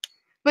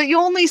 But you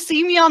only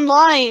see me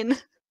online.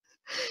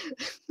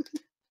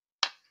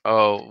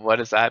 Oh, what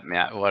does that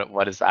mean?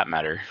 What does that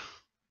matter?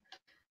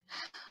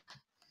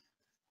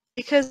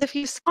 Because if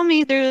you saw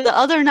me through the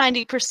other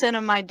 90%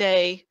 of my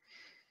day,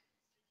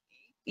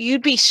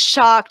 you'd be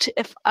shocked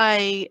if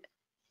I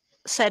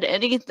said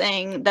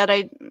anything that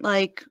I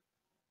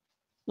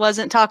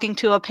wasn't talking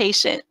to a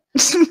patient.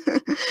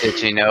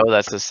 Did you know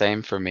that's the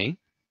same for me?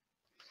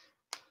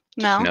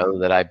 No. Did you know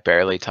that I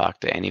barely talk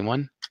to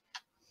anyone?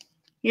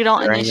 You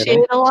don't initiate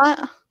a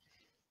lot?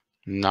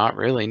 Not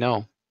really,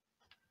 no.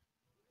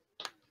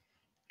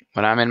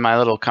 When I'm in my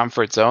little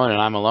comfort zone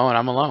and I'm alone,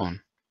 I'm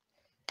alone.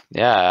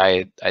 Yeah,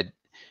 I Well,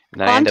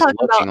 end I'm up talking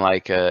looking about.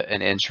 like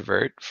an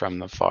introvert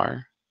from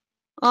afar.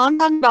 Well, I'm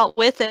talking about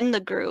within the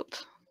group.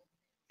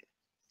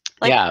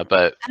 Like, Yeah,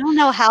 but I don't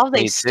know how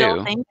they me still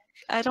too. think.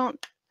 I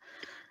don't.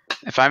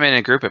 If I'm in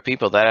a group of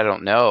people that I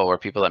don't know or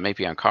people that make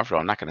me uncomfortable,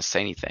 I'm not going to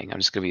say anything. I'm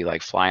just going to be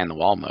like fly in the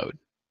wall mode.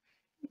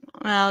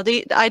 Well,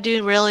 I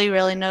do really,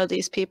 really know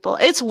these people.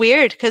 It's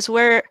weird because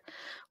we're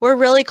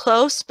really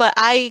close, but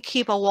I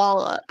keep a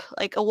wall up,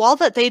 like a wall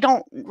that they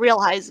don't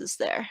realize is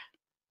there,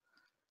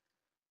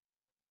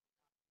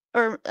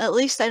 or at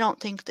least I don't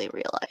think they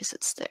realize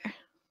it's there.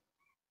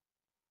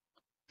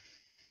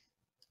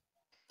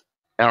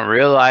 I don't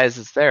realize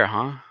it's there,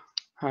 huh?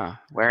 Huh?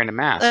 Wearing a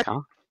mask,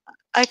 huh?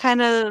 I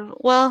kind of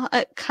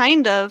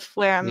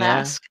wear a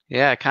mask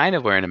Yeah, kind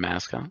of wearing a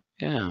mask, huh?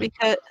 Yeah.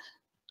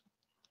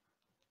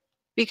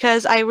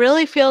 because I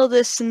really feel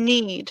this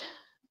need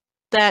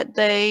that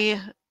they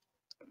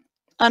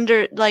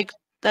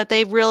that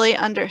they really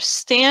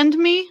understand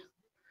me.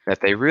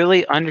 That they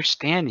really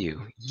understand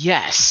you.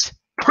 Yes.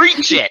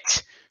 Preach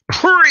it.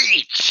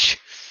 Preach.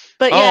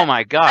 But Oh yeah, my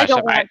I gosh.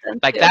 don't want them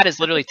Like to that is at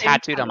the literally same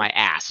tattooed on time. my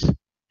ass.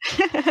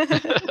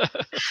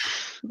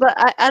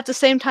 But at the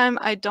same time,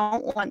 I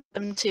don't want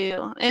them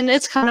to. And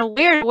it's kind of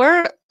weird.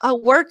 We're a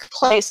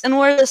workplace and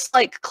we're this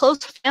like close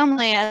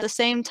family at the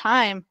same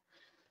time.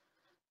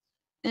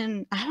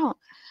 And I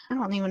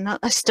don't even know.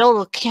 I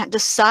still can't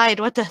decide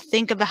what to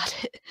think about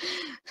it.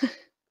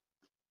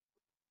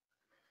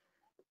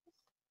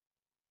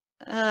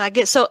 I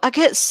get so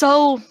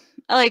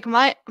like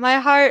my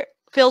heart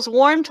feels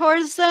warm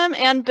towards them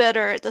and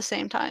bitter at the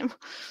same time.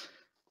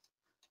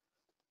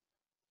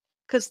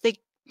 Cuz they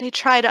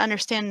try to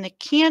understand and they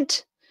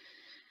can't.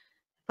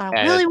 But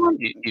I really want.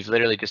 You've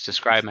literally just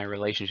described my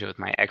relationship with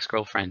my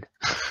ex-girlfriend.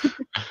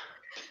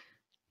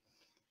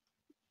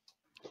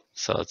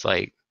 So it's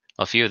like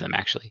a few of them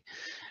actually.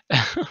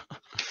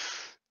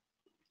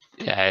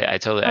 Yeah, I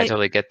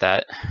totally get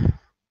that.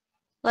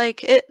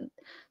 Like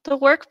the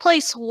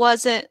workplace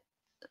wasn't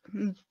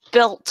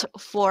built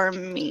for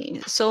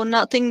me, so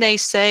nothing they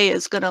say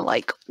is gonna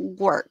like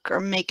work or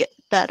make it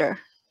better.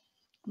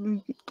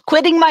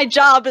 Quitting my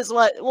job is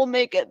what will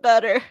make it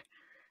better,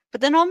 but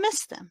then I'll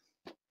miss them.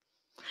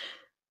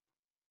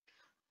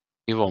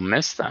 You will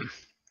miss them.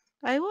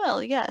 I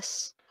will,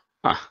 yes.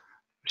 Huh.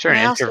 I'm sure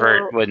an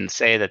introvert wouldn't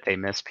say that they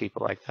miss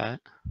people like that.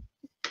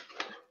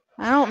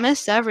 I don't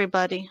miss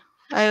everybody.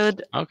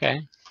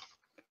 Okay.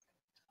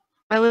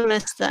 I would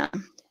miss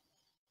them.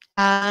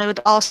 I would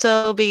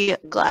also be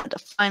glad to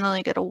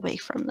finally get away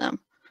from them.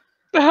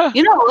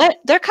 You know what?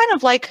 They're kind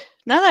of like,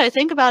 now that I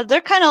think about it, they're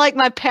kind of like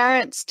my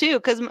parents too,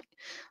 because my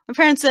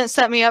parents didn't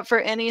set me up for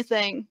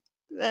anything.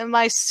 And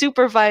my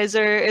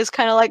supervisor is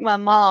kind of like my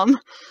mom.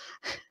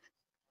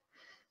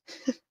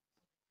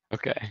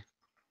 Okay.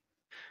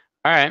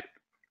 All right.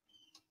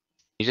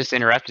 You just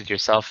interrupted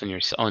yourself in your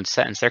own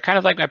sentence. They're kind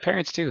of like my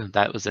parents too.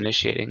 That was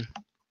initiating.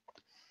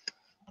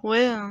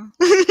 Well.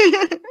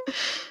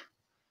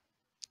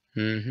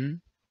 Mm-hmm.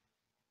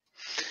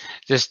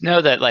 Just know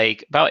that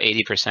like about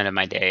 80% of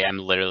my day, I'm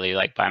literally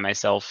like by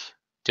myself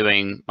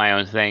doing my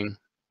own thing,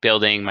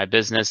 building my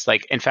business.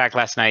 Like in fact,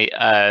 last night,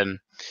 I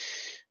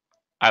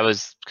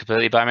was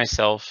completely by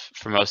myself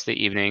for most of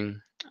the evening.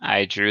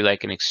 I drew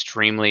like an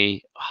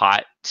extremely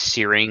hot,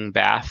 searing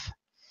bath,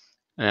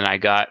 and then I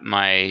got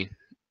my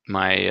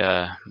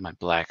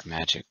black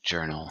magic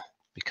journal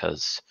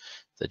because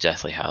the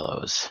Deathly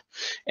Hallows,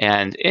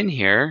 and in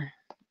here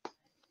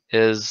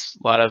is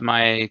a lot of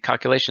my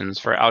calculations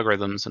for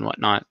algorithms and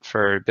whatnot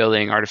for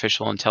building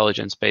artificial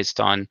intelligence based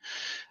on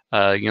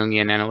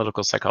Jungian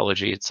analytical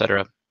psychology,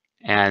 etc.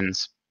 And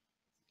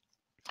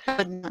I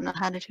would not know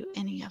how to do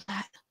any of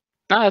that.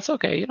 no, that's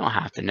okay. You don't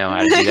have to know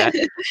how to do that.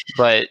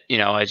 But you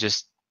know, I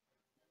was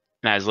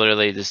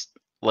literally just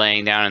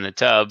laying down in the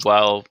tub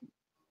while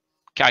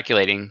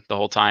calculating the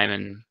whole time,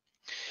 and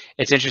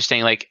it's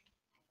interesting. Like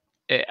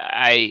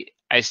I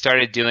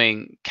started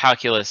doing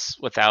calculus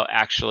without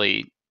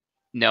actually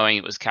knowing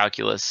it was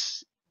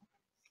calculus,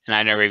 and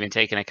I'd never even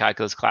taken a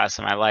calculus class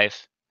in my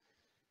life.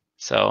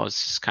 So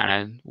it's just kind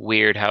of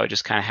weird how it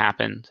just kind of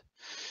happened.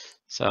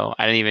 So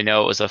I didn't even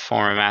know it was a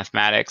form of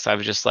mathematics. I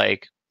was just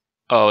like,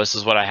 oh, this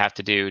is what I have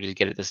to do to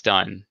get this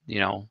done.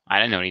 You know, I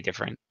didn't know any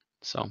different.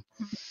 So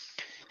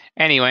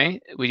anyway,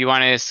 would you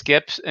want to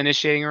skip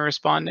initiating or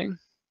responding?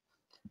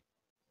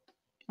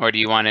 Or do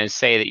you want to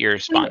say that you're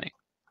responding?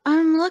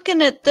 I'm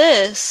looking at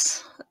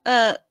this.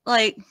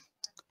 Like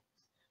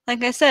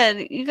I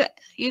said,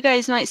 you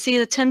guys might see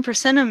the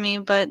 10% of me,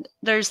 but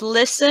there's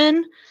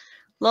listen,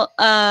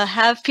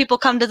 have people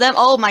come to them.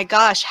 Oh my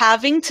gosh,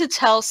 having to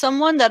tell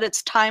someone that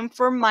it's time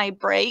for my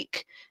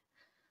break.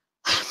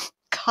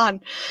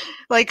 God,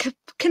 like,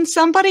 can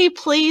somebody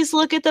please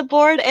look at the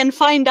board and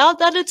find out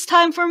that it's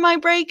time for my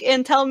break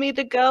and tell me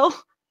to go,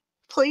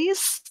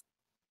 please?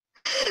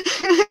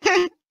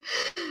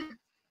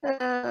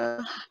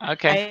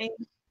 Okay.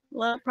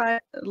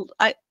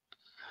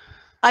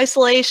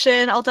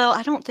 Isolation, although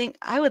I don't think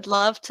I would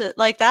love to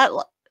like that.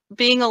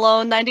 being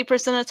alone 90%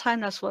 of the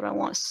time. That's what I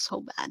want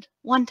so bad.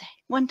 One day.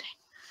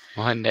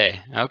 One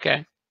day.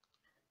 Okay.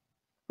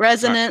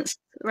 Resonance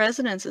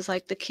is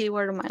like the key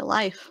word of my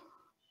life.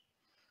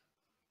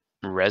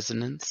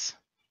 Resonance.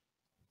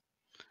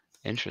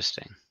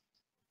 Interesting.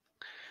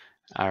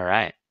 All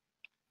right.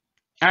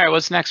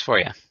 What's next for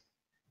you?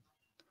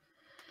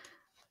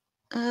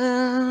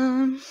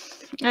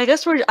 I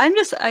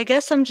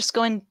guess I'm just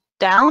going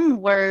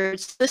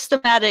downwards.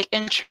 Systematic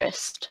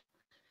interest.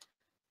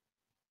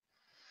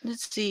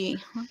 Let's see.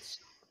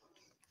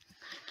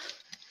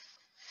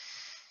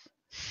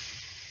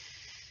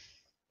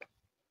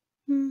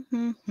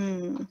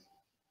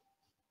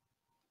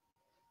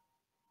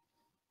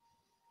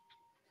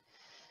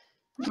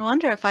 I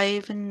wonder if I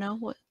even know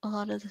what a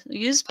lot of this.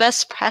 Use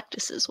best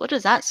practices. What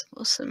is that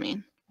supposed to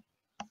mean?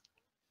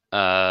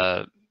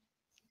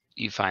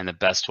 You find the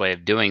best way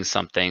of doing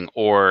something,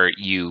 or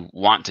you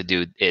want to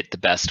do it the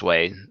best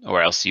way,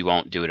 or else you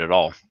won't do it at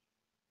all.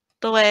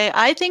 The way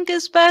I think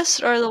is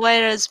best, or the way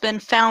it has been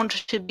found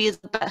to be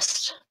the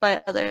best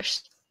by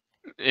others?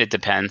 It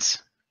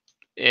depends.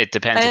 It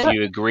depends if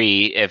you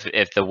agree.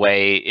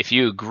 If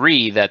you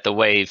agree that the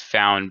way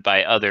found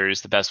by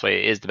others, the best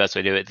way is the best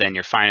way to do it, then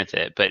you're fine with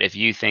it. But if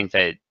you think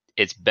that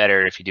it's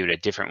better if you do it a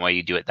different way,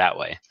 you do it that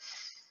way.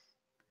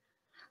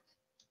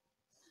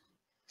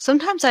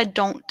 Sometimes I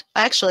don't.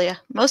 Actually,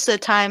 most of the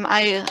time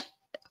I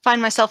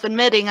find myself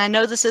admitting I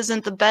know this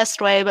isn't the best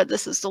way, but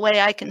this is the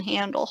way I can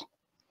handle.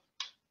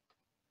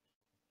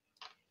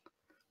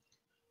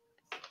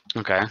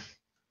 Okay.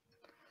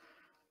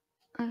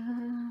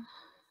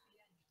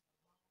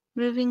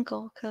 Moving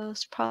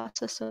goalposts,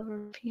 process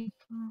over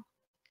people.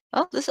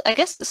 Oh, I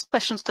guess this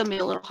question's gonna be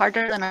a little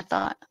harder than I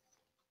thought.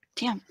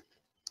 Damn.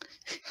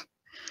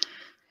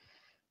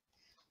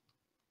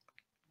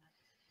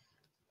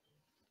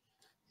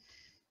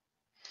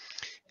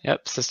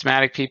 Yep,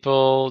 systematic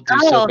people do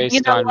so based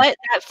you know on what?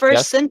 That first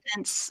yes?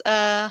 sentence,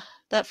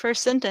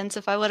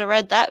 if I would have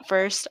read that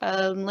first,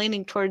 I'm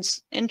leaning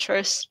towards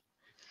interest.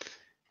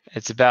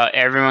 It's about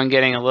everyone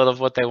getting a little of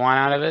what they want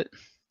out of it.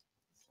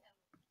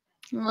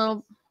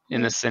 Well,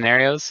 in the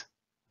scenarios.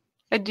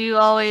 I do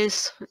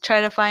always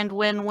try to find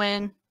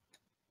win-win.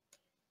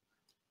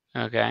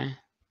 Okay.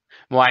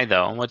 Why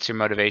though? What's your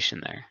motivation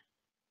there?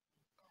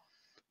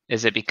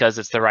 Is it because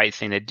it's the right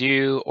thing to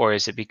do, or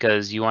is it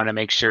because you want to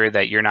make sure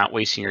that you're not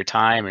wasting your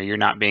time or you're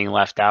not being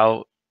left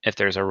out if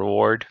there's a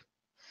reward?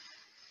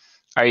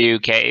 Are you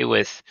okay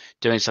with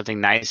doing something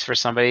nice for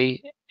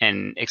somebody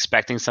and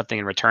expecting something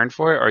in return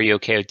for it? Or are you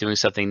okay with doing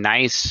something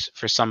nice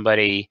for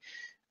somebody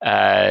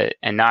and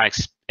not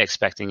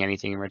expecting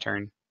anything in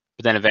return?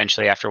 But then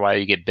eventually after a while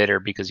you get bitter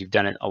because you've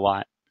done it a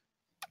lot.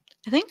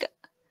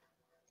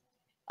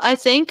 I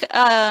think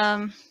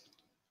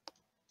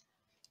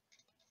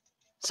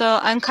so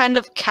I'm kind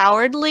of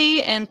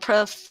cowardly and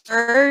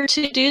prefer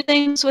to do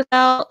things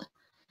without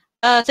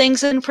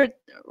things in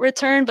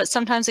return, but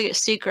sometimes I get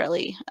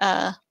secretly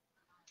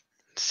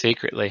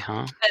Secretly,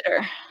 huh?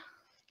 bitter.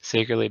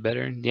 Secretly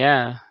bitter?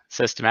 Yeah.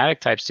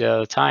 Systematic types do it all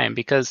the time,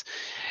 because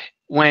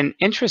when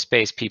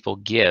interest-based people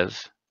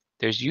give,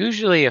 there's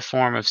usually a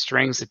form of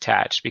strings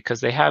attached because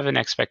they have an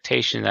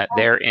expectation that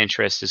their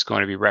interest is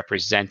going to be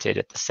represented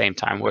at the same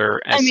time.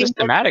 Where a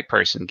systematic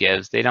person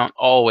gives, they don't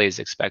always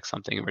expect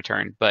something in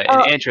return, but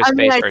an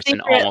interest-based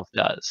person almost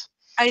does.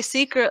 I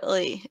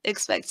secretly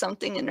expect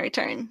something in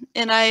return,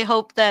 and I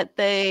hope that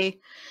they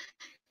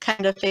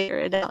kind of figure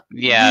it out.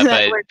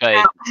 Yeah,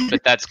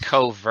 but that's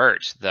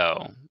covert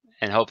though,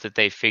 and hope that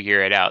they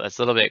figure it out. That's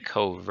a little bit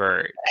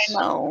covert. I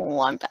know,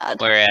 I'm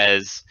bad.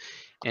 Whereas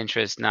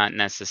interest, not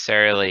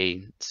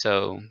necessarily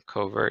so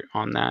covert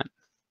on that.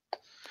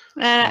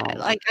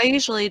 I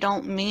usually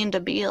don't mean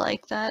to be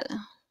like that.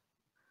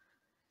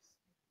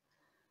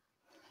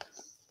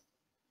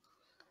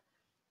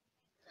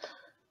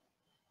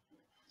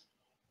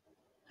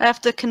 I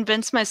have to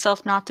convince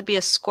myself not to be a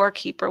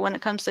scorekeeper when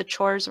it comes to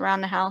chores around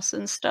the house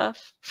and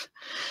stuff.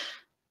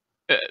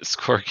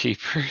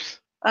 Scorekeepers.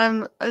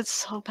 It's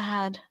so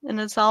bad, and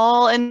it's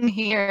all in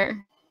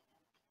here.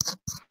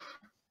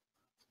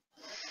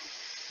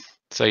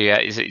 So yeah,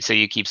 so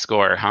you keep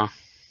score, huh?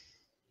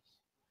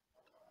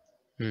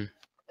 And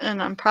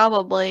I'm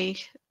probably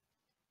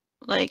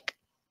like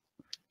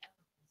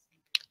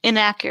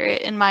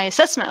inaccurate in my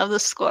assessment of the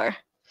score.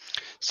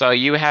 So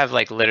you have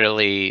like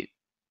literally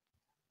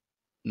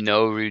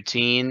no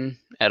routine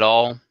at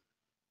all?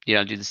 You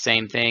don't do the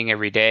same thing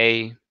every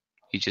day?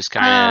 You just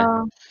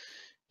kind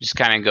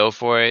of go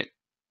for it?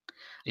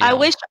 I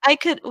wish I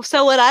could.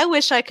 So what I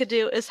wish I could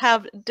do is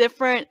have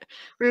different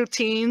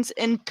routines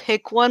and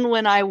pick one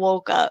when I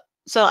woke up.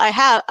 So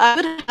I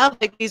would have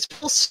like these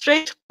full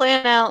straight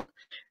plan out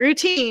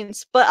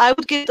routines, but I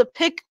would get to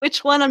pick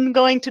which one I'm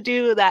going to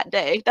do that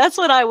day. That's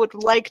what I would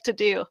like to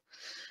do.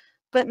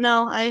 But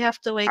no, I have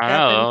to wake up. I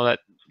don't know.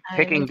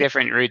 Picking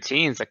different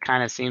routines, that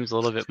kind of seems a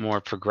little bit more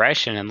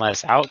progression and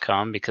less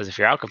outcome, because if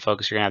you're outcome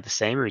focused, you're gonna have the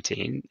same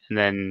routine, and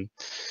then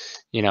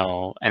you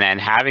know, and then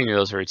having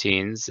those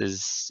routines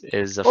is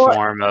a Or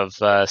form of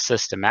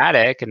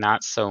systematic and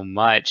not so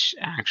much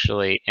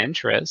actually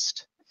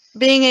interest.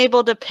 being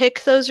able to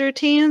pick those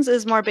routines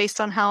is more based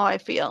on how I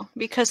feel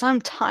because I'm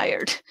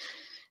tired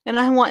and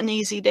I want an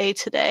easy day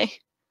today.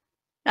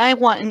 I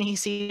want an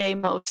easy day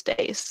most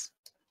days.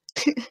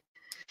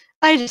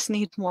 I just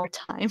need more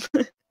time.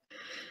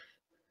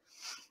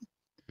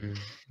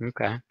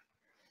 Okay.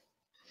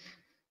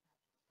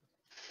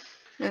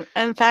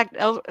 In fact,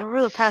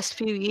 over the past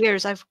few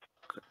years, I've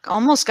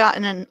almost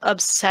gotten an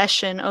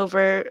obsession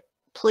over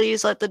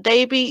please let the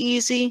day be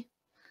easy.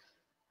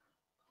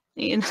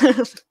 You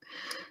know,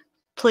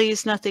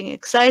 please nothing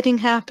exciting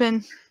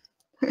happen.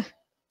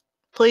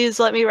 Please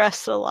let me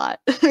rest a lot.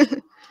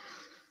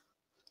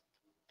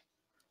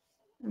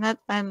 And that,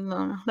 I don't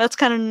know. That's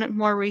kind of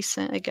more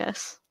recent, I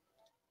guess.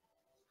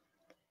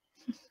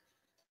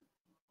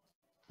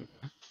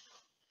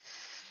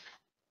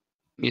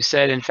 You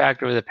said, in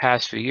fact, over the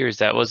past few years,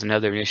 that was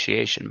another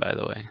initiation, by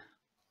the way.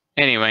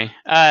 Anyway,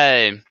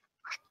 all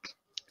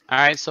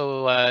right,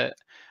 so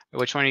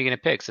which one are you going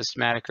to pick,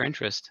 systematic or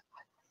interest?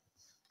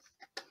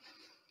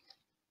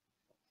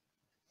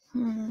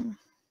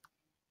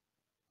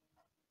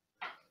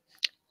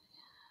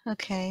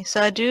 Okay,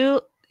 so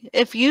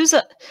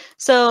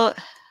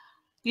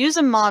use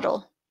a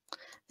model.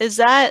 Is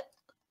that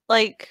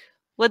like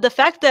with the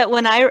fact that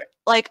when I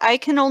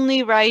can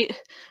only write,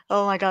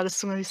 oh my god,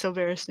 it's gonna be so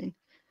embarrassing.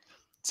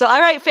 So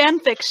I write fan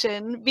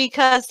fiction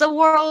because the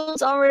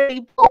world's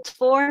already built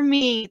for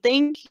me.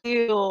 Thank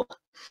you.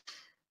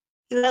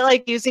 Is that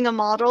like using a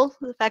model?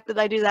 The fact that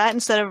I do that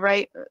instead of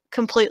write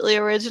completely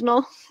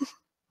original?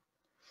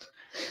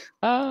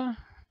 I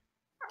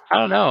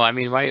don't know. I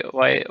mean,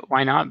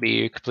 why not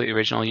be completely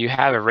original? You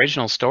have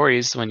original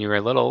stories when you were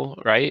little,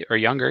 right, or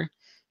younger.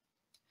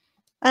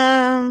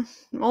 Well,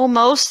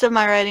 most of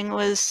my writing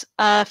was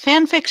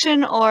fan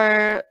fiction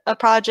or a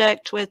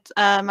project with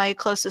my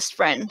closest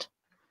friend.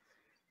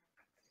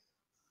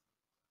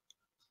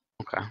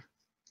 Okay.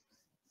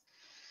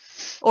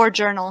 Or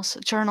journals.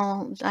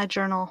 I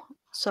journal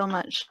so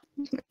much.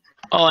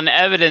 Well, an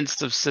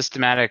evidence of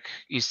systematic,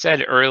 you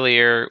said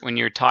earlier when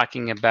you were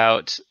talking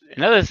about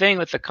another thing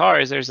with the car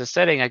is there's a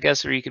setting, I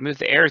guess, where you can move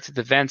the air through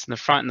the vents in the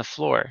front and the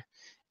floor.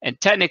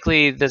 And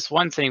technically, this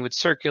one thing would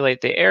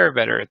circulate the air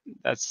better.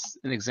 That's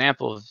an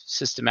example of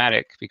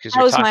systematic because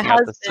you're talking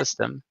about the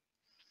system.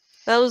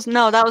 That was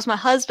my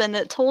husband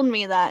that told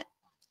me that.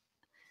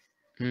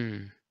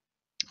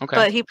 Okay.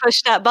 But he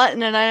pushed that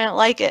button and I didn't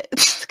like it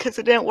because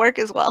it didn't work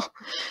as well.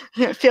 It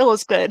didn't feel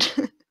as good.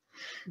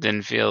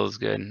 Didn't feel as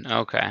good.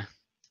 Okay.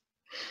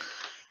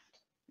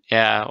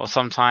 Yeah, well,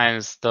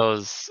 sometimes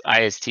those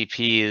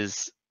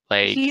ISTPs,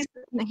 like... He's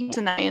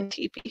an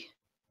INTP.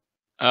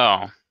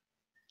 Oh.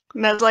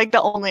 And that's like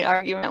the only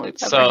argument we've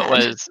ever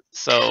had.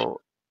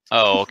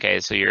 Oh, okay,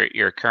 so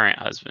your current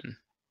husband.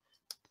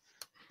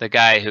 The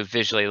guy who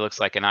visually looks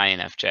like an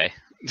INFJ.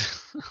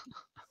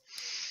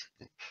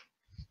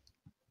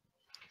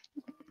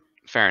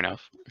 Fair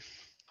enough.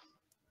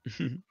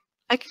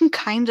 I can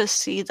kind of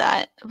see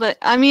that, but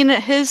I mean,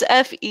 his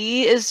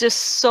FE is just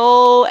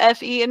so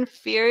FE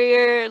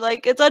inferior.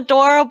 Like, it's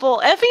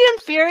adorable. FE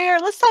inferior.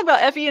 Let's talk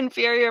about FE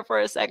inferior for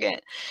a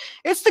second.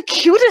 It's the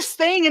cutest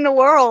thing in the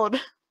world.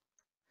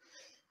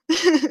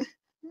 I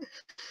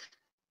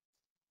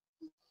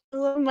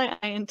love my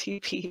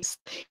INTPs.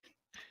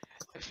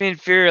 FE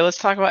inferior. Let's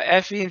talk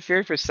about FE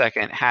inferior for a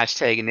second.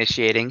 Hashtag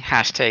initiating.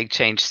 Hashtag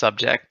change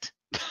subject.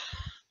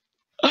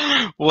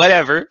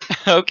 Whatever.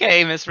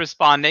 Okay, Miss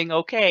Responding.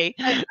 Okay.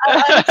 I'm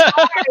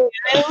sorry.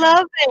 I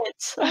love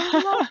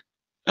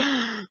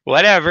it.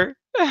 Whatever.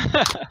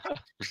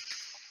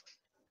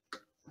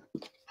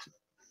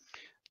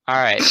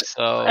 All right.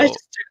 So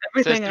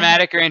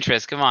systematic or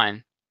interest? Come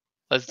on.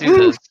 Let's do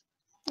this.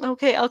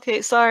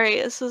 Okay.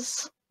 Sorry. This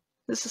is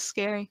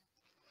scary.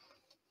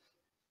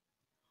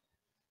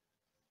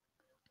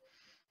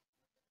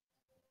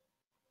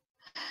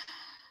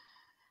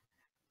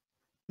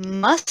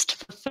 Must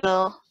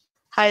fulfill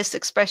highest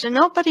expression.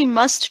 Nobody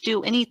must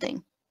do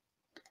anything.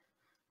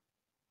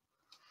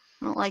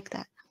 I don't like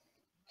that.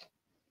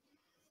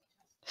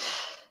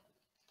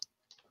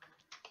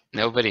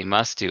 Nobody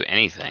must do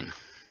anything.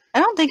 I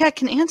don't think I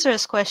can answer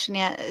this question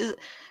yet.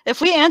 If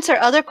we answer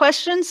other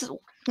questions,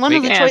 one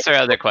of the choices... We can answer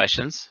other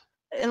questions.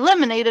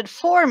 Eliminated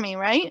for me,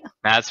 right?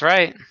 That's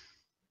right.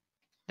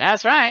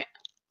 That's right.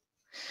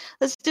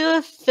 Let's do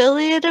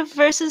affiliative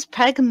versus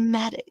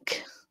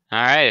pragmatic.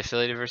 All right,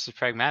 affiliative versus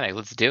pragmatic.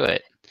 Let's do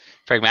it.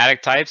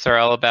 Pragmatic types are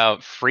all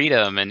about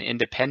freedom and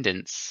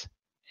independence,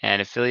 and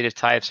affiliative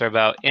types are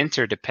about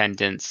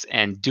interdependence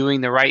and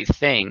doing the right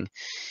thing,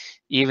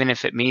 even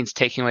if it means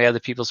taking away other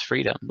people's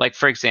freedom. Like,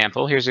 for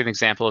example, here's an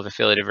example of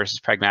affiliative versus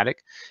pragmatic.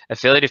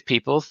 Affiliative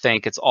people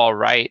think it's all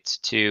right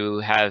to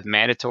have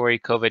mandatory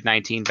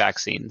COVID-19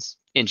 vaccines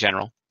in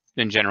general.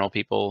 In general,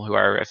 people who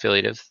are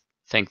affiliative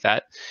think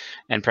that.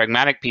 And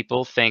pragmatic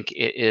people think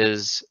it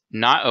is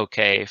not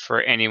okay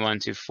for anyone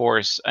to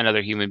force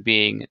another human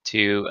being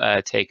to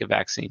take a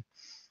vaccine.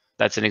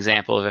 That's an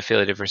example of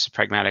affiliative versus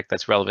pragmatic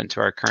that's relevant to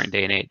our current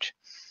day and age.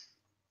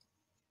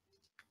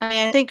 I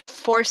mean, I think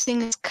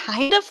forcing is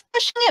kind of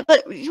pushing it,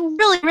 but you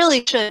really,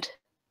 really should.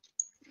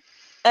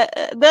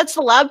 That's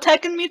the lab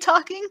tech in me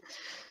talking.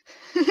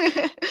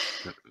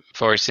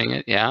 Forcing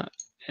it, yeah.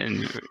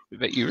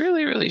 But you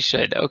really, really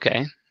should.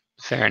 Okay,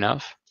 fair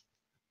enough.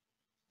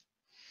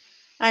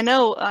 I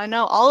know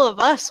all of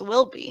us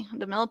will be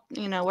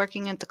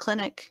working at the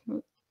clinic.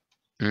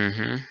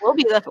 Mm-hmm.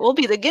 We'll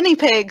be the guinea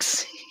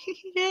pigs.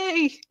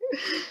 Yay.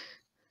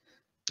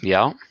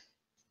 Yeah.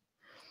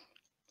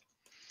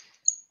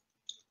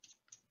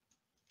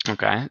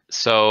 Okay.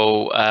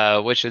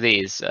 So which of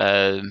these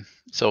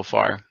so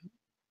far?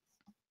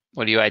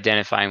 What are you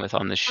identifying with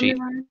on the sheet?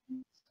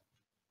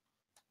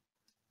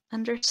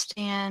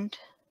 Understand.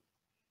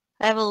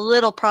 I have a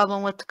little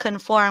problem with the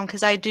conform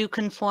because I do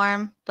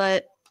conform,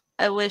 but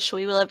I wish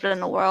we lived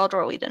in a world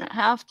where we didn't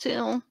have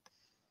to.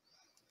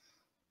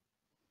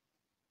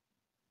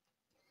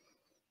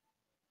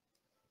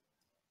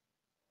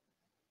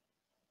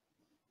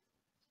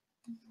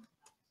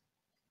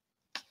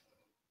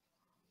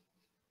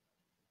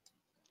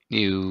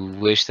 You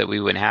wish that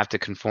we wouldn't have to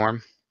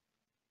conform?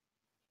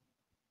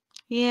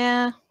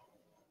 Yeah.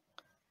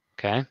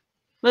 Okay.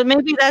 But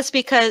maybe that's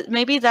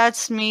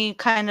me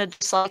kind of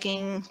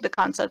disliking the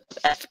concept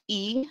of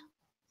FE.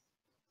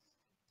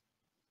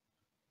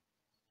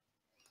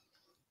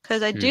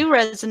 Because I do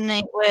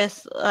resonate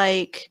with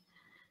like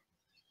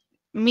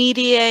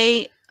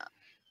mediate,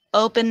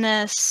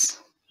 openness,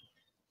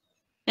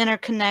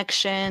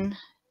 interconnection.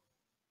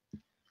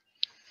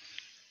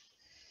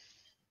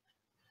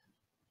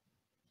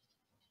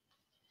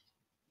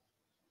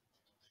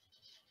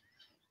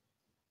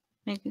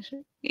 Making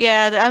sure.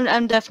 Yeah,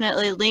 I'm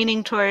definitely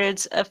leaning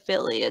towards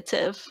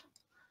affiliative.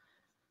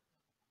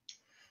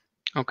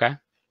 Okay.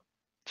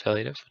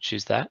 Affiliative,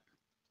 choose that.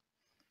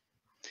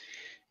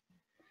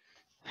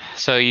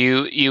 So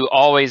you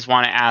always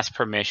want to ask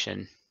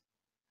permission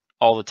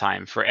all the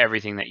time for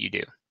everything that you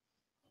do.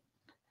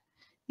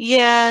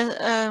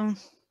 Yeah,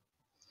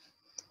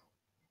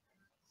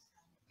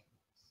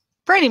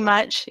 pretty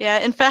much. Yeah.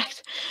 In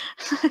fact,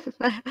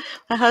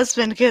 my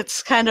husband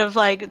gets kind of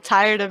like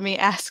tired of me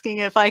asking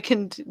if I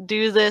can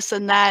do this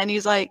and that, and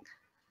he's like,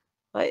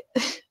 "What?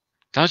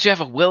 Don't you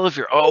have a will of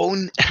your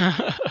own?"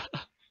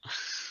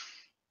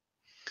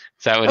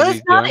 Is that what Well,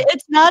 he's doing?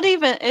 It's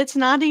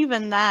not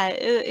even that.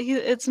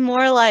 It's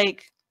more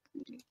like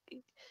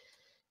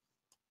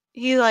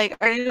he's like,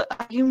 are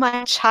you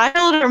my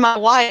child or my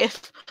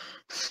wife?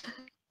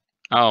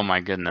 Oh my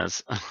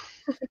goodness.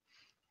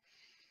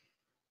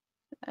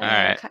 All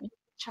right. Kind of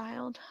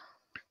child.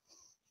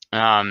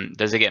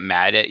 Does it get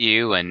mad at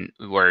you,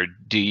 or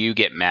do you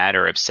get mad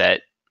or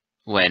upset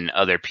when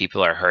other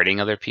people are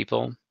hurting other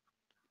people,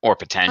 or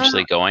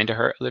potentially going to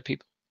hurt other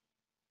people?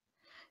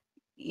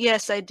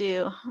 Yes, I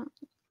do.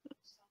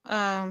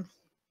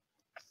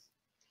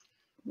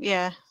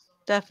 Yeah,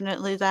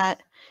 definitely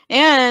that.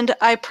 And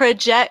I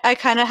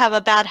kind of have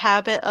a bad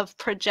habit of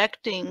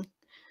projecting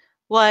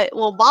what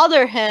will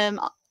bother him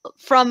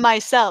from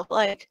myself.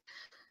 Like,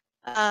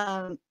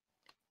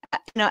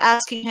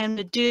 asking him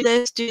to do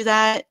this, do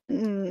that,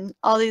 and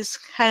all these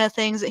kind of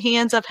things that he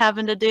ends up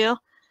having to do.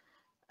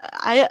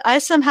 I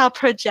somehow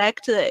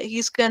project that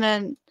he's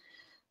gonna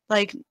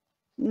like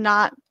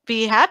not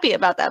be happy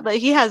about that, but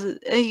he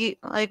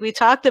like we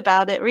talked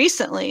about it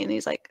recently, and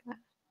he's like,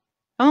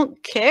 I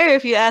don't care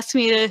if you ask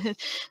me to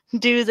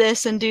do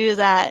this and do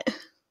that.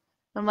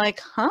 I'm like,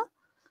 huh?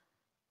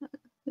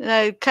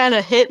 And it kind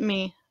of hit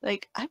me.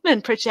 Like, I've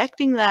been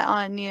projecting that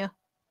on you.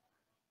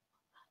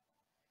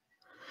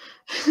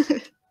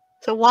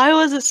 So why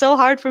was it so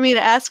hard for me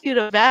to ask you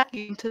to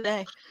vacuum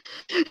today?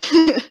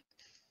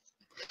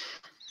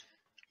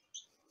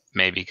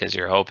 Maybe because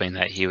you're hoping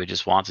that he would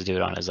just want to do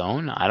it on his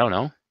own. I don't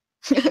know.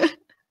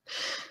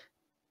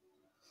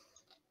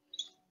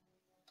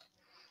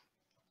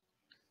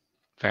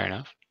 Fair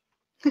enough.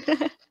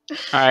 All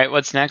right,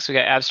 what's next? We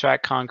got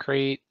abstract,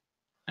 concrete.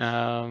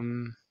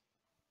 Abstract.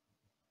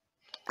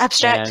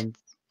 And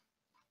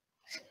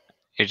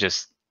you're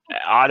just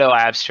auto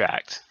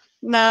abstract.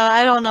 No,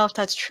 I don't know if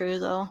that's true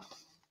though.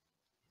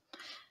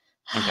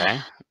 Okay.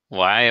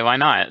 Why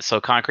not?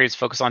 So concrete's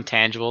focus on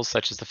tangibles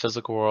such as the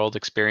physical world,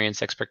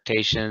 experience,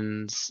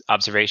 expectations,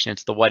 observation.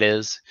 It's the what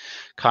is.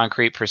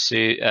 Concrete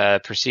perceives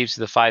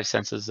through the five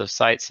senses of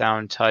sight,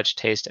 sound, touch,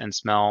 taste, and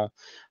smell.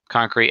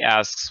 Concrete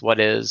asks what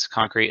is.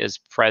 Concrete is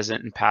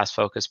present and past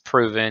focus,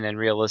 proven and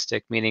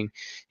realistic, meaning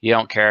you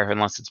don't care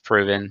unless it's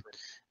proven.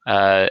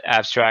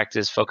 Abstract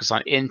is focused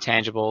on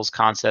intangibles,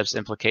 concepts,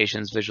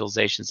 implications,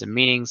 visualizations, and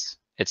meanings.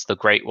 It's the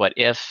great what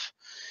if.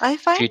 I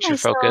find future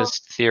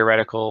focused,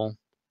 theoretical.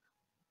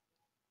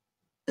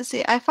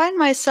 See, I find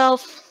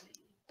myself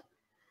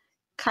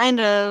kind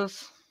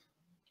of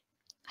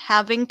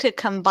having to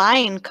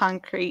combine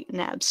concrete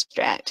and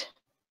abstract.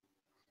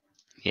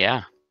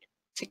 Yeah.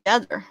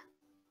 Together.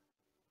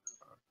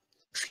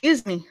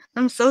 Excuse me.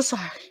 I'm so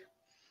sorry.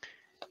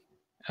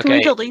 Okay. Can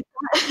we delete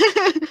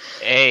that?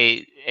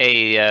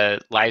 a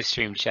live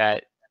stream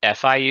chat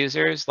FI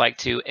users like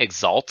to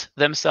exalt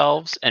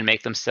themselves and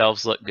make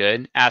themselves look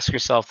good, ask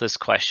yourself this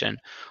question.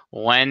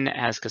 When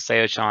has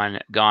Kaseo-chan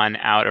gone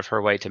out of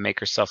her way to make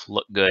herself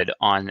look good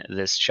on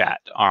this chat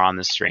or on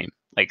this stream?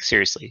 Like,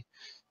 seriously,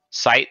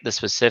 cite the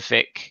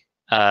specific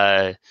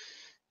timestamp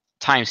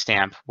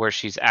where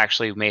she's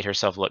actually made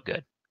herself look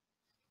good.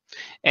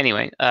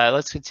 Anyway,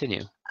 let's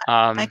continue.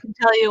 I can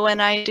tell you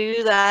when I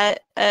do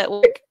that at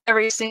work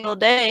every single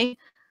day.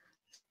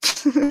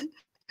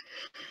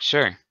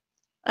 Sure.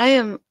 I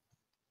am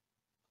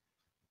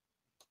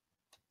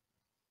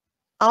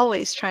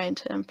always trying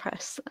to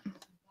impress them.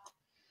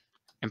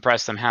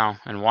 Impress them how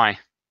and why?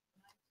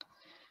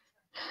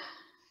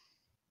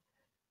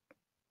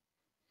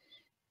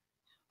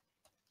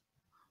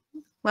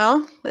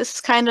 Well, this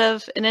is kind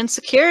of an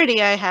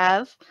insecurity I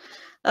have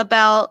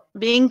about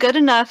being good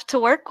enough to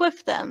work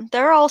with them.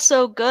 They're all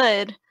so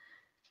good.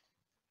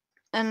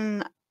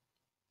 And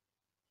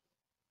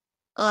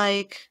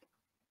like,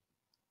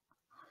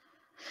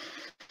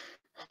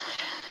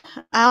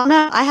 I don't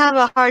know, I have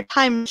a hard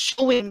time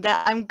showing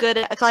that I'm good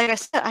at, like I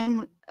said,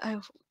 I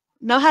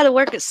know how to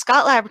work at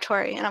Scott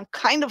Laboratory and I'm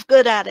kind of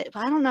good at it,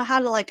 but I don't know how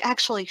to like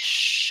actually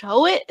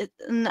show it.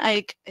 And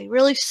I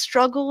really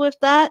struggle with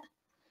that.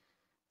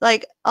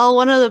 Like, oh,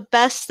 one of the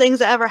best things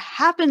that ever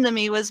happened to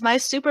me was my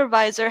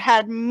supervisor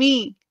had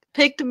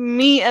picked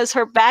me as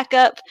her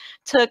backup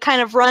to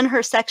kind of run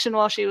her section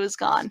while she was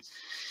gone.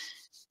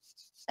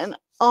 And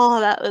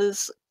oh,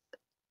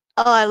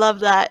 I love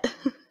that.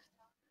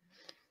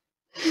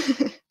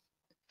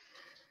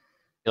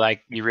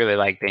 You really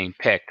like being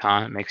picked,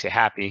 huh? It makes you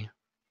happy.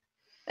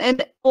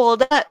 And well,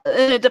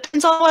 it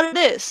depends on what it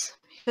is.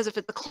 Because if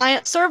it's a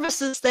client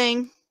services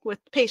thing with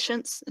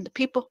patients and the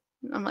people,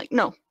 I'm like,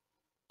 no,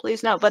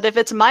 please no. But if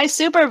it's my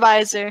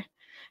supervisor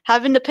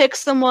having to pick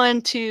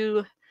someone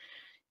to,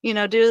 do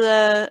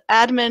the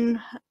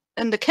admin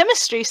and the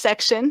chemistry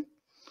section,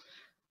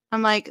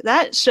 I'm like,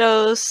 that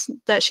shows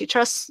that she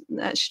trusts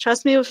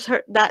me with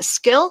that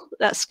skill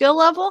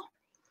level,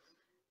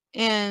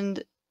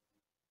 and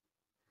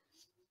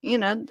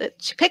that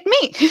she picked me.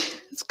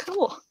 It's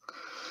cool.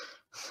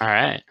 All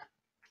right.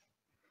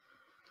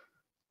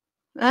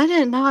 I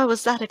didn't know I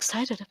was that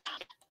excited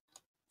about it.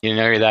 You didn't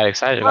know you're that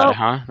excited about it,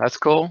 huh? That's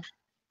cool.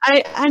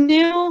 I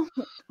knew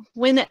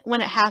when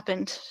it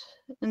happened,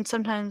 and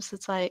sometimes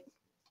it's like,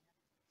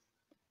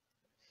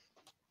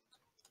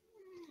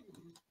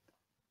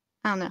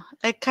 I don't know.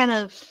 I kind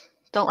of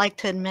don't like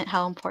to admit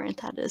how important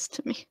that is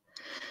to me.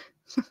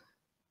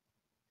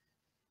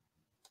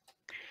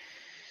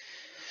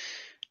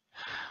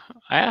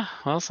 Yeah,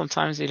 well,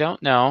 sometimes you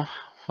don't know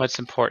what's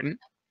important.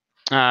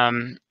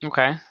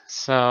 Okay,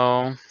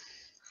 so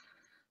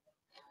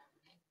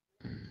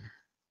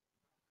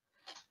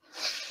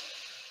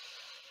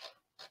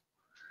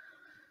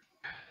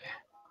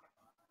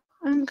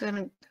I'm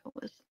gonna go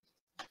with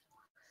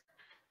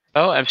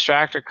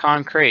abstract or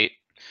concrete.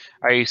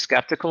 Are you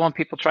skeptical when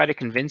people try to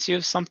convince you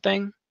of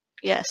something?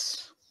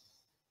 yes.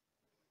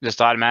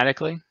 Just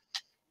automatically?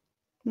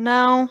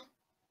 No.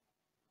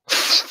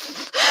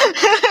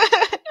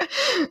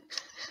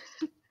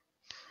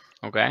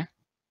 Okay.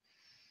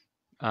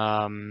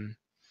 Are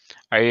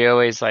you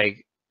always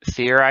like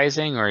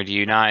theorizing, or do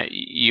you not?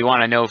 You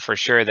want to know for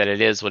sure that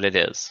it is what it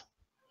is?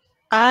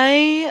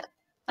 I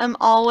am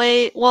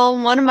always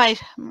one of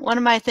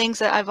my things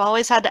that I've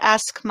always had to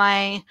ask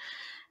my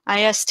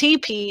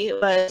ISTP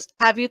was,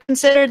 have you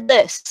considered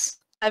this?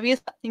 Have you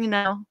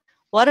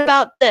what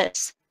about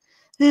this?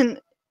 And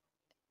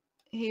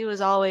he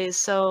was always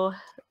so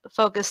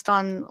focused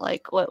on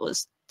like what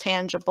was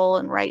tangible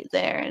and right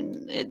there,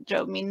 and it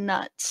drove me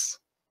nuts.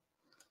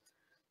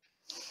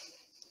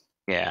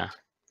 Yeah.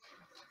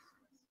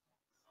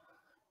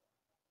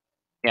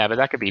 Yeah, but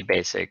that could be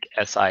basic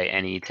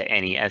SINE to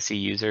any SE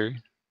user,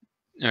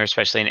 or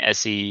especially an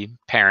SE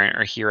parent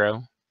or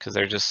hero, because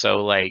they're just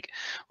so like,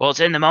 well, it's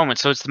in the moment,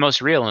 so it's the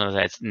most real.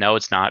 And no,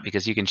 it's not,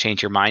 because you can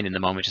change your mind in the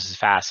moment just as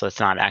fast, so it's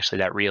not actually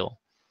that real.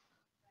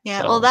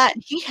 Yeah, So, well, that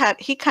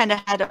he kind of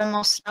had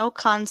almost no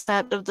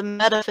concept of the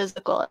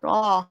metaphysical at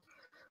all.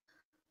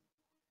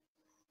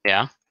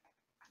 yeah.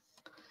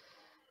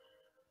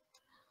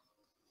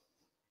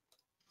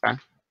 Okay.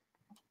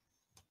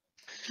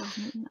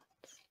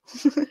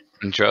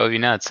 Drove you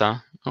nuts, huh?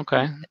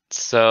 Okay.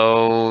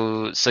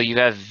 So you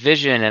have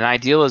vision and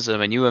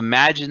idealism, and you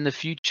imagine the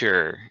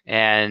future,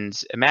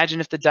 and imagine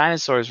if the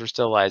dinosaurs were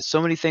still alive.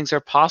 So many things are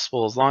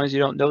possible as long as you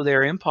don't know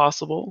they're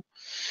impossible.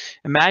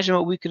 Imagine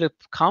what we could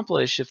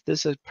accomplish if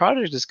this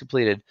project is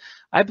completed.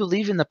 I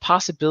believe in the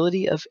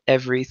possibility of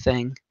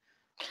everything.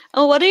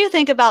 Oh, what do you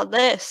think about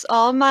this?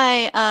 All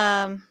my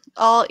I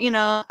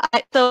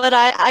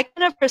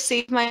kind of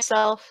perceive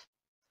myself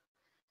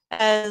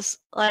as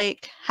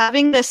like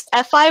having this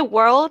FI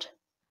world.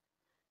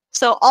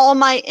 So all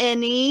my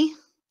NE,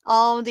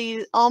 all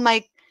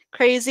my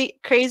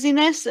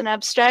craziness and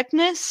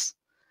abstractness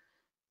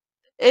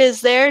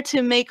is there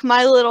to make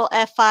my little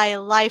FI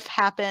life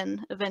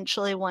happen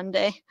eventually one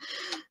day.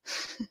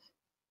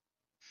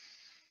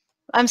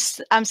 I'm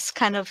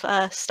kind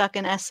of stuck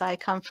in SI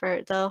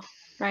comfort though.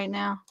 right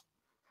now.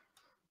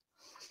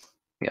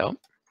 Yep.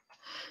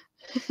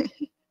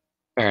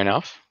 Fair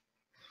enough.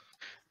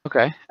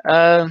 Okay.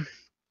 Not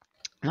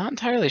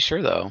entirely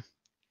sure though.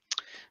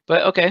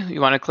 But okay,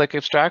 you want to click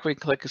extract? We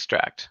can click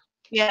extract.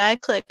 Yeah, I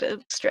clicked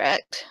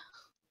extract.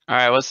 All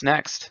right, what's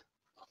next?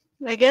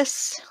 I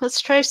guess let's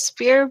try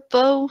spear,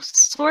 bow,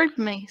 sword,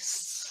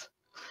 mace.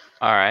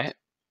 All right.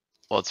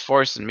 Well, it's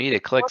forcing me to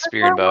click What if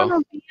spear and I bow.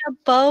 want to be a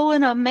bow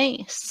and a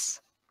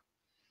mace?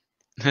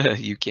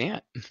 You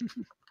can't.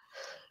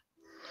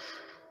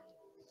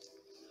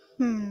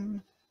 Hmm.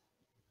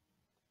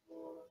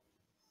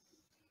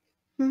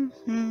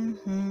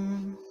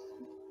 Hmm.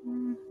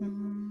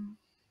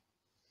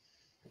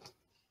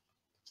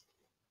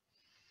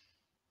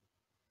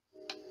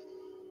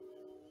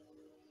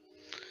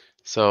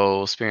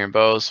 So spear and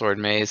bow, sword,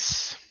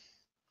 mace.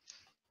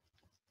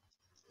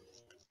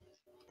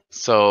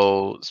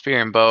 So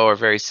spear and bow are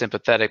very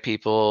sympathetic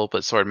people,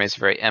 but sword and mace are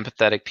very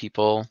empathetic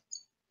people.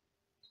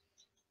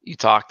 You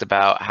talked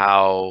about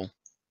how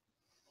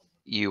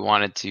you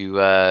wanted to,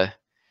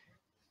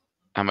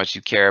 how much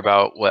you care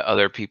about what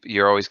other people,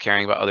 you're always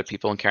caring about other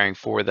people and caring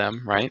for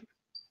them, right?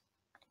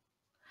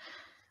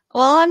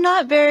 Well, I'm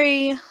not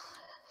very.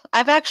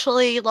 I've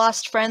actually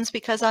lost friends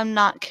because I'm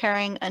not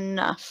caring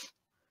enough.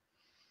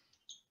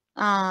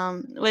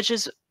 Which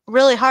is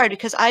really hard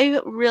because I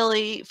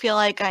really feel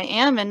like I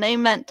am, and they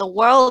meant the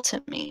world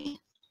to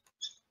me.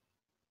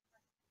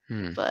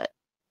 But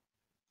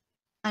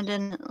I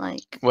didn't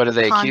like. What do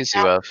they accuse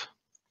you of?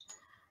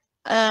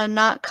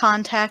 Not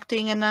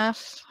contacting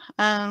enough.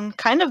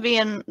 Kind of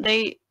being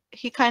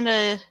he kind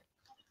of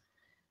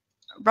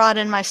brought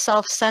in my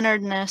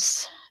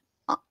self-centeredness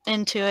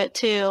into it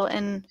too,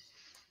 and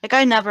like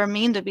I never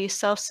mean to be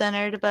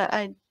self-centered, but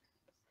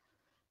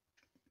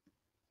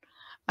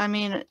I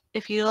mean,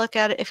 if you look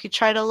at it, if you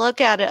try to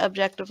look at it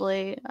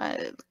objectively,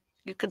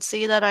 you could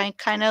see that I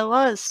kind of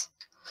was.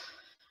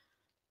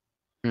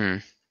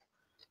 I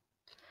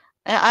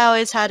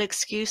always had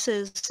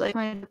excuses, like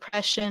my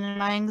depression and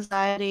my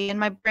anxiety, and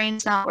my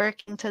brain's not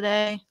working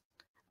today.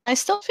 I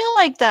still feel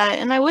like that,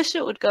 and I wish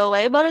it would go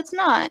away, but it's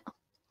not.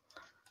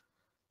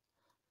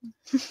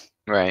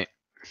 Right.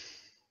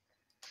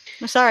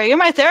 I'm sorry, you're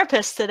my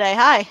therapist today.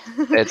 Hi.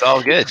 It's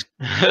all good.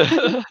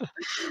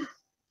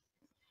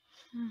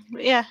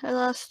 Yeah, I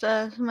lost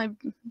my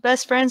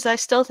best friends I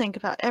still think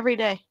about every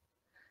day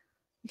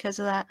because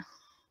of that.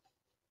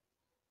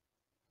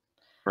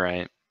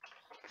 Right.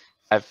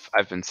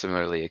 I've been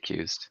similarly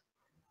accused.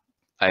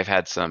 I've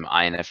had some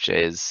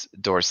INFJs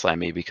door slam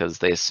me because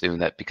they assume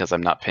that because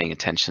I'm not paying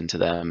attention to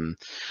them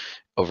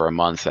over a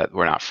month that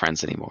we're not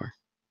friends anymore.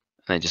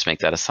 And they just make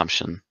that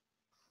assumption.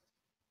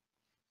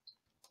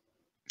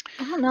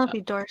 I don't know if he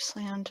door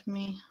slammed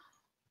me.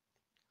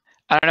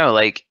 I don't know,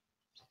 like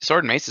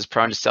sword and mace is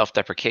prone to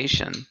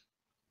self-deprecation,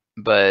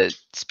 but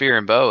spear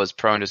and bow is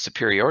prone to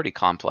superiority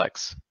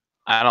complex.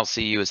 I don't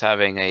see you as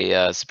having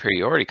a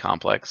superiority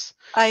complex.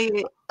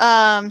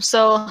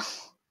 So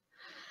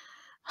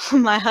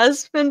my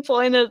husband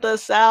pointed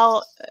this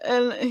out,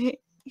 and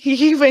he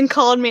even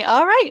called me,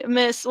 all right,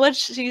 Miss,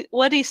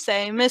 what'd he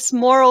say? Miss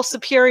Moral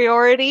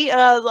Superiority?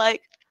 And I was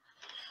like,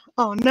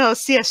 oh no,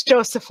 C.S.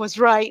 Joseph was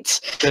right.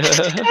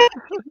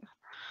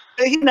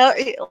 He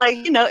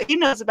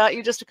knows about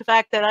you just the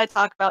fact that I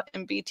talk about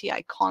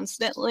MBTI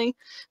constantly.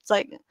 It's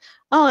like,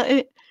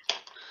 oh,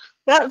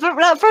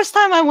 that first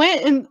time I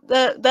went and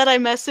that I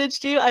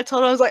messaged you, I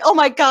told him, I was like, oh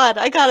my god,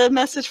 I got a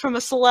message from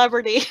a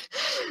celebrity.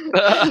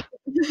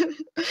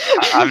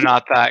 I'm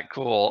not that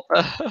cool.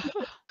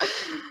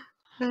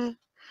 I'm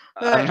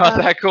not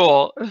that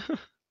cool.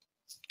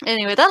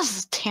 Anyway, that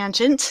was a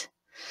tangent.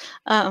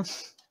 I'm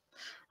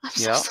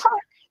so sorry.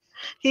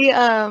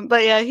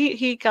 But yeah,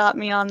 he got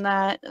me on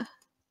that.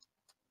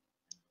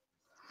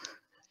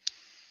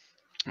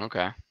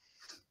 Okay.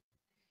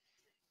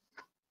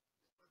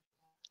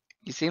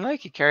 You seem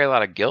like you carry a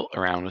lot of guilt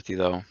around with you,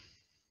 though.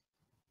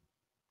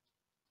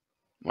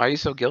 Why are you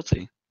so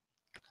guilty?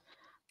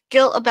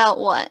 Guilt about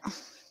what?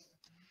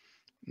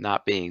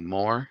 Not being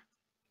more,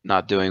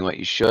 not doing what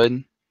you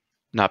should,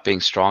 not being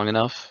strong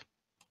enough.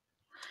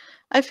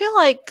 I feel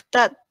like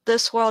that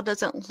this world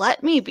doesn't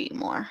let me be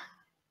more.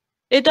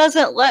 It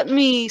doesn't let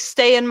me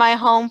stay in my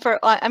home for,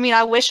 I mean,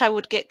 I wish I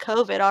would get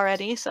COVID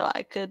already so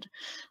I could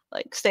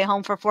like stay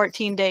home for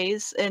 14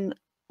 days and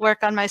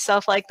work on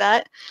myself like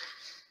that.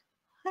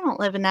 I don't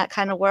live in that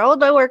kind of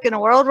world. I work in a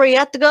world where you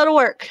have to go to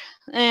work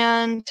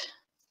and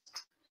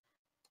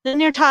then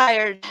you're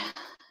tired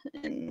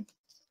and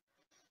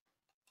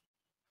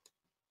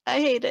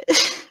I hate it.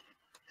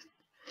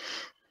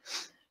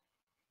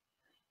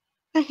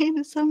 I hate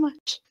it so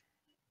much.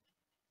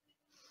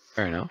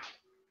 Fair enough.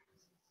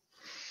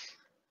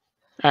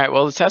 All right,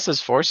 well, the test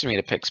is forcing me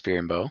to pick spear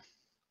and bow.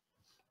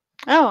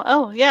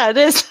 Oh, yeah, it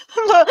is.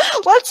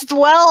 Let's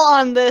dwell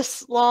on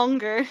this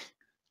longer.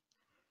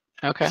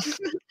 Okay.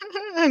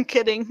 I'm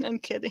kidding.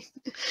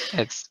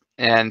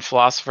 And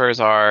philosophers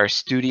are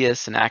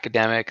studious and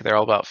academic. They're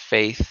all about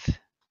faith,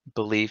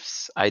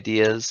 beliefs,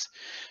 ideas,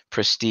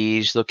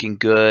 prestige, looking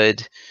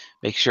good,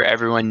 make sure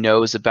everyone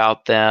knows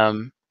about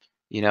them.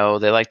 You know,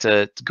 they like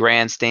to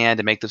grandstand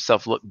and make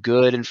themselves look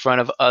good in front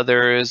of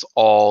others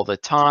all the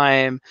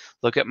time.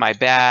 Look at my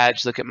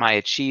badge, look at my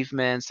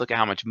achievements, look at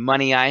how much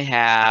money I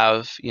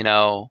have, you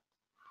know.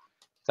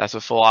 That's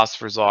what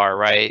philosophers are,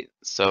 right?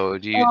 So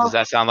does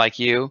that sound like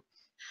you?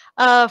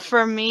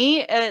 For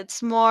me,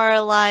 it's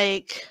more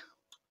like,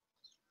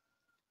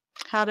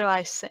 how do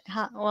I say?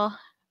 Well,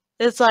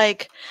 it's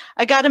like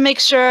I got to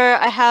make sure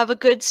I have a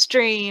good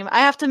stream. I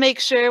have to make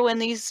sure when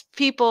these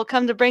people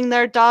come to bring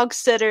their dog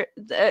sitter,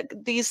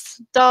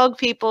 these dog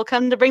people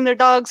come to bring their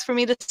dogs for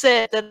me to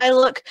sit, that I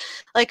look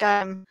like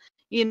I'm,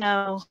 you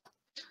know,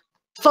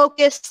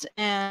 focused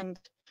and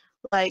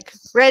like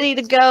ready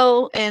to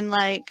go, and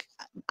like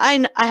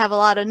I have a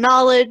lot of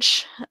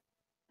knowledge,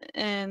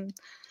 and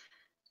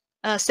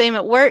same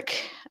at work.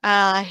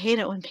 I hate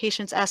it when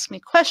patients ask me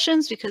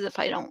questions, because if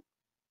I don't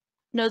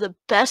know the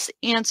best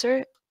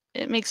answer,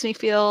 it makes me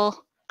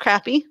feel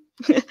crappy.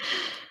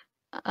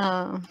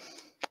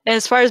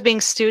 As far as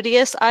being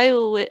studious, I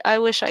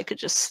wish I could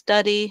just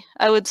study.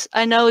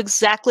 I know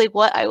exactly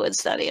what I would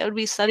study. I would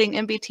be studying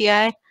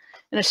MBTI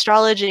and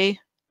astrology,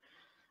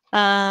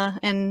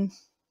 and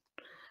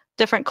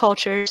different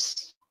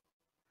cultures.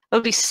 I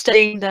would be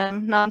studying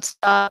them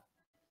nonstop.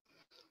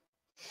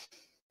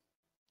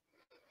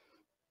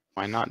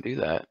 Why not do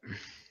that?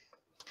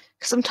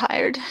 Because I'm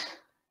tired.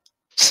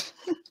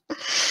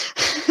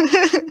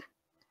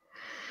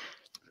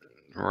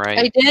 Right.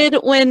 I did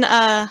when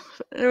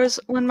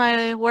when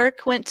my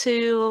work went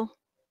to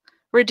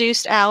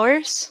reduced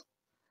hours.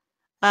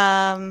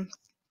 That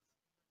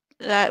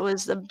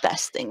was the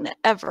best thing that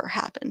ever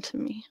happened to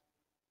me.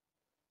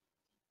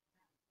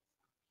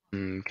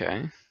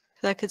 Okay.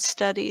 'Cause I could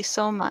study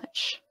so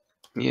much.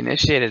 You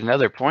initiated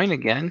another point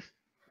again,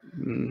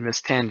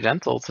 Miss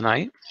Tangential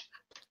tonight.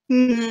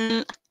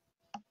 Mm,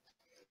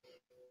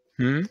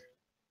 Hmm?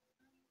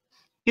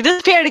 you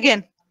disappeared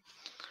again.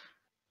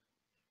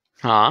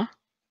 Huh?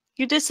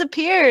 You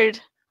disappeared.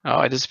 Oh,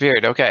 I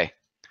disappeared. Okay.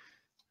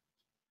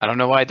 I don't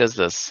know why it does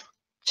this.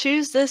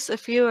 Choose this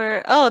if you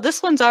are. Oh,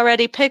 this one's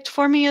already picked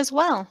for me as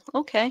well.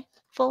 Okay.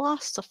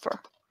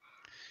 Philosopher.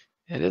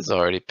 It is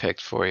already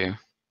picked for you.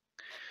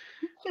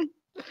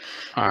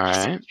 All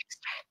right.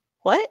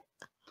 What?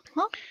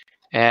 Huh?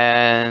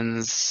 And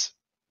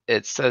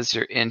it says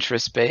you're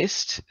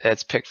interest-based.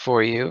 It's picked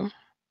for you.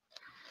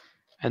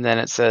 And then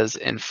it says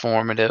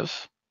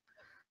informative.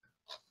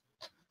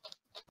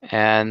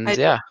 And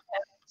yeah.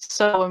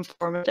 So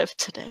informative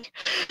today.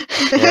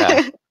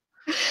 Yeah.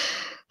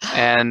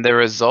 And the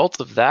result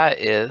of that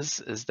is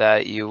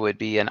that you would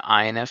be an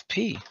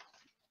INFP.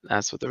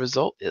 That's what the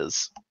result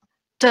is.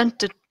 Dun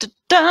dun dun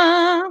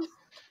dun.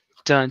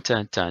 Dun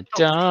dun dun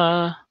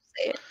dun.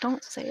 Say it.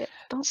 Don't say it.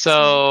 Don't say it.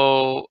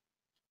 So,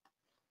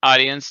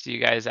 audience, do you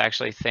guys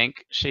actually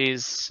think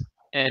she's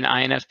an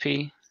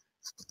INFP?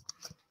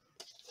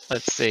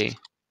 Let's see.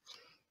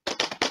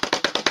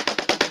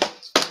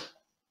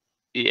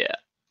 Yeah.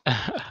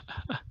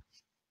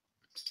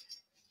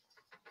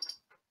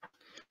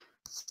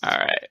 All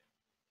right.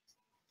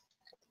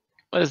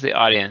 What does the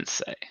audience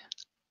say?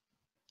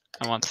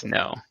 I want to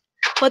know.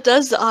 What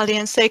does the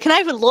audience say? Can I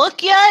even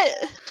look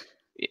yet?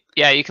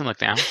 Yeah, you can look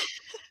now.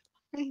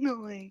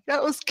 Finally,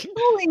 that was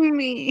killing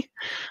me.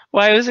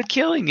 Why was it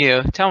killing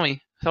you? Tell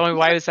me. Tell me,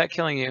 why was that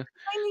killing you?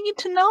 I need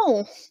to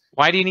know.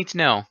 Why do you need to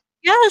know?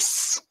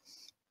 Yes,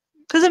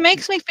 because it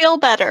makes me feel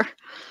better.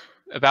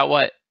 About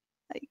what?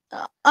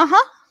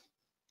 Uh-huh.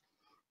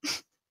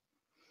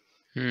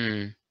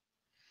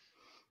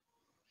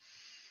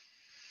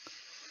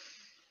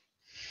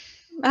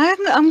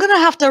 I'm gonna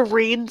have to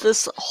read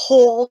this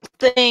whole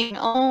thing.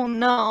 Oh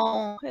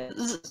no.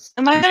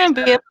 Am I gonna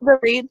be able to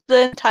read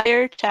the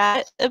entire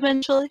chat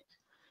eventually?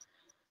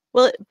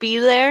 Will it be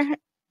there?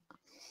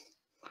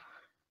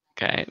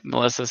 Okay.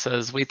 Melissa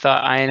says, we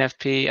thought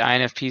INFP.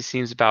 INFP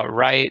seems about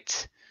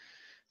right.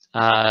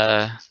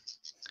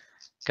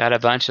 Got a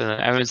bunch of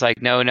them. Everyone's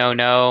like, no, no,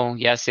 no.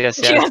 Yes, yes,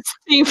 yes.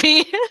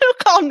 ESTP. Who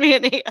called me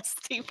an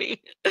ESTP?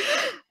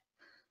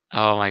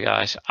 Oh my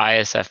gosh.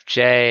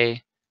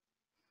 ISFJ.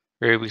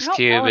 Rubik's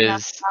Cube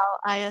is.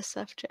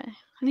 ISFJ. I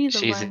need to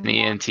She's learn an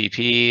more.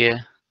 ENTP.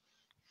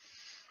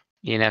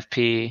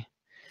 ENFP.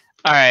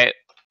 All right.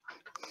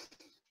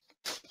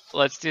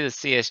 Let's do the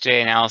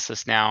CSJ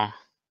analysis now.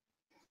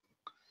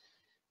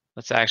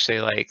 Let's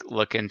actually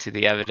look into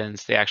the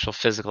evidence, the actual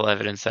physical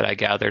evidence that I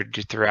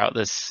gathered throughout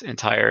this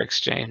entire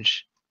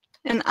exchange.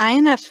 An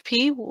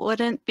INFP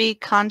wouldn't be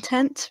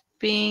content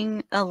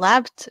being a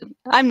lab.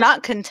 I'm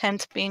not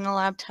content being a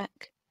lab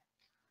tech.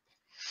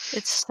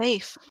 It's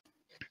safe.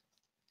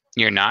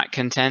 You're not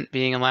content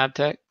being a lab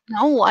tech?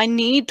 No, I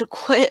need to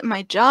quit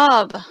my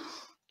job.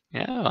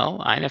 Yeah,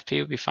 well, INFP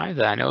would be fine with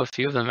that. I know a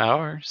few of them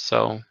are,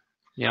 so,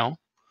 you know.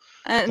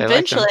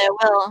 Eventually I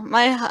will.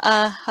 My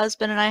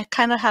husband and I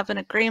kind of have an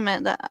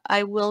agreement that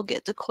I will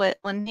get to quit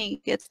when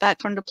he gets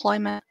back from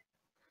deployment.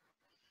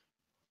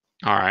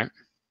 All right.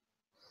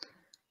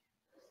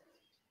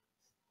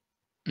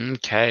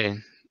 Okay.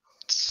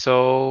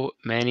 So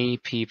many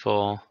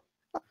people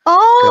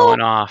Oh,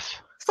 going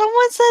off.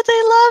 someone said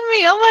they love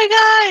me. Oh my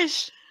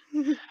gosh.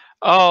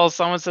 Oh,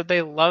 someone said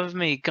they love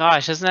me.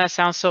 Gosh, doesn't that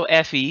sound so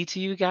FE to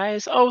you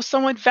guys? Oh,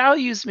 someone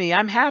values me.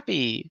 I'm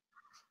happy.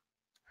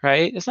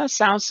 Right? Doesn't that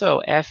sound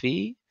so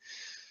FE?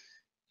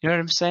 You know what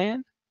I'm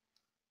saying?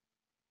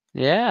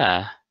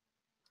 Yeah.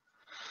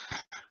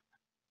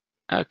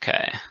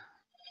 Okay.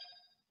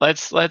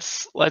 Let's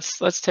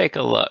take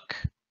a look.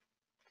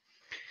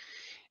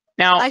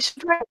 Now, I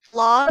should write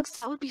vlogs.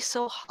 That would be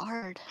so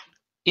hard.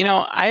 you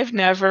know, I've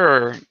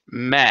never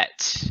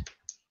met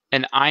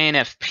an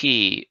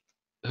INFP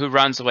who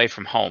runs away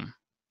from home.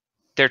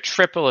 They're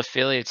triple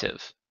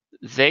affiliative.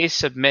 They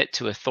submit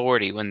to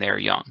authority when they're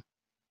young,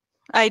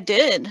 I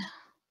did.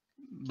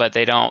 but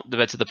they don't.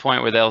 But to the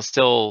point where they'll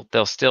still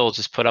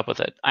just put up with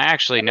it. I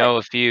actually know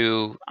a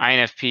few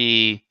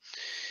INFP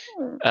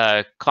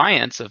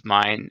clients of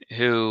mine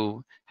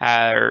who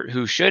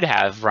should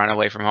have run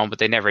away from home, but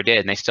they never did,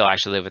 and they still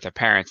actually live with their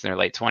parents in their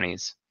late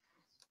 20s.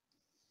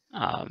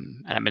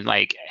 And I've been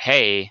like,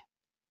 hey,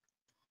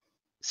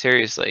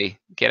 seriously,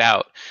 get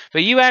out.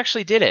 But you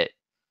actually did it.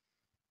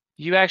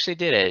 You actually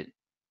did it.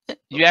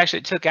 You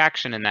actually took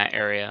action in that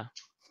area.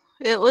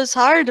 It was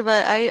hard,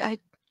 but I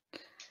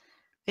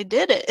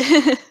did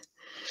it.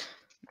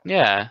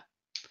 Yeah.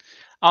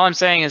 All I'm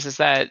saying is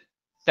that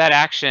that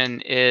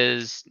action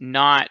is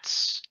not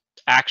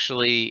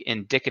actually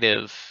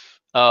indicative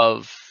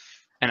of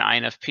an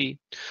INFP.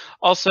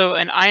 Also,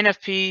 an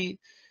INFP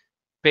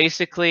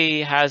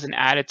basically has an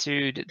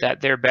attitude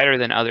that they're better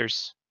than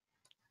others.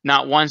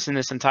 Not once in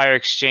this entire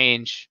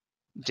exchange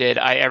did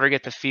I ever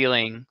get the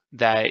feeling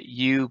that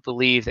you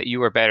believe that you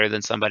were better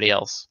than somebody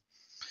else.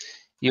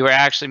 You were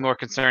actually more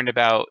concerned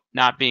about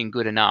not being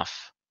good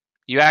enough.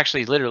 You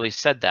actually literally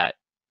said that.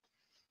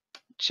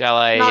 Shall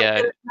I?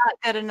 Not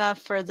good enough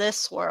for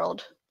this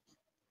world.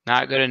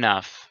 Not good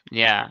enough.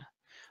 Yeah.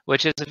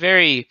 Which is a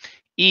very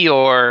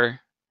Eeyore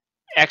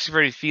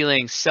extroverted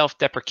feeling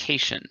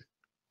self-deprecation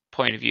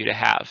point of view to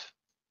have.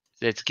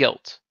 It's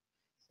guilt.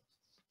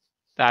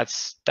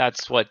 That's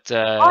what.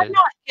 I'm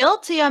not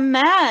guilty. I'm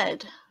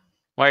mad.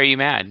 Why are you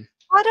mad?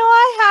 Why do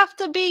I have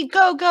to be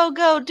go, go,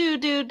 go, do,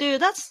 do, do?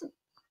 That's...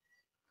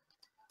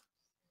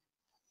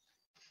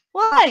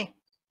 Why?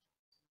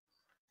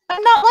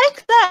 I'm not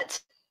like that.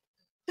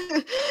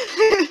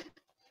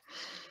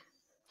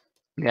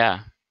 Yeah.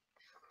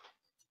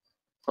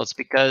 Well, it's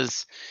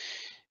because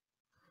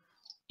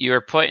you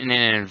were put in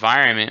an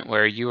environment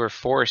where you were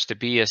forced to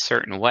be a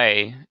certain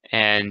way,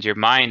 and your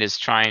mind is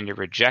trying to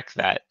reject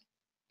that,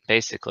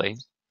 basically.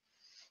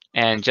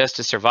 And just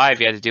to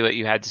survive, you had to do what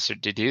you had to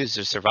do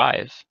to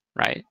survive,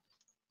 right?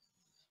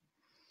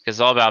 Because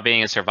it's all about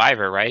being a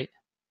survivor, right?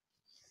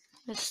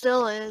 It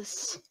still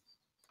is.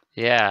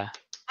 Yeah.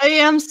 I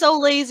am so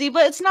lazy,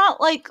 but it's not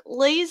like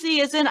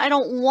lazy as in I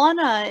don't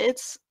wanna.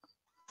 It's...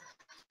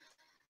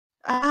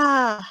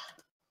 I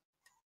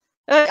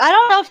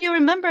don't know if you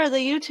remember the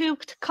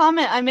YouTube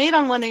comment I made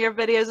on one of your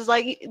videos. It's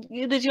like,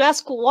 did you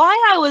ask why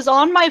I was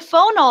on my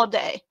phone all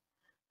day?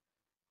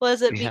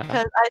 Was it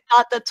because I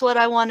thought that's what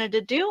I wanted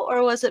to do,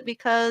 or was it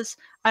because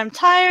I'm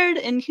tired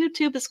and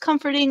YouTube is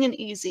comforting and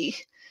easy?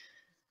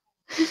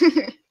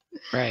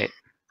 Right.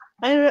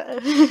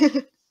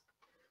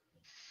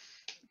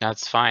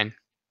 That's fine.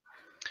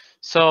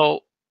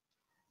 So,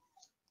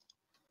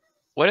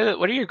 what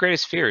are your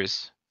greatest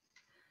fears?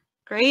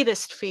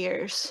 Greatest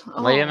fears.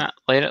 Oh. Lay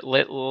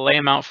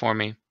them out for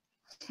me.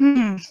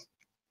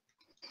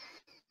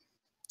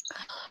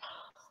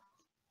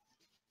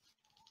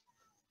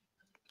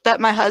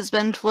 That my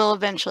husband will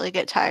eventually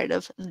get tired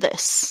of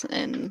this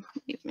and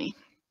leave me.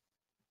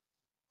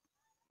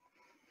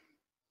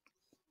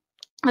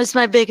 That's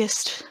my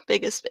biggest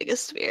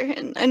fear.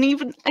 And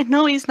even I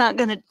know he's not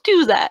gonna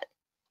do that.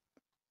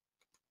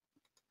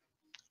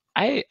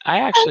 I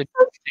actually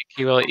don't think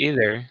he will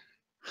either.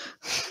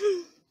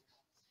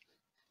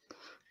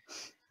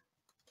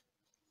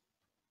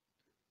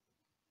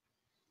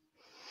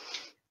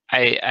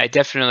 I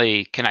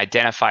definitely can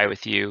identify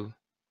with you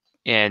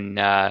in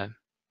not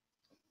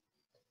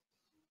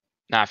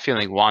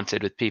feeling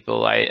wanted with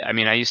people. I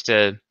mean, I used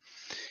to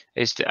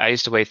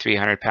weigh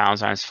 300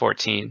 pounds when I was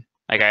 14.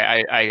 Like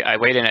I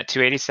weighed in at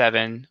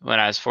 287 when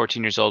I was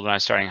 14 years old when I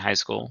was starting high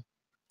school.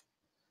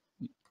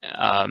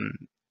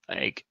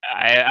 Like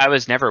I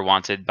was never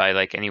wanted by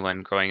like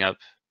anyone growing up.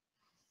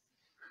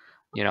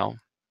 You know.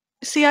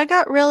 See, I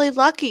got really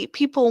lucky.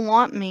 People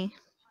want me,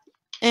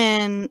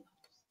 and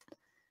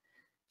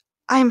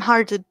I'm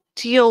hard to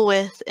deal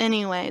with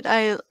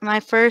anyway. My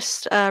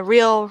first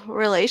real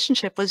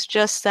relationship was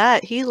just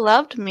that. He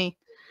loved me,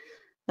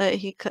 but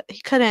he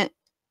couldn't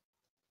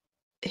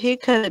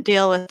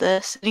deal with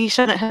this, and he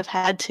shouldn't have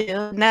had to.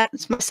 And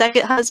that's my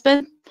second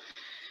husband,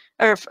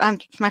 or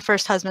my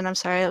first husband. I'm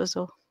sorry, it was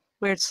a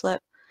weird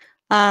slip.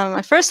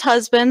 My first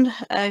husband,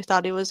 I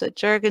thought he was a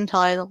jerk until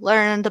I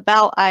learned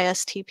about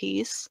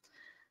ISTPs.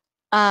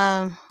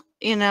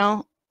 You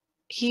know,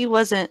 he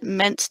wasn't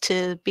meant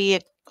to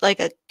be like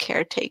a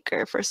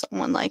caretaker for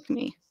someone like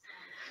me.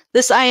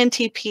 This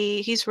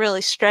INTP, he's really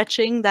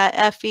stretching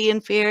that FE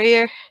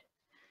inferior.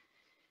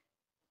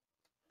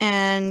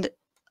 and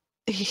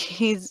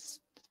it's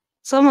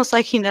almost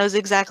like he knows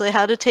exactly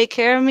how to take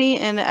care of me,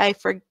 and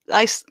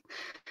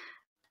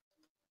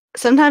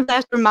sometimes I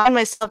have to remind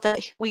myself that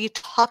we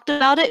talked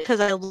about it, because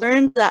I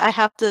learned that I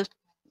have to,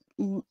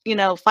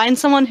 find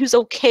someone who's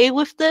okay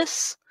with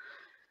this.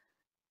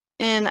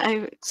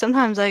 And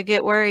sometimes I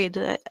get worried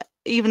that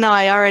even though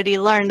I already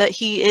learned that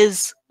he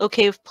is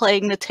okay with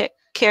playing the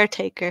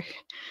caretaker.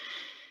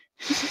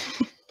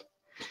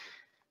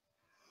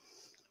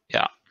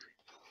 Yeah.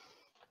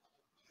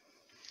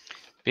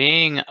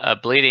 Being a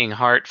bleeding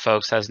heart,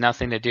 folks, has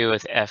nothing to do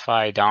with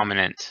FI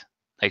dominant.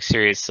 Like,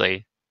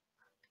 seriously.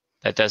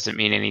 That doesn't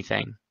mean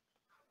anything.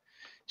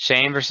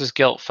 Shame versus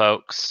guilt,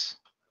 folks.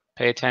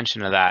 Pay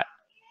attention to that.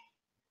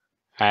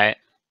 All right.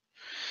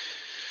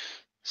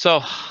 So,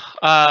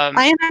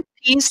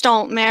 INFPs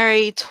don't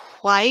marry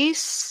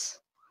twice.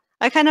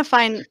 I kind of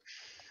find...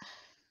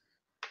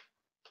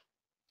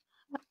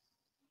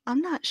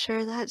 I'm not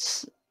sure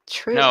that's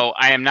true. No,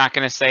 I am not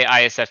going to say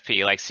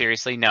ISFP. Like,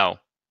 seriously, no.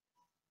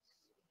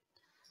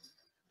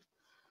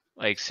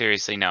 Like,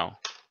 seriously, no.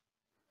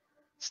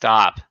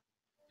 Stop.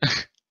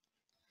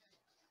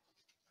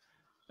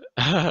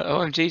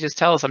 OMG, just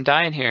tell us. I'm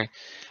dying here.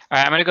 All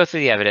right, I'm going to go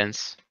through the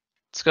evidence.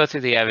 Let's go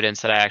through the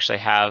evidence that I actually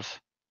have.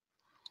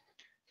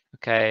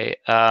 Okay.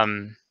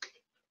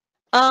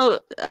 Oh,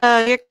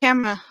 your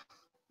camera.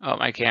 Oh,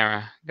 my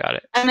camera. Got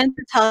it. I meant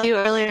to tell you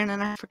earlier and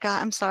then I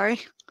forgot. I'm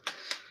sorry.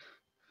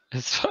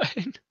 It's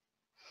fine.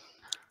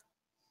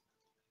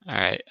 All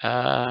right.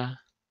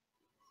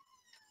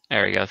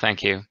 There we go.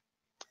 Thank you.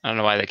 I don't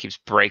know why that keeps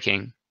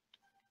breaking.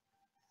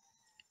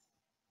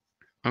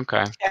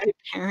 Okay.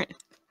 Parent.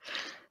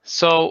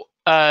 So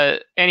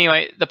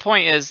anyway, the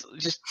point is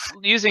just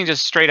using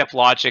just straight up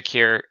logic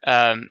here.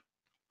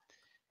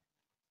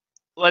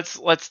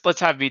 Let's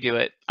have me do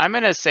it. I'm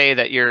gonna say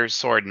that you're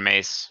sword and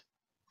mace,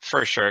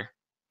 for sure.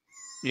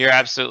 You're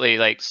absolutely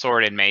like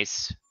sword and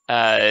mace,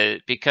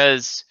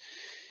 because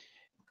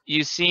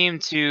you seem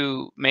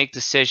to make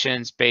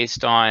decisions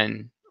based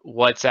on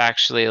what's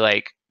actually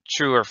like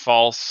true or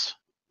false,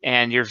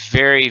 and you're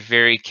very,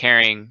 very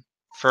caring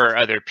for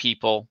other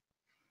people.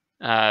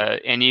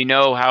 And you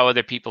know how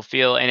other people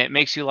feel, and it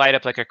makes you light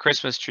up like a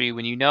Christmas tree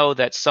when you know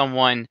that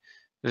someone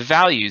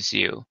values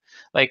you.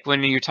 Like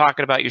when you're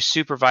talking about your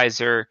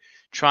supervisor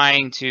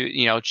trying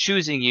to,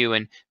 choosing you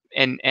and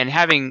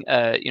having,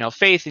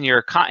 faith in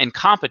your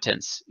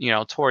incompetence,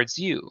 towards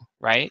you,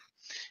 right?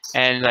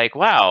 And like,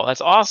 wow,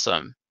 that's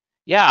awesome.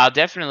 Yeah, I'll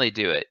definitely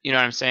do it. You know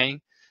what I'm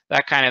saying?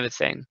 That kind of a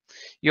thing.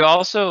 You're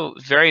also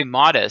very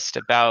modest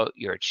about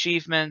your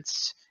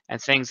achievements and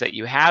things that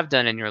you have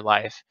done in your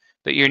life,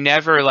 but you're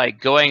never like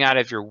going out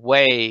of your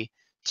way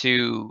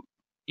to,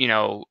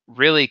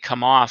 really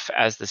come off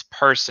as this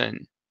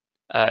person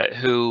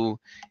who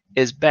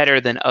is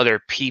better than other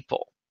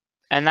people.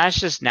 And that's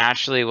just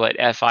naturally what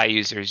FI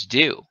users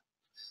do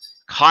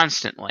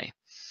constantly.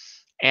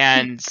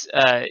 And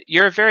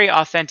you're a very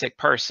authentic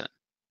person.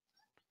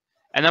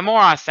 And the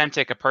more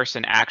authentic a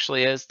person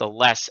actually is, the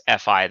less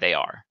FI they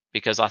are,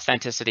 because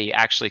authenticity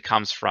actually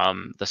comes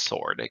from the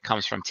sword. It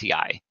comes from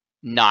TI,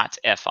 not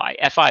FI.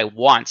 FI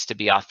wants to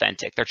be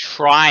authentic. They're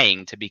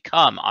trying to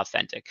become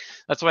authentic.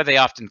 That's why they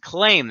often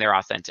claim they're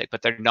authentic,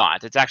 but they're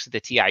not. It's actually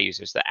the TI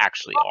users that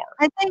actually are.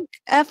 I think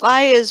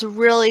FI is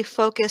really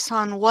focused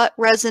on what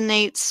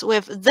resonates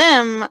with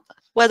them,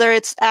 whether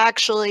it's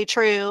actually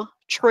true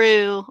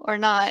or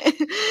not.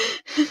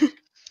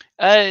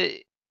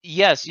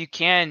 Yes, you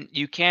can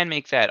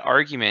make that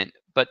argument,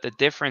 but the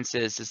difference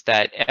is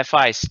that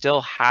FI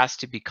still has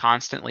to be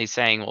constantly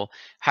saying, well,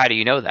 how do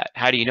you know that?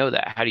 How do you know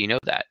that? How do you know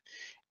that?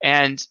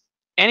 And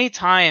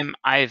anytime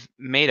I've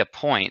made a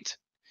point,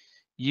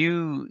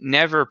 you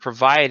never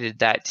provided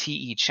that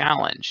TE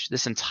challenge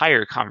this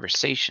entire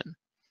conversation.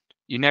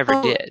 You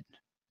never did.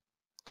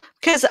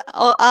 Because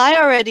I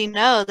already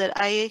know that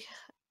I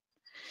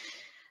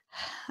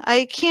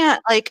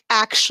can't like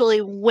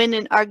actually win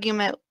an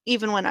argument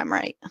even when I'm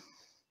right.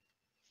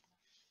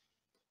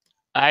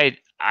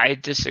 I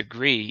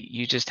disagree.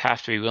 You just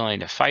have to be willing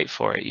to fight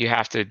for it. You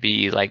have to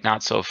be like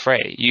not so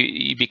afraid.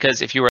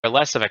 Because if you were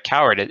less of a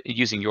coward at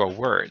using your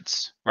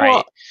words, right,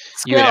 Well,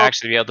 you would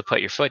actually be able to put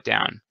your foot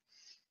down.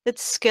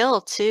 It's skill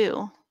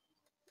too.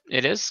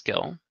 It is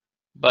skill,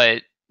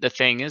 but the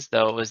thing is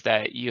though is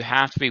that you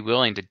have to be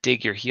willing to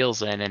dig your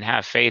heels in and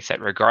have faith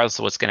that regardless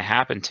of what's going to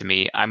happen to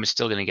me, I'm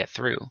still going to get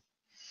through.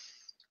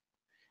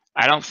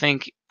 I don't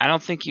think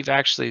you've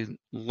actually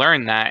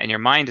learned that, and your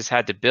mind has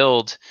had to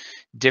build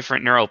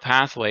different neural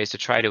pathways to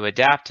try to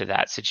adapt to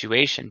that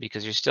situation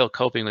because you're still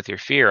coping with your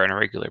fear on a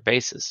regular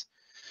basis.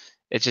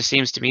 It just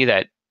seems to me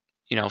that,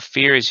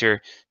 fear is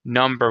your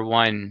number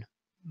one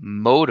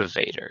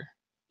motivator,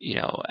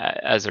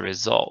 as a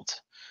result.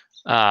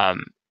 So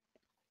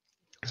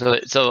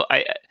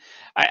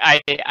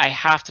I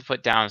have to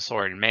put down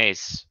sword and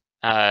mace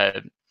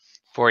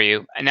for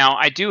you. Now,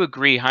 I do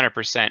agree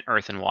 100%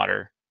 earth and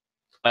water.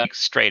 Like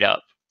straight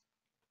up.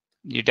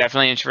 You're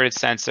definitely an introverted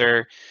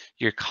sensor.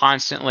 You're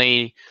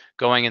constantly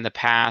going in the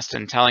past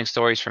and telling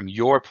stories from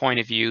your point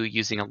of view,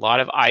 using a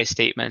lot of I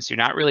statements. You're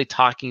not really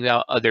talking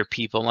about other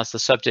people unless the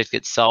subject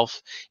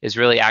itself is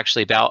really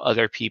actually about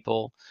other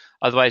people.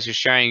 Otherwise, you're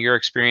sharing your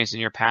experience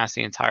in your past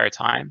the entire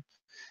time.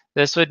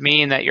 This would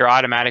mean that you're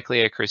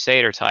automatically a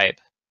Crusader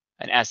type,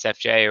 an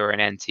SFJ or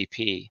an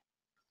NTP,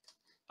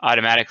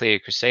 automatically a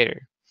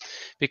Crusader.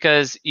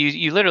 Because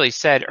you literally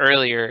said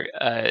earlier,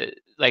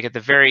 like at the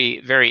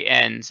very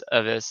end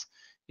of this,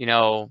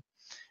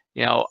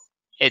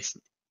 it's,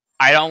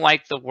 I don't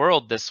like the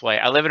world this way.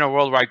 I live in a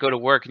world where I go to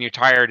work and you're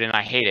tired and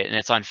I hate it and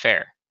it's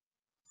unfair.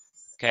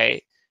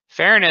 Okay,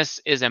 fairness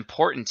is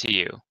important to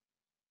you.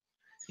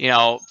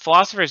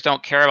 Philosophers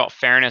don't care about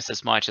fairness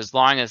as much as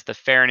long as the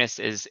fairness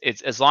is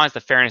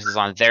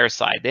on their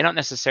side. They don't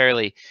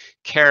necessarily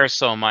care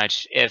so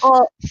much if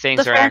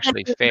things are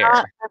actually fair.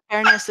 The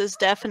fairness is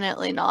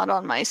definitely not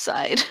on my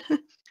side.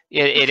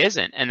 It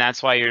isn't, and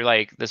that's why you're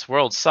like, this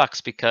world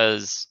sucks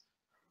because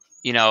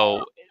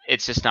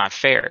it's just not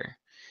fair.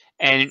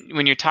 And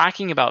when you're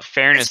talking about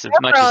fairness, as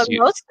much as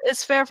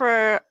it's fair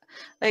for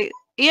like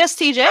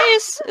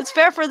ESTJs. It's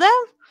fair for them.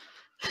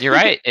 You're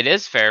right. It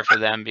is fair for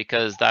them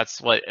because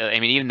that's what, I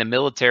mean, even the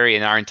military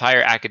and our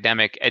entire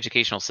academic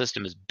educational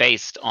system is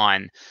based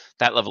on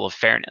that level of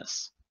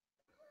fairness.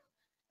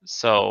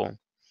 So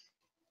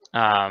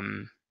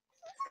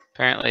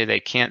apparently they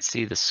can't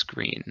see the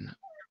screen.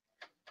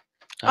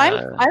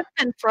 I've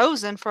been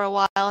frozen for a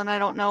while and I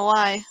don't know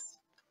why.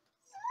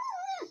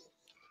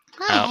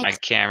 Oh, my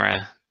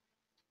camera.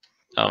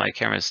 Oh, my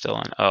camera's still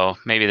on. Oh,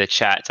 maybe the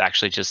chat's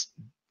actually just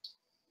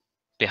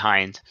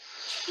behind.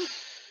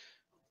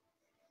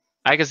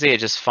 I can see it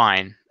just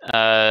fine.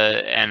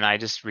 And I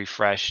just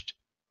refreshed.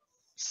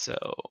 So.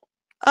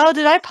 Oh,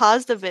 did I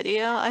pause the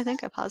video? I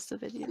think I paused the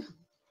video.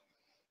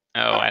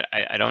 Oh,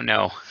 I don't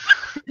know.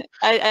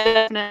 I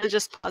definitely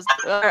just paused,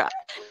 or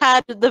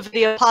had the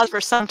video paused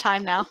for some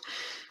time now.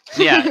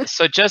 Yeah,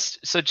 so just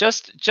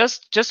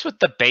with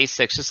the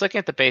basics, just looking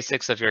at the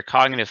basics of your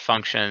cognitive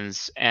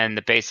functions and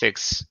the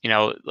basics,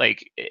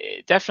 like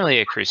definitely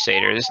a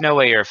Crusader. There's no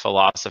way you're a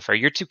philosopher.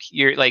 You're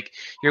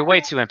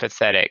way too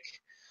empathetic.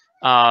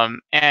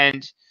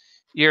 And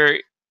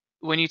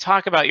when you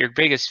talk about your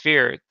biggest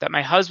fear, that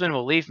my husband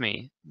will leave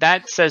me,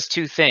 that says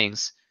two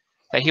things: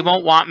 that he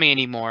won't want me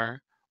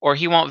anymore, or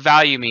he won't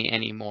value me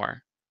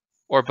anymore,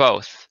 or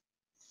both.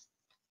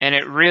 And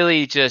it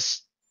really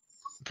just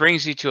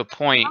brings you to a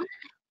point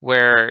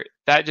where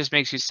that just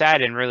makes you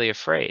sad and really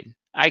afraid.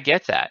 I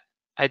get that.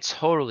 I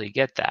totally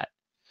get that.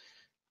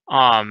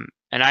 And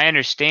I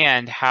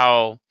understand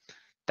how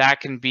that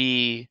can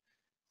be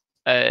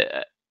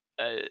a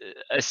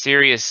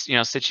serious,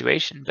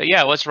 situation. But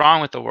yeah, what's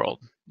wrong with the world?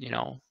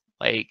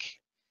 Like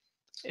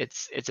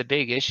it's a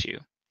big issue.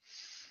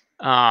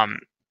 What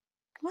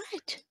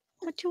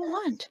do you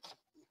want?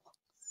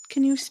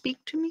 Can you speak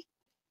to me?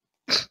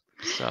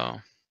 So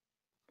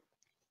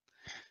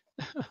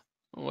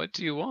what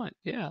do you want?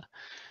 Yeah.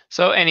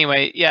 So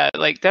anyway, yeah,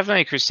 like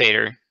definitely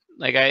Crusader.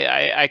 Like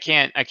I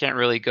can't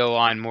really go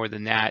on more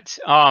than that.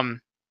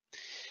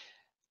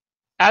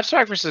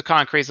 Abstract versus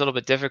concrete is a little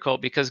bit difficult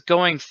because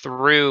going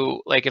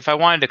through, like if I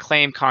wanted to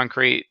claim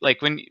concrete,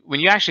 like when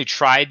you actually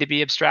tried to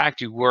be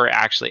abstract, you were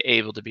actually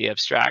able to be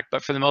abstract.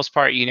 But for the most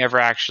part, you never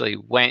actually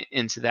went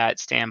into that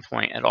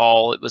standpoint at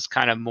all. It was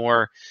kind of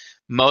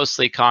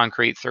mostly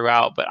concrete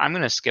throughout. But I'm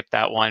going to skip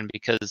that one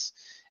because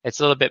it's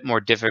a little bit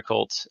more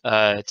difficult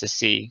to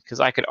see, because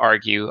I could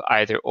argue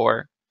either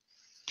or.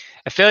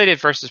 Affiliated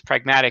versus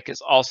pragmatic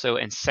is also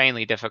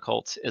insanely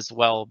difficult as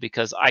well,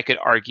 because I could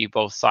argue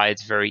both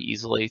sides very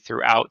easily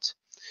throughout.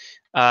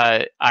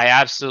 I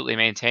absolutely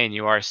maintain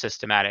you are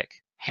systematic,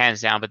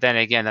 hands down. But then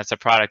again, that's a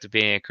product of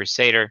being a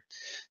Crusader.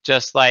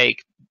 Just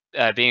like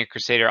being a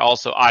Crusader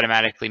also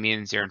automatically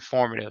means you're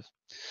informative.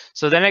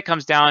 So then it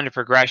comes down to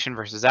progression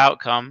versus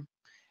outcome,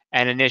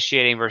 and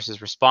initiating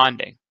versus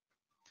responding.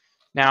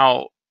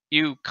 Now,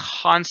 you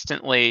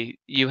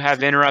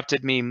have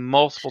interrupted me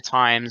multiple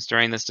times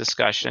during this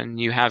discussion.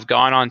 You have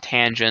gone on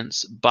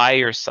tangents by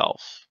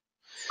yourself.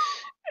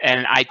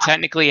 And I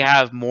technically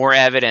have more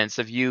evidence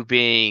of you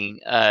being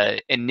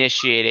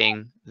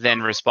initiating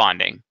than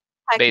responding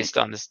based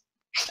on this.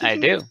 I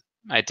do.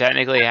 I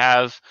technically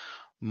have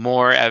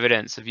more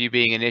evidence of you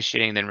being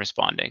initiating than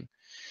responding.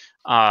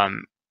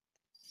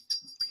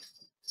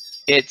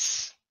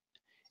 It's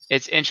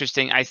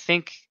interesting. I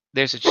think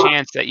there's a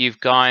chance that you've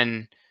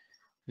gone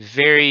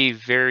very,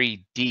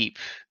 very deep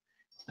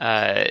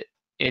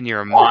in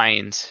your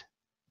mind,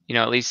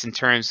 at least in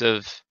terms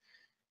of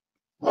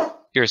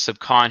your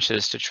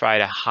subconscious, to try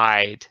to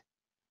hide,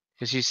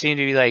 because you seem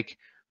to be like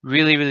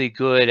really, really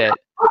good at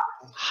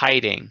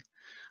hiding,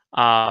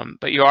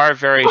 but you are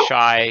very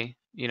shy,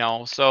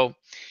 so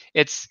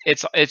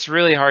it's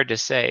really hard to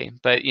say.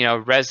 But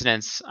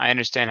resonance, I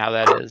understand how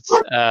that is.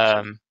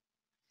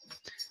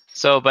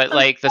 But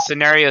like the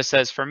scenario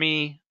says, for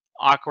me,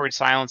 awkward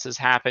silences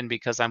happen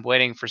because I'm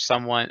waiting for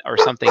someone or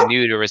something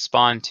new to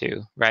respond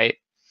to, right?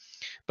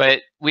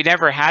 But we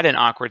never had an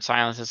awkward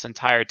silence this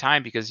entire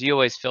time because you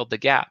always filled the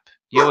gap.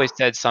 You always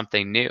said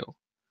something new.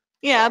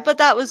 Yeah, but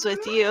that was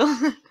with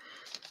you.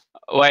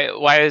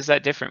 Why is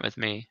that different with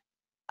me?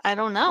 I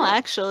don't know,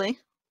 actually.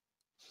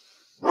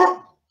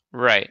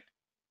 Right.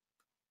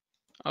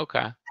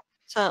 Okay.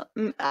 So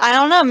I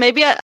don't know.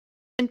 Maybe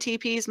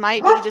INTPs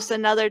might be just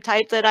another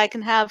type that I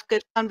can have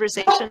good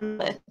conversation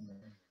with.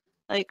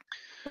 Like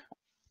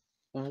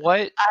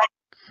What?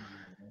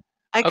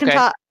 I can Okay.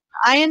 talk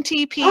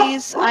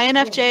INTPs,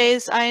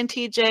 INFJs,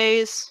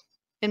 INTJs,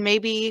 and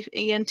maybe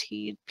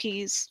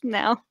ENTPs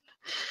now.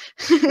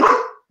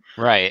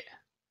 Right.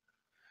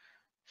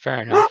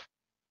 Fair enough.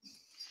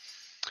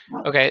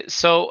 Okay,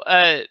 so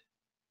I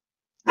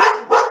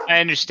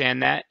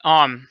understand that.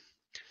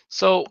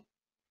 So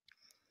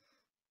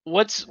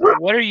what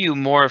are you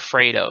more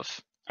afraid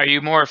of? Are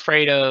you more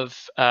afraid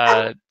of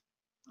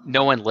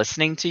no one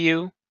listening to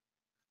you?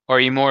 Or are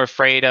you more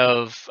afraid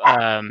of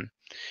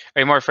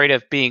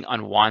being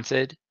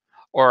unwanted?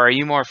 Or are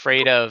you more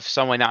afraid of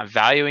someone not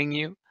valuing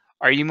you?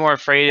 Are you more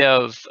afraid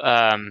of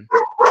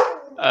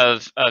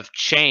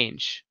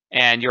change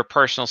and your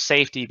personal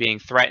safety being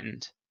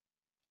threatened?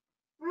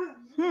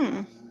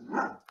 I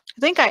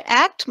think I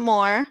act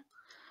more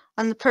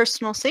on the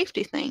personal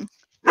safety thing.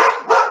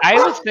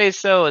 I would say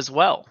so as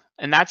well.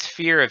 And that's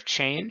fear of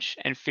change.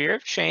 And fear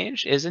of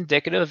change is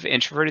indicative of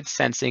introverted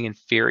sensing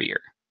inferior.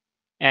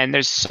 And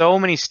there's so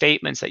many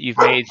statements that you've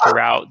made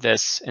throughout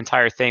this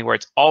entire thing where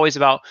it's always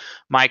about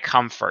my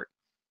comfort.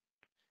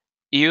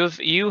 You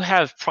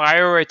have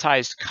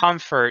prioritized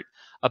comfort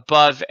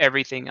above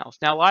everything else.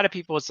 Now, a lot of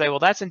people would say, well,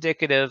 that's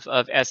indicative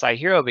of SI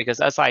Hero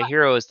because SI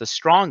Hero is the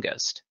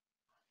strongest.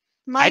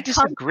 I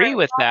disagree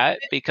with that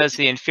because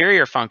the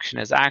inferior function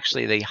is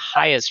actually the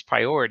highest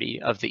priority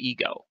of the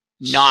ego,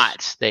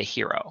 not the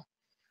hero.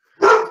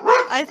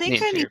 I think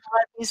I need to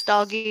let these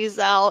doggies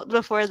out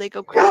before they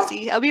go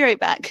crazy. I'll be right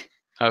back.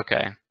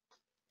 Okay.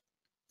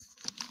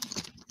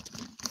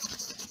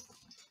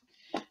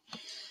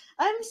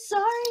 I'm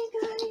sorry,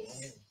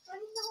 guys. I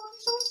know, I'm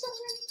so sorry.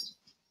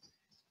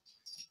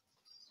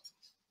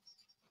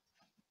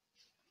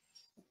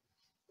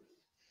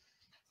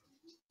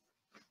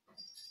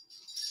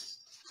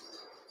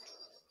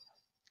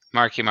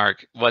 Marky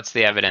Mark, what's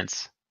the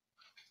evidence?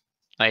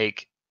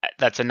 Like,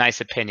 that's a nice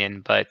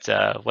opinion, but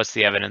what's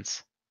the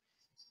evidence?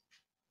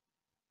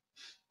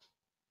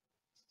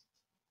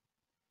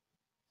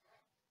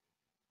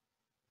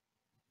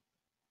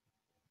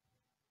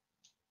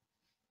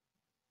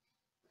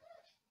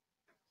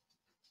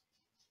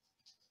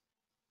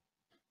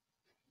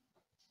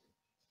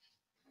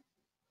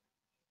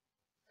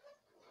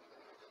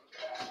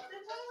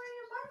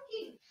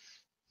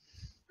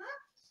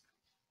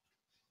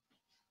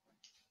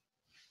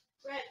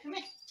 Red, come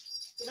here.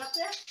 Get up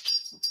there.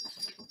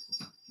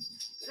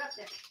 Get up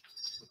there.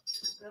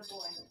 Good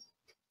boy.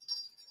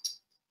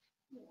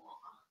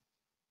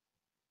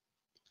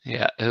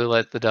 Yeah, who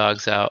let the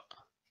dogs out?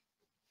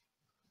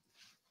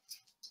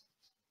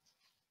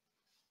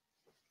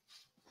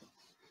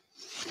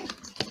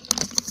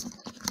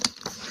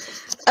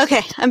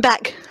 Okay, I'm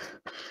back.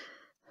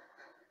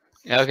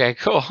 Okay,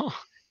 cool.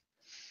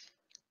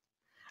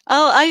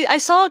 Oh, I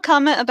saw a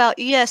comment about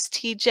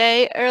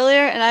ESTJ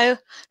earlier, and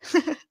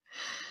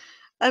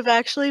I've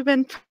actually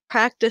been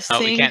practicing.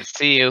 Oh, we can't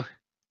see you.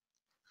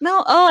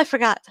 No, oh, I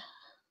forgot.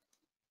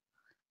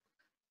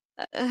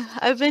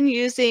 I've been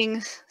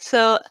using,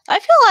 so I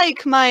feel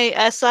like my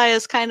SI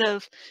is kind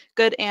of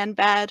good and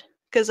bad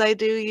because I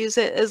do use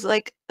it as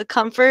like a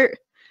comfort,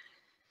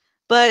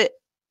 but it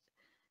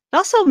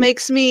also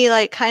makes me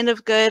like kind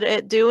of good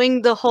at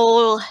doing the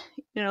whole,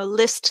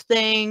 list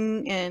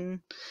thing and,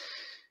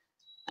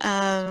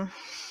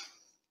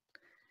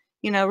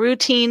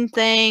 routine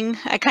thing.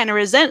 I kind of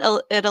resent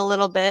it a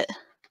little bit.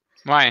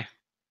 Why?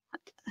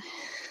 I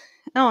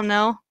don't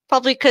know.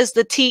 Probably because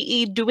the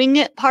TE doing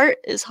it part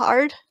is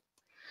hard.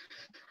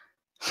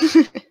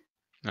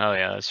 Oh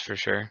yeah, that's for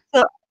sure.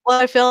 So, well,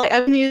 I feel like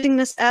I've been using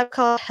this app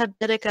called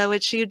Habitica,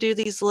 which you do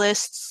these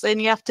lists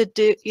and you have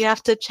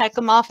to check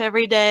them off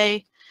every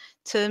day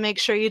to make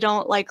sure you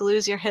don't like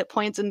lose your hit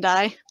points and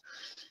die.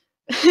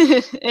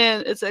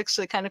 And it's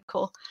actually kind of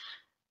cool.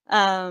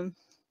 And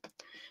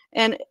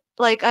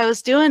like I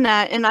was doing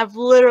that and I've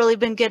literally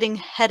been getting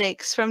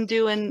headaches from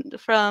doing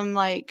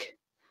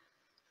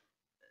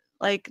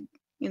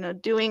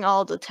doing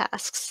all the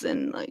tasks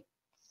and like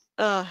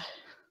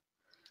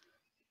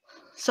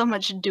so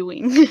much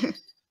doing.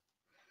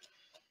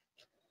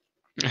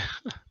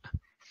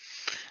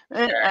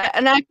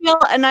 And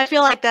I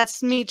feel like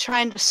that's me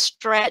trying to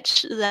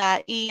stretch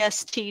that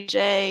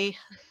ESTJ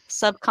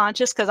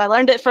subconscious because I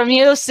learned it from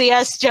you,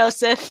 CS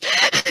Joseph.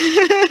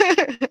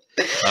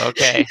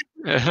 Okay.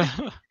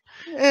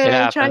 And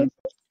I'm trying to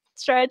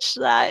stretch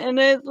that, and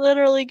it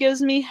literally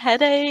gives me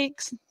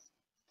headaches.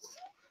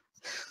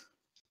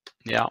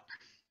 Yeah.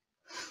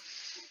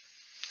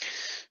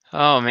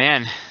 Oh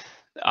man,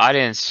 the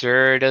audience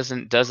sure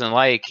doesn't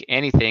like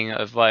anything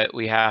of what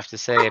we have to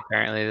say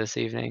apparently this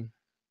evening.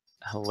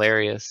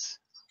 Hilarious.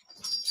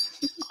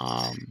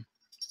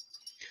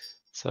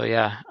 So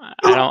yeah,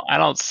 I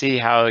don't see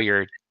how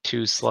you're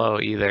too slow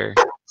either.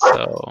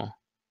 So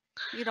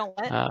You don't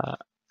what?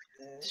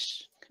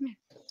 Shh, come here.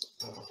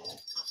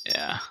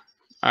 Yeah.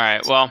 All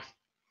right. Well,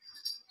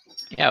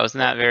 yeah, wasn't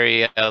that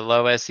very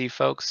low SE,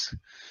 folks?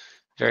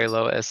 Very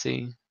low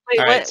SE. Wait,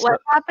 All right, what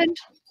happened?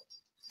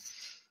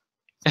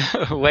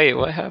 Wait,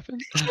 what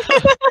happened?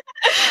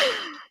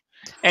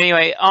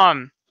 Anyway,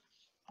 I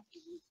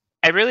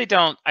really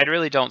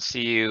don't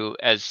see you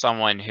as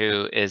someone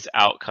who is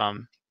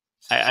outcome.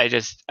 I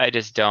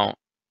just don't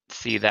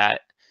see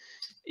that.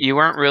 You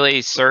weren't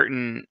really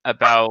certain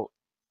about,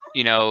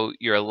 you know,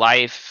 your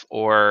life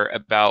or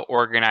about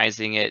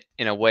organizing it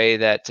in a way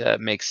that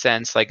makes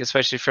sense, like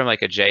especially from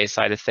like a J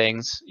side of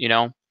things, you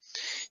know.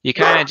 You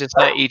kind of just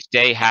let each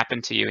day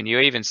happen to you. And you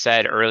even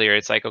said earlier,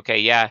 it's like, okay,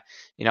 yeah,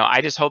 you know,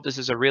 I just hope this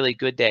is a really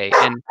good day.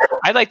 And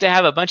I'd like to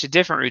have a bunch of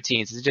different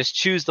routines and just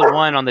choose the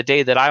one on the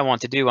day that I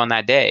want to do on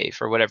that day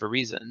for whatever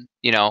reason.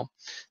 You know,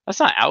 that's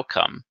not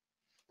outcome.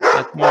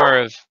 That's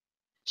more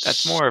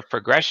of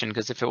progression,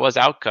 because if it was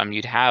outcome,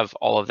 you'd have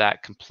all of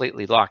that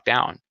completely locked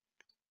down.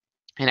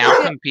 And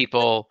outcome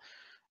people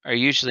are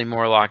usually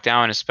more locked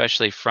down,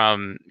 especially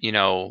from, you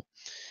know,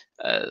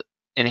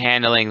 in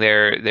handling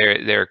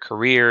their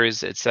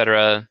careers,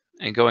 etc.,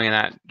 and going in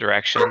that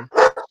direction.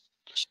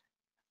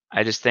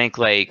 I just think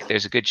like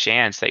there's a good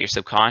chance that your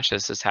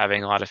subconscious is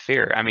having a lot of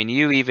fear. I mean,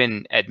 you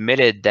even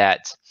admitted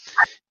that,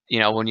 you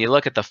know, when you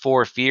look at the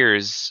 4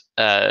 fears,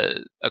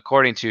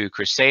 according to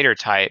Crusader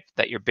type,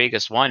 that your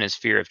biggest one is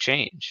fear of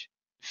change,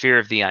 fear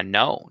of the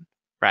unknown,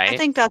 right? I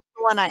think that's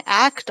the one I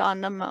act on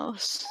the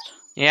most.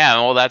 Yeah,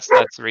 well, that's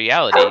the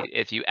reality.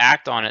 If you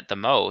act on it the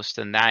most,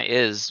 then that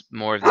is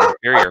more of the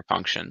inferior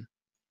function.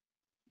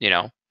 You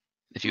know,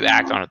 if you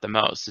act on it the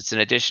most, it's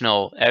an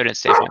additional evidence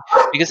standpoint.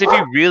 Because if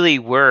you really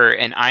were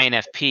an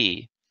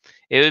INFP,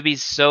 it would be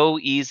so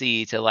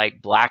easy to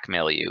like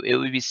blackmail you. It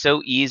would be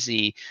so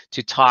easy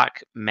to talk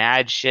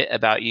mad shit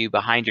about you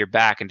behind your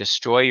back and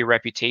destroy your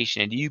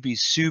reputation, and you'd be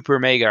super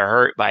mega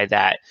hurt by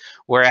that.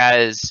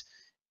 Whereas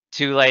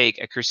to like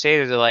a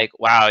Crusader, they're like,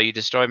 wow, you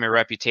destroyed my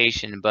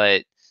reputation,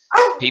 but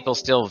people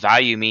still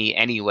value me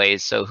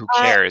anyways, so who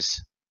cares?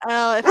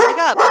 If I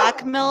got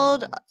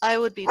blackmailed, I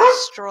would be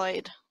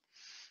destroyed.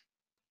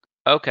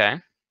 Okay.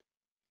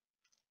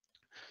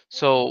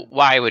 So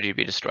why would you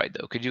be destroyed,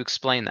 though? Could you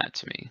explain that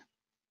to me?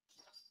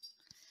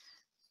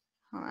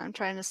 I'm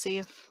trying to see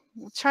if...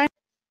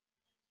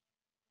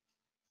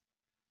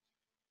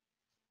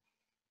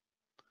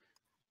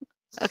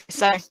 Okay,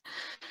 sorry.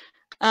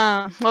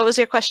 What was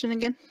your question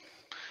again?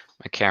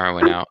 My camera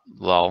went out.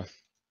 Lol.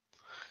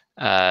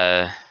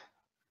 I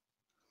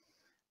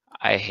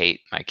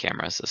hate my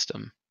camera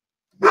system.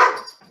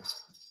 Come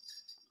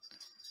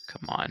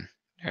on.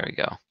 There we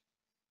go.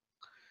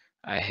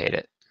 I hate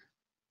it.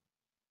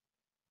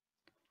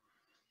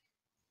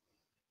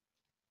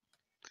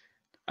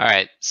 All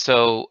right.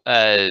 So,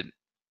 what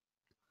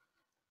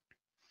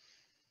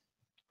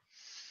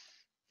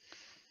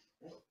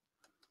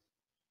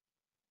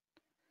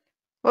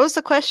was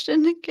the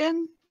question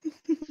again?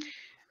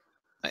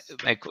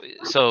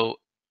 So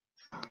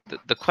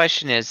the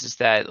question is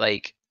that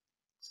like,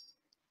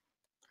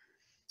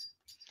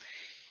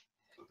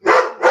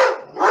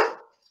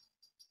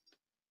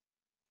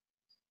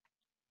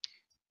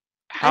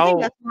 I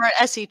think that's more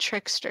SE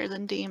trickster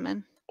than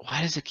demon.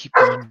 Why does it keep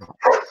going on?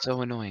 It's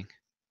so annoying.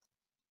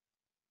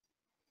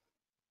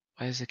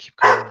 Why does it keep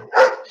going on?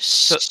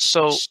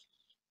 So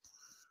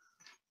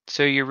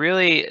you're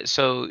really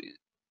so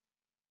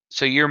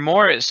you're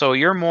more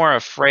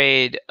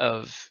afraid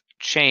of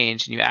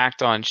change, and you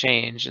act on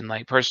change and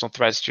like personal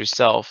threats to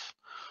yourself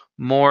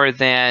more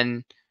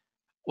than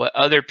what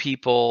other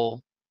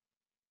people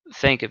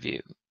think of you,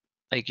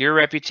 like your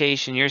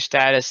reputation, your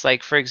status.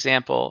 Like, for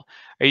example,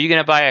 are you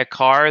going to buy a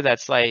car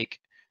that's like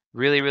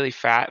really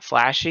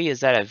flashy?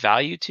 Is that a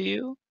value to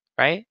you,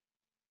 right?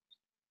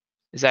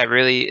 Is that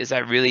really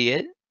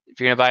it? If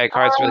you're going to buy a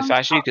car that's really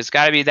flashy, because it's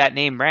got to be that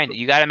name brand.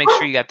 You got to make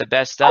sure you got the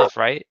best stuff,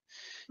 right?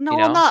 No, you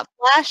know? Not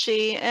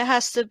flashy. It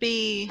has to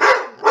be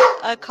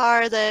a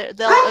car that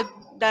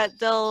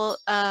they'll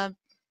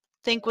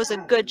think was a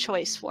good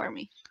choice for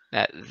me.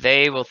 That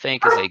they will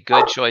think is a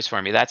good choice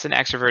for me. That's an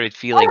extroverted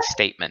feeling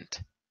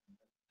statement.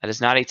 That is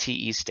not a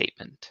TE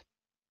statement.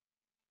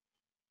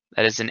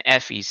 That is an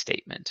FE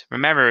statement.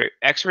 Remember,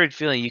 extroverted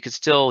feeling, you could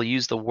still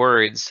use the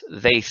words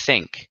they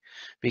think,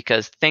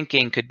 because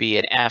thinking could be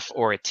an F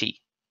or a T,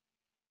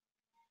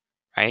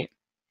 right?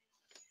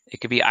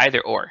 It could be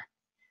either or.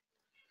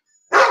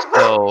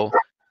 So,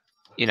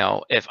 you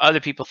know, if other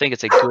people think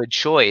it's a good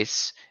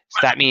choice,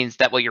 that means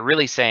that what you're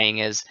really saying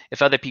is,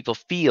 if other people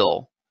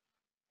feel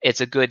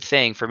it's a good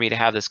thing for me to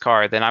have this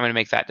car, then I'm going to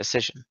make that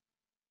decision.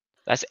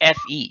 That's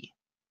FE.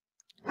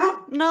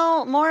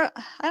 No, more,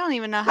 I don't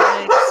even know how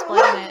to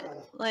explain it.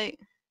 Like,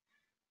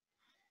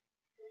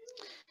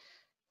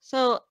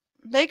 so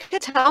they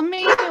could tell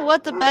me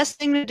what the best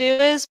thing to do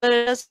is, but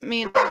it doesn't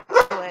mean I'll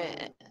do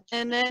it.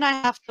 And then I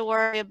have to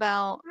worry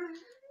about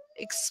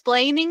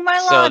explaining my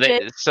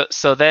logic.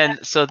 So then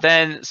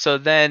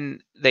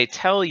they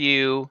tell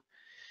you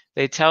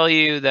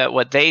that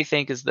what they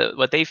think is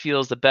what they feel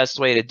is the best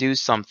way to do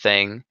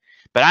something,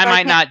 But I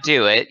might not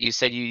do it. You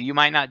said you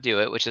might not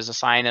do it, which is a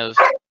sign of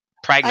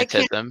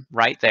pragmatism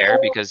right there,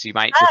 because you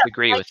might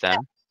disagree with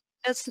them.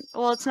 It's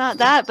not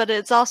that, but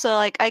it's also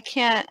like I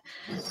can't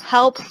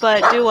help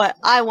but do what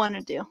I want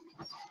to do.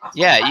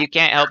 Yeah, you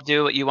can't help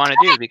do what you want to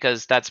do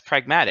because that's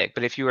pragmatic.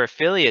 But if you were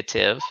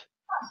affiliative,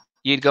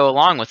 you'd go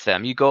along with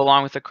them. You go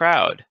along with the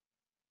crowd.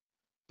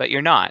 But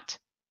you're not.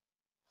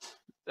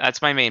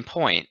 That's my main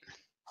point.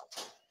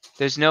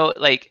 There's no,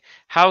 like,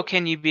 how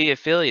can you be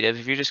affiliative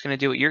if you're just going to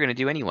do what you're going to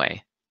do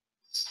anyway?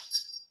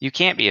 You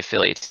can't be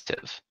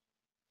affiliative.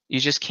 You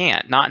just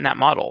can't. Not in that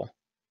model.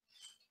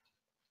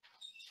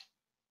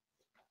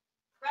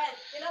 Red,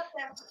 get up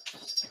there.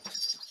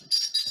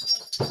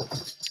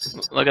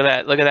 Look at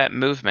that. Look at that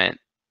movement.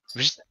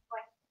 Just,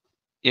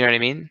 you know what I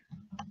mean?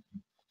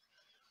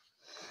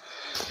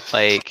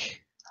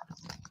 Like,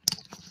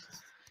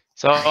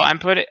 so I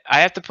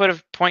have to put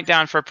a point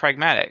down for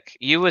pragmatic.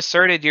 You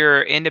asserted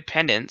your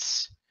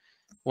independence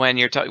when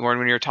you're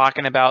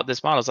talking about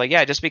this model. It's like,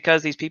 yeah, just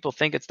because these people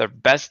think it's the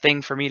best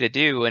thing for me to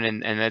do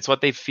and it's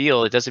what they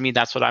feel, it doesn't mean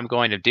that's what I'm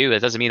going to do. It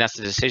doesn't mean that's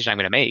the decision I'm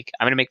going to make.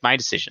 I'm going to make my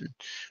decision,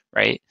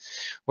 right?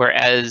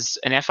 Whereas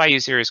an FI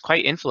user is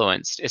quite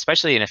influenced,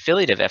 especially an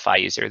affiliative FI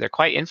user. They're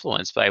quite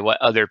influenced by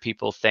what other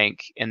people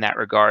think in that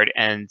regard,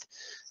 and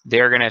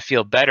they're going to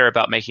feel better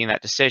about making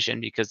that decision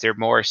because they're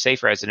more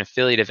safer as an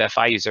affiliative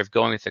FI user of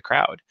going with the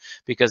crowd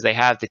because they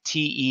have the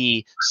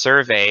TE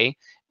survey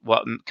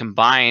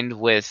combined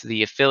with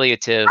the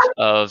affiliative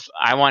of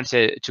I want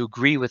to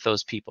agree with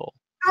those people,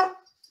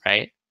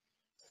 right?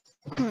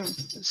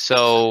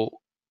 So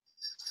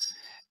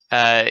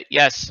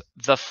yes,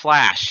 the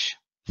Flash.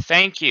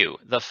 Thank you.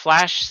 The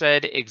Flash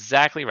said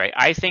exactly right.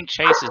 I think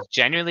Chase is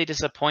genuinely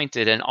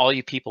disappointed in all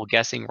you people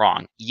guessing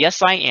wrong.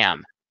 Yes, I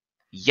am.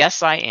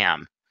 Yes, I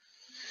am.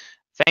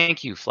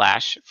 Thank you,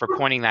 Flash, for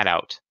pointing that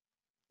out.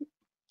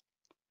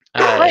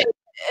 Wait,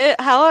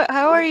 how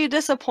are you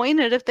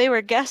disappointed if they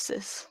were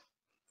guesses?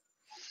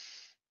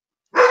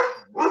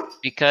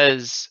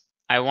 Because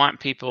I want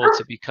people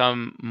to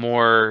become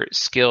more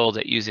skilled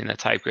at using the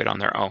type grid on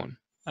their own.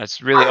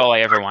 That's really all I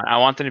ever want. I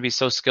want them to be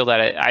so skilled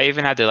at it. I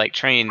even had to like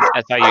train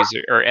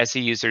SE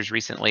users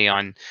recently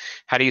on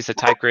how to use the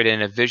type grid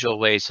in a visual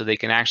way so they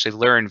can actually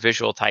learn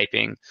visual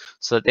typing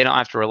so that they don't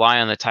have to rely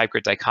on the type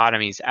grid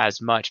dichotomies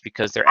as much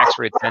because their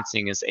X-ray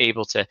sensing is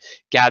able to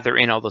gather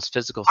in all those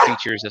physical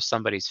features of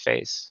somebody's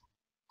face.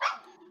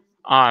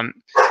 And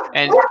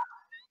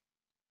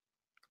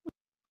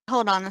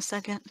hold on a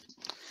second.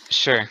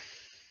 Sure.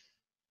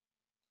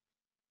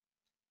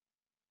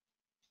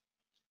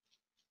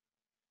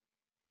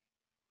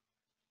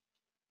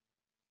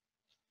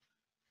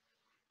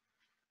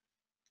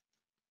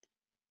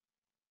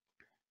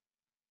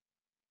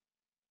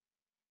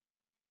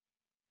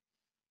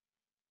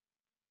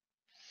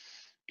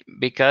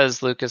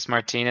 Because Lucas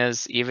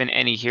Martinez, even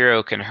any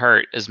hero can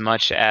hurt as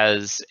much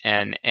as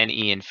an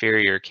NE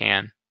inferior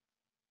can.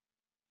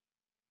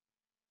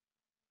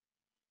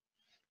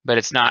 But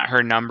it's not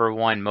her number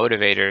one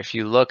motivator. If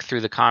you look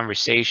through the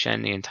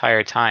conversation the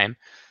entire time,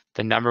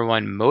 the number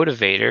one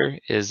motivator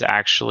is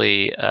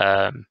actually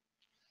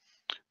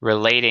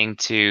relating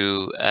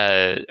to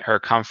her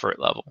comfort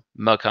level,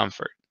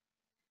 comfort.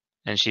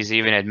 And she's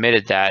even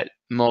admitted that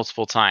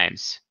multiple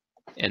times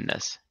in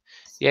this.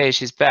 Yay,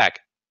 she's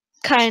back.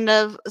 Kind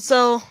of.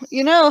 So,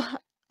 you know,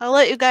 I'll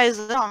let you guys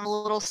in on a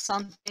little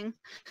something. I'm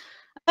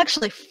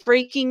actually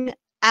freaking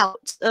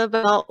out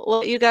about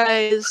what you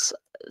guys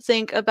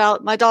think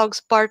about my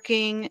dogs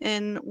barking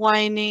and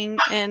whining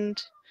and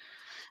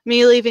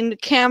me leaving the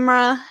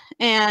camera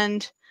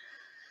and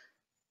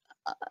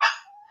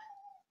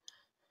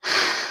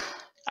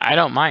I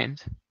don't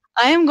mind.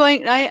 I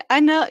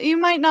know you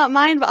might not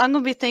mind, but I'm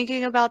going to be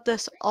thinking about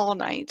this all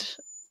night.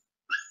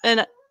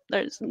 And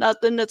there's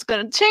nothing that's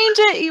going to change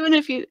it, even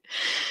if you...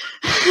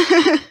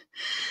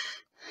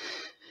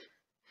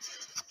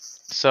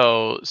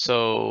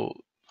 So,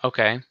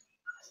 okay.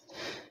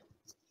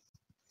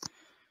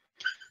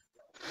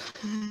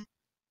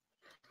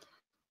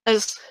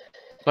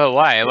 But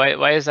why?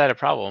 Why is that a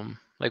problem?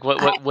 Like,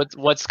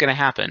 what's going to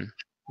happen?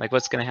 Like,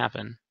 what's going to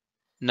happen?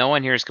 No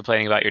one here is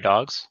complaining about your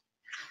dogs.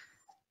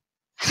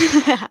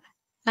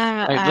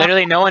 Like,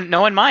 literally, no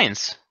one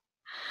minds.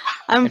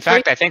 In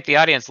fact, I think the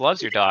audience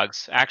loves your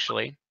dogs,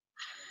 actually.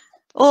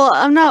 Well,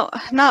 I'm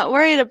not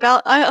worried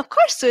about. Of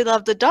course, they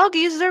love the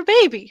doggies. They're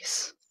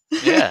babies.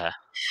 Yeah,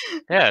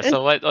 yeah.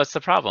 So what's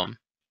the problem?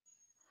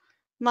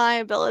 My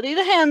ability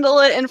to handle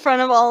it in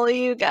front of all of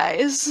you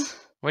guys.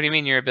 What do you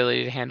mean your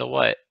ability to handle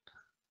what?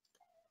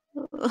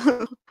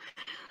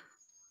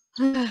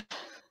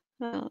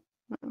 I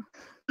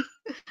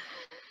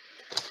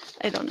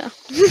don't know.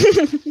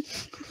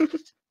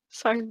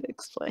 It's hard to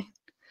explain.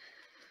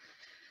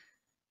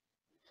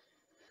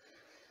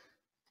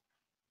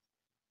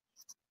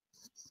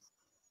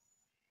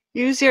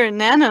 Use your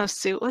nano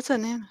suit. What's a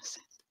nano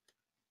suit?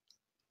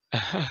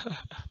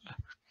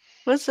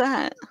 What's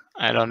that?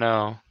 I don't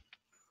know.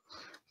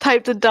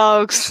 Type the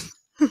dogs.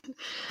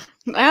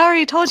 I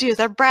already told you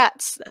they're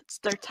brats. That's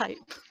their type.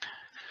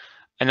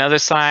 Another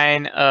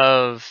sign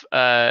of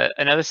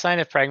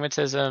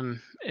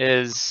pragmatism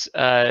is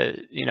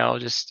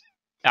just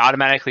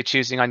automatically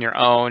choosing on your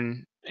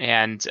own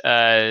and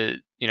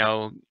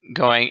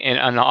going in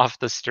and off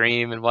the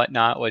stream and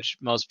whatnot, which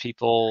most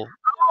people.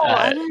 Oh,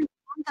 I didn't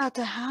want that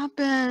to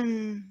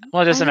happen.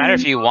 Well, it doesn't matter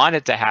if you want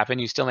it to happen;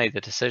 you still made the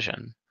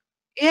decision.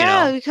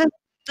 Yeah, because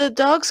the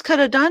dogs could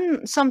have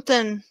done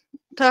something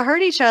to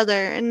hurt each other,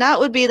 and that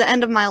would be the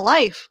end of my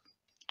life.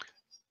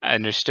 I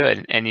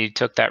understood, and you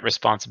took that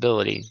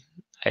responsibility.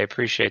 I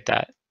appreciate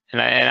that, and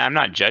I'm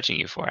not judging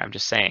you for it. I'm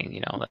just saying,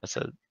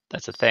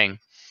 that's a thing.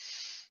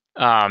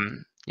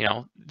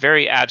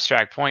 Very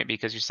abstract point,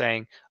 because you're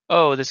saying,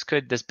 oh, this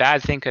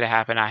bad thing could have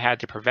happened. I had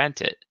to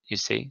prevent it. You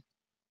see,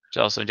 it's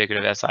also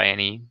indicative of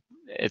SINE,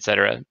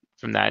 etc.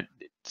 From that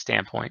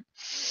standpoint.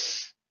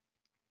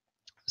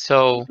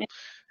 So,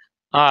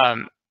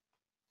 oh,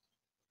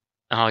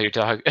 your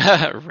dog,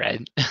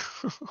 Red.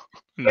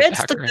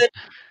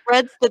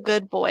 Red's the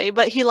good boy,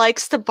 but he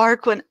likes to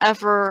bark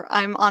whenever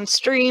I'm on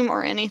stream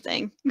or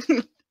anything.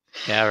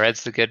 Yeah,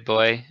 Red's the good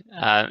boy.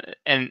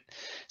 And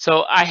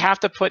so I have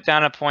to put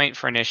down a point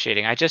for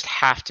initiating. I just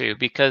have to,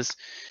 because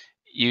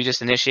you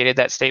just initiated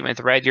that statement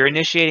with Red. You're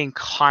initiating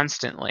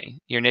constantly.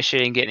 You're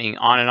initiating getting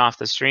on and off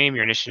the stream.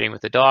 You're initiating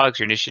with the dogs.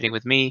 You're initiating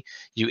with me.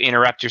 You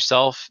interrupt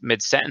yourself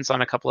mid-sentence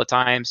on a couple of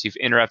times. You've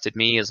interrupted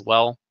me as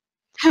well.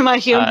 Am I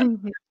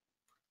human?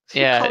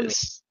 Yeah.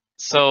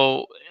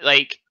 So,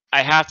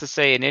 I have to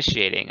say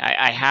initiating.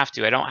 I have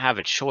to. I don't have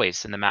a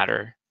choice in the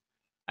matter.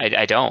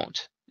 I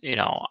don't.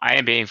 I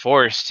am being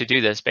forced to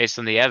do this based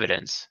on the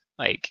evidence.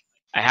 I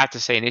have to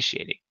say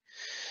initiating.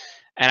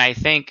 And I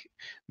think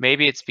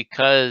maybe it's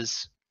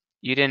because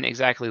you didn't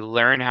exactly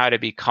learn how to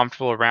be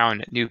comfortable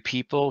around new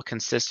people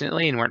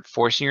consistently and weren't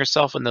forcing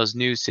yourself in those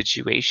new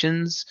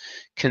situations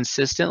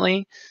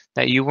consistently,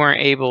 that you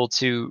weren't able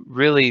to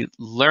really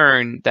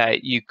learn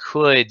that you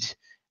could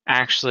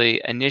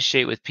actually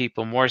initiate with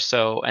people more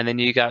so, and then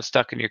you got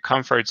stuck in your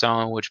comfort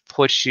zone, which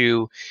puts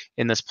you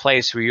in this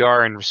place where you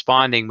are in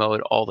responding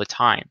mode all the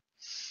time.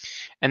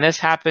 And this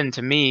happened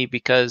to me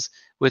because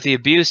with the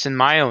abuse in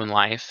my own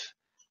life,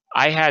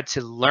 I had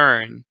to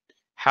learn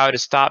how to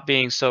stop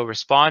being so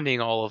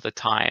responding all of the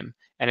time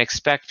and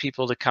expect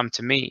people to come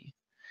to me.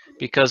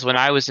 Because when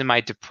I was in my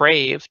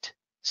depraved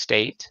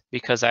state,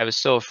 because I was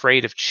so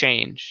afraid of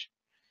change,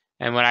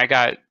 and when I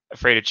got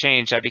afraid of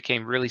change, I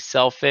became really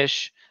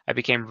selfish. I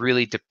became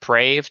really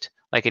depraved,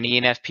 like an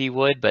ENFP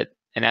would, but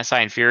an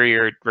SI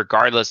inferior,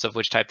 regardless of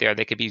which type they are,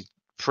 they could be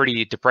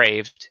pretty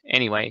depraved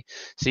anyway.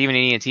 So even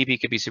an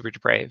ENTP could be super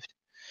depraved.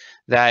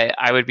 That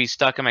I would be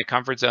stuck in my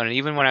comfort zone, and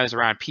even when I was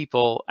around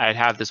people, I'd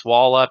have this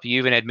wall up. You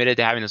even admitted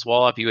to having this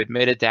wall up. You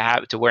admitted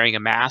to wearing a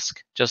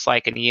mask, just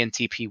like an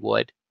ENTP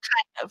would.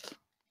 Kind of.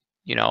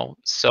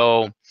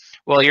 So,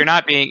 well, you're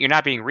not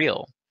being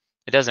real.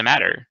 It doesn't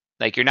matter.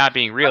 You're not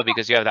being real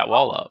because you have that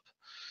wall up,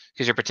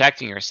 because you're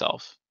protecting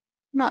yourself.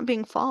 Not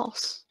being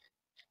false.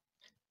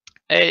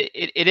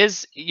 It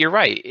is. You're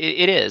right.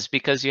 It is,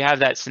 because you have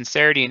that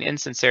sincerity and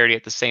insincerity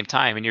at the same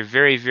time, and you're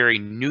very, very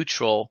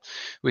neutral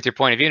with your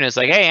point of view. And it's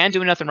like, hey, I'm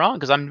doing nothing wrong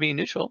because I'm being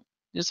neutral.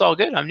 It's all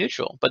good. I'm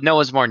neutral. But no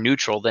one's more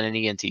neutral than an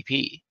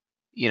ENTP.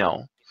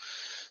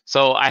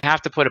 So I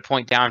have to put a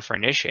point down for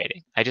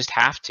initiating. I just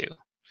have to. And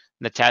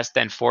the test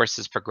then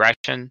forces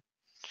progression,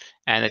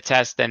 and the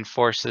test then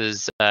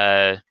forces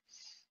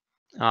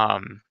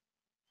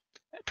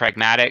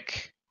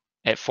pragmatic.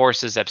 It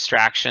forces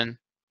abstraction.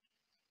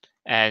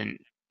 And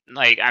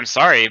I'm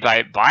sorry,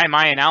 by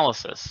my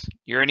analysis,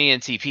 you're an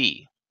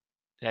ENTP.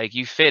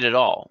 You fit it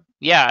all.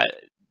 Yeah,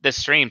 this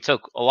stream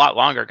took a lot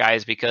longer,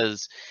 guys,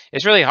 because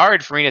it's really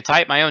hard for me to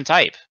type my own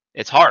type.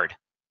 It's hard.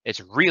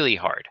 It's really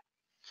hard.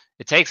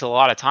 It takes a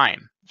lot of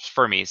time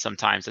for me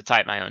sometimes to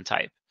type my own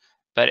type.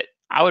 But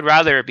I would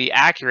rather be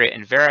accurate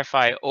and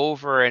verify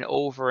over and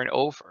over and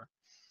over.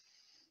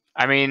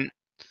 I mean,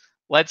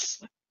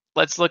 let's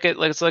look at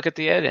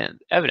the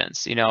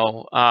evidence.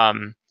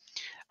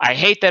 I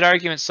hate that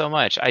argument so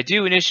much. I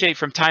do initiate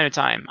from time to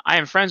time. I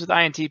am friends with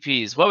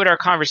INTPs. What would our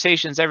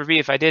conversations ever be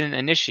if I didn't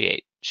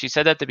initiate? She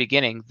said at the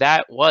beginning,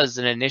 that was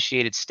an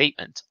initiated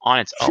statement on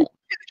its own.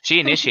 She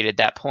initiated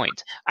that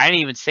point. I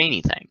didn't even say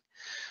anything.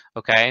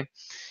 Okay?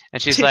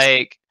 And she's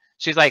like,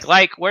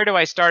 where do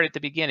I start at the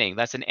beginning?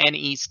 That's an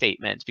NE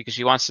statement, because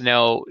she wants to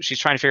know, she's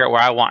trying to figure out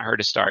where I want her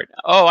to start.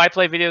 Oh, I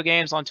play video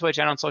games on Twitch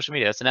and on social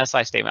media. That's an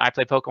SI statement. I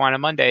play Pokemon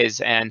on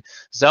Mondays and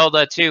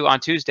Zelda 2 on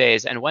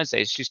Tuesdays and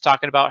Wednesdays. She's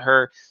talking about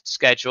her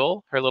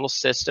schedule, her little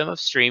system of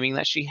streaming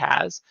that she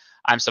has.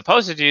 I'm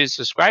supposed to do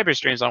subscriber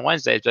streams on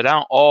Wednesdays, but I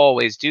don't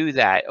always do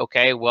that.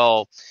 Okay,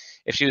 well,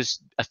 if she was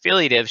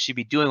affiliative, she'd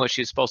be doing what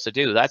she was supposed to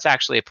do. That's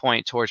actually a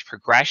point towards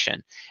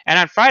progression. And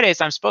on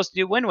Fridays, I'm supposed to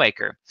do Wind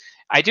Waker.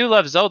 I do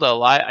love Zelda a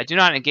lot. I do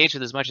not engage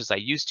with as much as I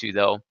used to,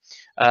 though.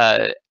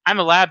 I'm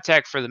a lab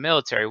tech for the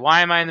military.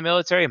 Why am I in the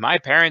military? My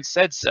parents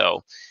said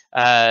so.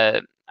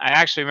 I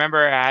actually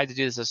remember I had to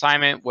do this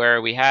assignment where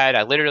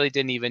I literally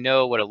didn't even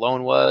know what a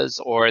loan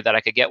was or that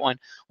I could get one.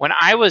 When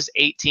I was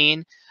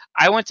 18,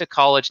 I went to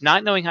college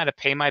not knowing how to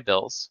pay my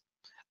bills.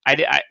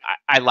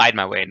 I lied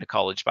my way into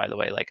college, by the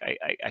way. Like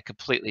I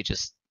completely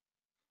just,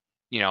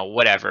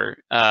 whatever.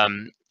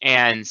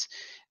 And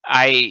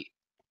I,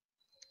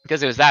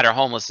 because it was that or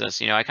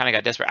homelessness, I kind of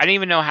got desperate. I didn't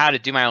even know how to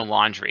do my own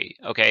laundry.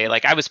 Okay.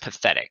 Like I was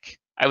pathetic.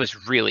 I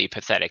was really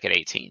pathetic at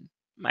 18.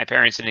 My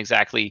parents didn't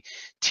exactly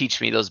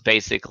teach me those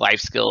basic life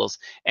skills.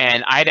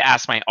 And I had to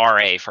ask my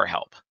RA for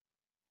help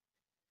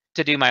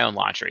to do my own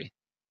laundry.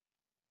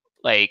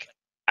 Like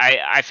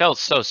I felt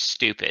so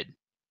stupid,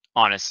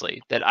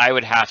 honestly, that I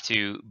would have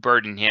to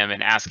burden him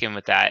and ask him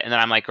with that. And then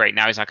I'm like, great,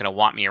 now he's not going to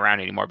want me around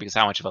anymore because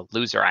how much of a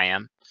loser I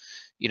am,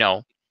 you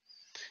know?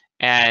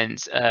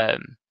 And, uh,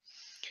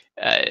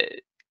 I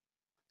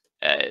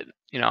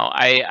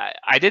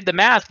did the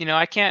math.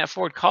 I can't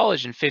afford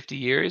college in 50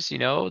 years.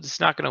 It's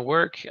not going to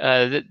work.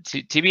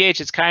 TBH,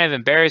 it's kind of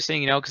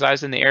embarrassing. Because I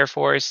was in the Air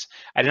Force.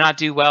 I did not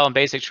do well in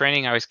basic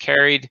training. I was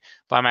carried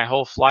by my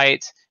whole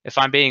flight, if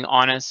I'm being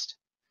honest.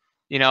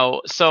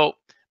 So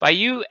by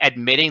you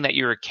admitting that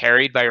you were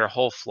carried by your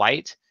whole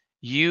flight,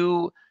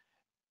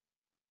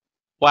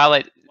 while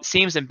it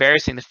seems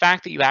embarrassing, the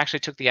fact that you actually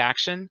took the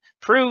action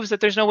proves that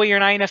there's no way you're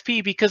an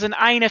INFP, because an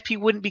INFP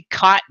wouldn't be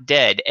caught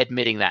dead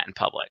admitting that in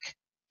public.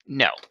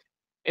 No,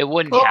 it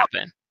wouldn't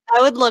happen.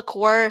 I would look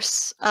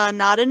worse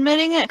not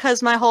admitting it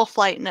because my whole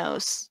flight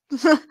knows.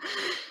 So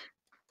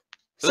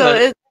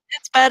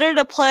it's better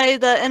to play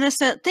the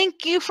innocent,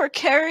 thank you for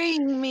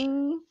carrying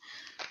me.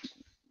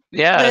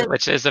 Yeah,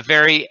 which is a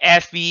very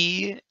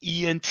FE,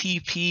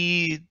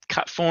 ENTP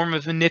form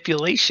of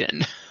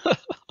manipulation. I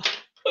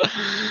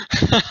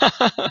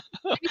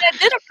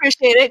did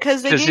appreciate it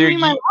because they gave me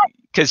my life.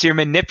 Because you're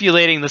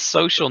manipulating the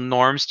social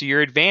norms to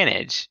your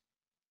advantage,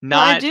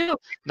 not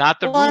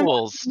the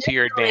rules to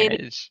your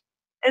advantage.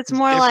 It's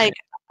more different. Like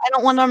I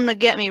don't want them to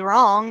get me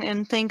wrong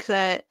and think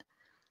that,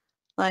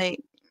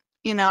 like,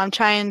 I'm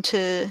trying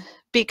to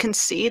be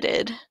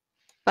conceited.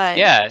 But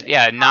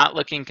yeah, not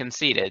looking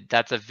conceited.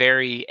 That's a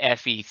very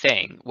FE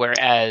thing.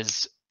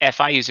 Whereas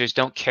FI users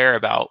don't care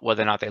about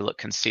whether or not they look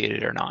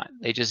conceited or not.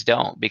 They just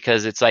don't,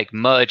 because it's like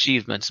my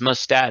achievements, my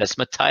status,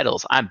 my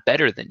titles. I'm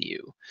better than you.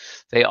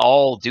 They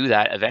all do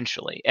that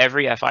eventually.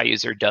 Every FI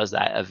user does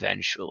that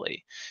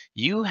eventually.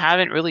 You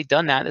haven't really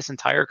done that this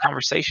entire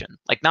conversation.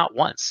 Like not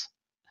once.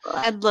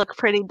 I'd look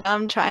pretty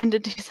dumb trying to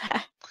do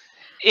that.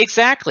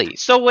 Exactly.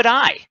 So would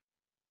I.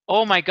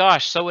 Oh my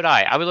gosh, so would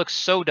I. I would look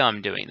so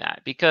dumb doing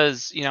that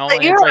because,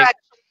 But you're like,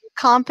 actually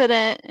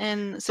competent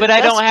and successful. But I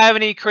don't have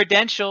any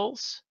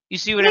credentials. You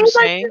see what I'm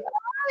saying?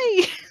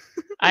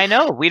 I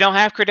know we don't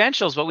have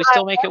credentials, but we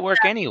still make it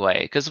work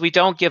anyway because we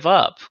don't give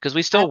up, because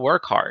we still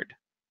work hard.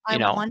 I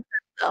want them,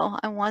 though.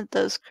 I want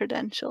those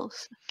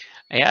credentials.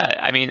 Yeah,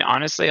 I mean,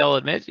 honestly, I'll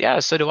admit, yeah,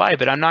 so do I.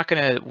 But I'm not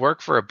going to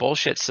work for a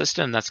bullshit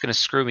system that's going to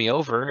screw me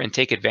over and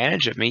take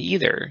advantage of me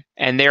either.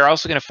 And they're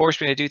also going to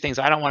force me to do things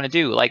I don't want to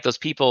do, like those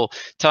people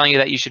telling you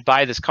that you should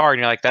buy this car, and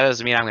you're like, that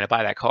doesn't mean I'm going to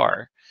buy that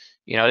car.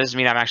 It doesn't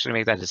mean I'm actually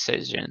going to make that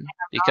decision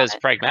because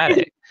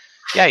pragmatic.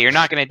 Yeah, you're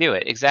not going to do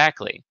it.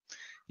 Exactly.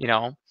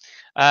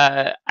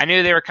 I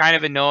knew they were kind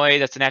of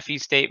annoyed. That's an FE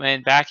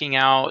statement. Backing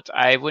out.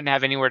 I wouldn't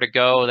have anywhere to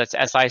go. That's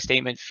an SI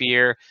statement.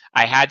 Fear.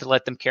 I had to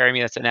let them carry me.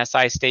 That's an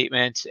SI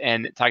statement.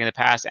 And talking the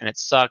past, and it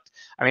sucked.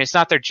 I mean, it's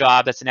not their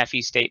job. That's an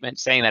FE statement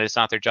saying that it's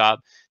not their job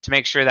to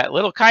make sure that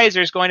little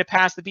Kaiser is going to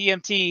pass the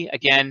BMT.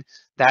 Again,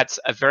 that's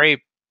a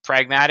very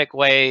pragmatic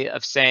way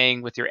of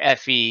saying with your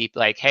FE,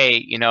 like,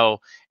 hey,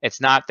 it's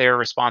not their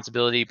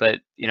responsibility, but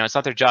it's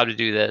not their job to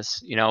do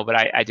this, but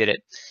I did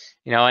it.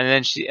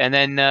 And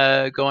then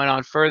going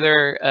on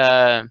further,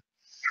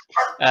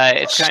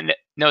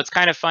 it's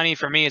kind of funny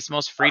for me. It's the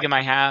most freedom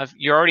I have.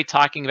 You're already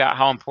talking about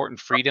how important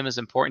freedom is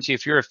important to you.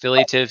 If you're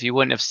affiliative, you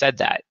wouldn't have said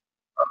that.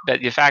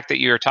 But the fact that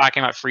you're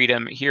talking about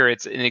freedom here,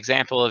 it's an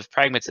example of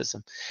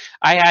pragmatism.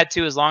 I had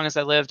to, as long as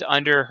I lived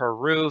under her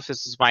roof.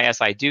 This is my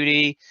SI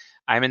duty.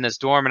 I'm in this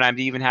dorm, and I'm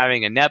even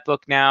having a netbook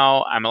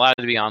now. I'm allowed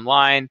to be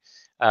online.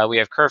 We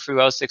have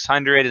curfew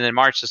 0600 and then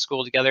march to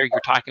school together. You're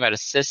talking about a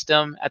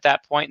system at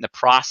that point in the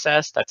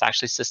process that's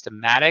actually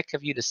systematic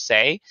of you to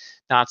say,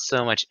 not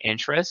so much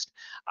interest.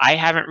 I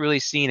haven't really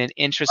seen an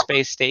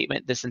interest-based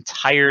statement this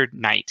entire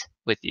night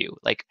with you,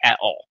 like at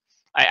all.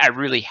 I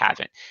really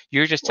haven't.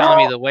 You're just telling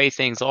me the way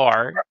things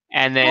are,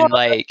 and then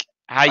like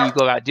how you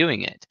go about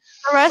doing it.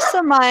 The rest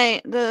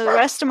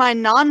of my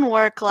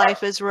non-work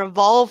life is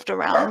revolved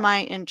around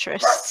my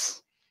interests.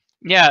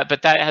 Yeah, but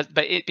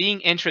it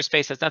being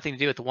interest-based has nothing to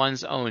do with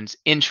one's own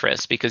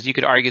interest, because you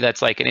could argue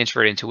that's like an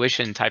introverted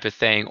intuition type of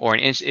thing, or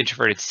an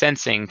introverted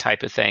sensing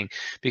type of thing,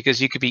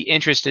 because you could be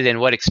interested in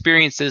what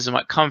experiences and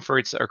what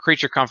comforts or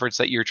creature comforts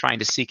that you're trying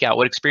to seek out.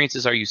 What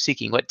experiences are you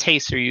seeking? What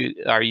tastes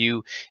are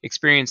you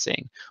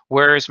experiencing?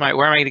 Where am I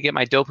going to get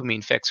my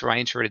dopamine fix for my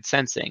introverted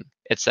sensing,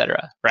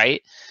 etc.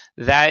 Right?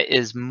 That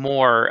is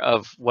more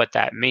of what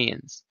that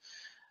means.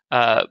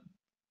 So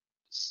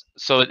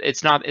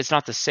it's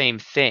not the same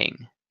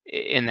thing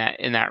in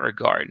that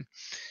regard.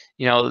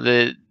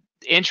 The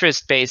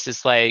interest base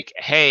is like,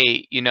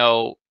 hey,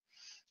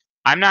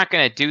 I'm not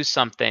going to do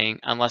something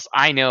unless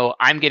I know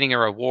I'm getting a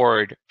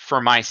reward for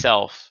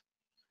myself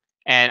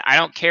And I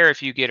don't care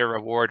if you get a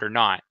reward or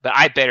not, but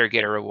I better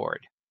get a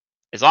reward.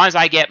 As long as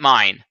I get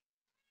mine.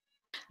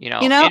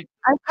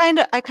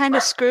 I kind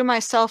of screw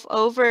myself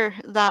over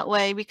that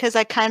way because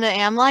I kind of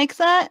am like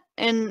that,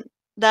 and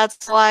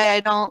that's why I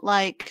don't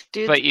like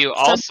do. But you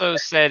also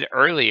said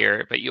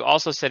earlier that you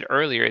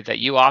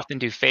often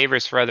do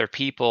favors for other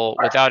people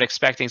without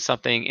expecting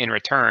something in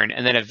return,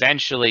 and then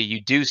eventually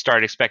you do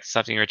start expecting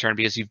something in return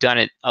because you've done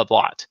it a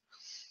lot.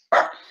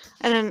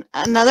 And then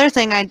another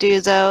thing I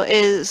do though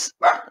is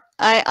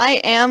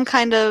I am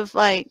kind of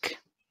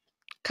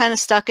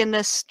stuck in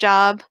this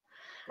job,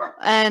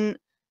 and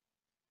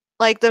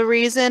like the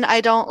reason I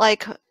don't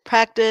like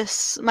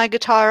practice my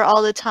guitar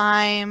all the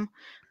time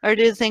or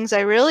do the things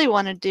I really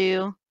want to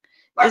do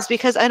is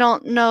because I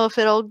don't know if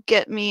it'll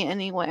get me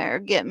anywhere,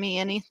 get me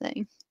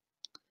anything.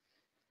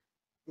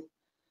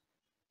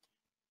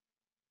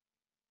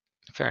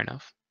 Fair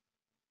enough.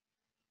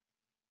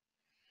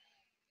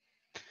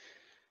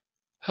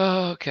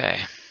 Okay.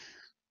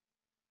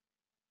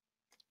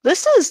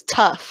 This is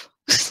tough.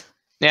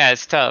 Yeah,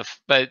 it's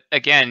tough. But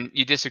again,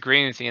 you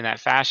disagreeing with me in that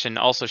fashion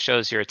also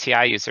shows you're a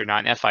TI user,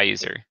 not an FI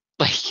user.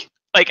 Like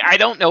I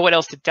don't know what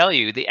else to tell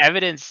you. The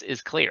evidence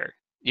is clear.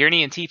 You're an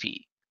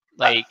ENTP.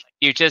 Like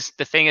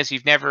the thing is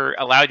you've never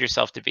allowed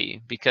yourself to be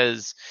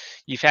because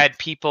you've had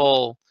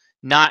people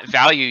not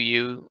value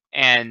you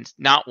and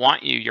not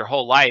want you your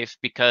whole life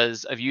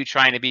because of you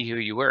trying to be who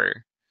you were.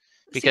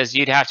 Because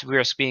you'd have to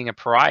risk being a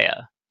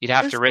pariah. You'd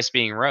have to risk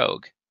being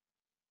rogue.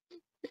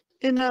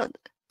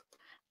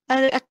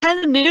 I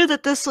kind of knew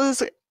that this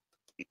was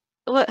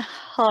what.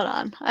 Hold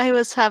on, I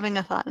was having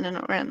a thought and then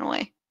it ran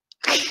away.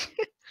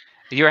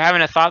 You were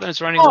having a thought that was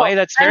running away?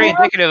 That's very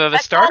indicative of a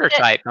starter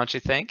type, don't you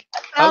think?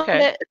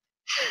 Okay.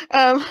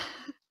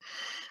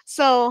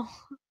 So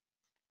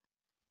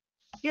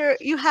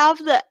you have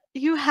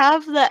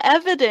the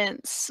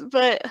evidence,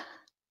 but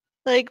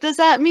like, does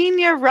that mean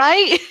you're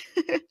right?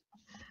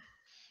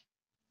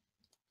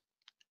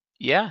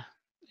 Yeah,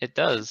 it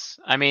does.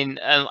 I mean,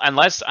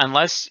 unless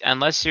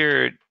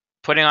you're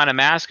putting on a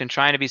mask and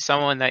trying to be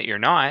someone that you're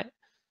not.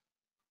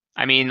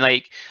 I mean,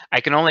 like, I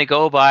can only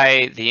go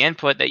by the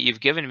input that you've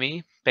given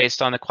me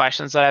based on the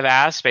questions that I've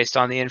asked, based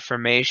on the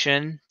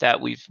information that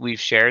we've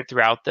shared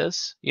throughout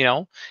this,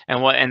 and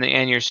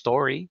your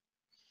story.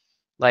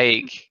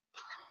 Like,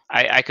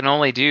 I can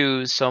only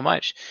do so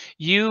much.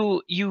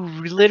 You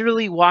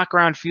literally walk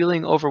around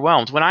feeling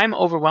overwhelmed. When I'm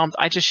overwhelmed,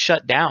 I just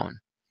shut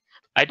down.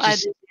 I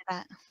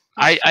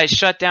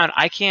shut down.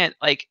 I can't,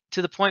 like,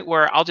 to the point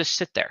where I'll just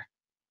sit there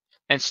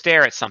and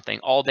stare at something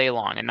all day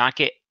long and not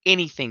get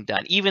anything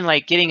done. Even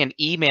like getting an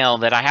email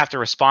that I have to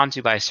respond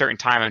to by a certain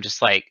time, I'm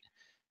just like,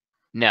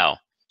 no,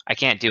 I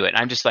can't do it.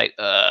 I'm just like,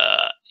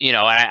 and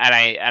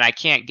I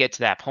can't get to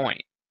that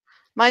point.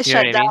 My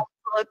shutdowns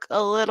look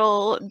a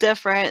little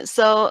different.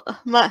 So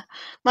my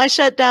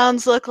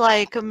shutdowns look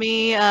like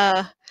me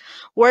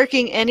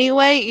working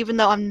anyway, even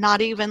though I'm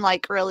not even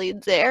like really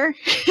there.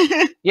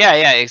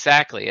 Yeah,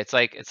 exactly. It's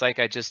like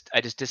I just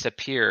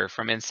disappear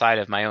from inside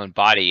of my own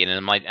body,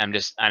 and I'm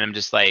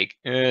just like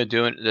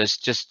doing this,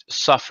 just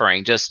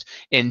suffering, just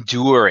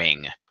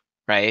enduring,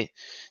 right?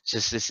 It's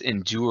just this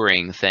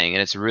enduring thing,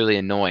 and it's really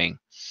annoying.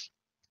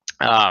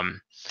 No,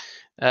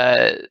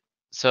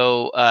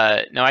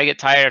 I get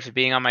tired after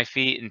being on my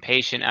feet and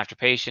patient after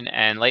patient,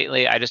 and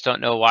lately I just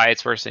don't know why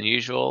it's worse than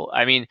usual.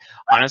 I mean,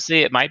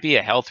 honestly, it might be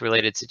a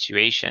health-related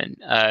situation.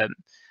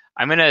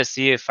 I'm going to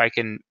see if I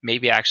can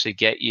maybe actually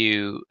get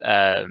you,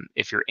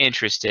 if you're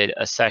interested,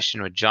 a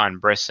session with John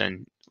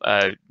Brisson,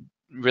 a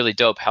really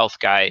dope health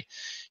guy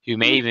who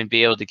may even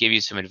be able to give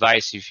you some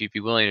advice if you'd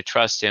be willing to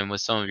trust him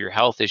with some of your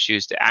health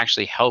issues to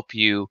actually help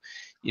you,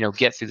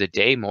 get through the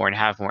day more and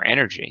have more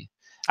energy.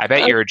 I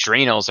bet your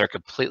adrenals are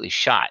completely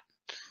shot.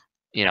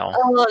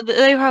 Oh,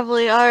 they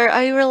probably are.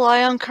 I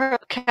rely on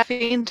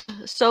caffeine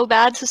so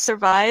bad to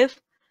survive.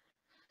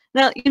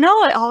 Now,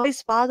 what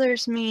always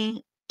bothers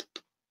me?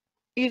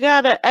 You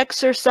gotta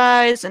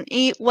exercise and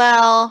eat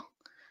well,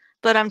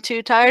 but I'm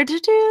too tired to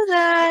do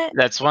that.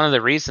 That's one of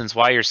the reasons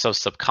why you're so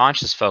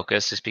subconscious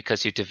focused, is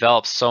because you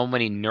develop so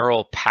many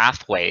neural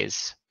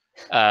pathways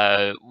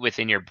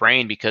within your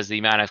brain because of the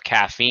amount of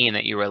caffeine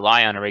that you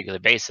rely on a regular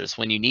basis,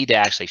 when you need to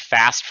actually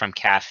fast from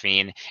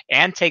caffeine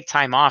and take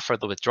time off for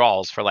the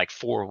withdrawals for like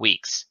 4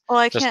 weeks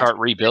to start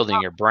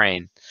rebuilding your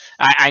brain.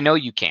 I know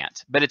you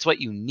can't, but it's what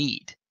you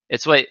need.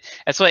 That's what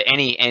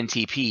any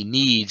NTP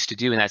needs to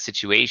do in that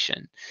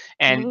situation.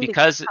 And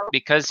because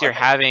you're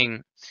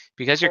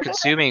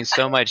consuming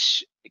so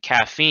much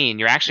caffeine,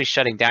 you're actually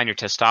shutting down your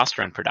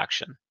testosterone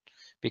production,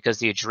 because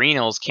the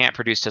adrenals can't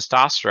produce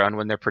testosterone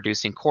when they're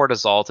producing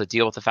cortisol to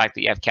deal with the fact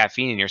that you have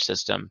caffeine in your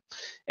system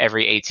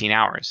every 18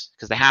 hours,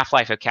 because the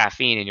half-life of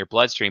caffeine in your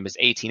bloodstream is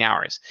 18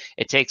 hours.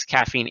 It takes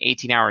caffeine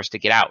 18 hours to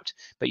get out,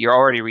 but you're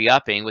already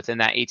re-upping within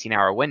that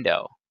 18-hour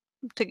window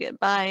to get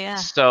by, yeah.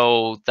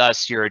 So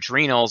thus your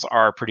adrenals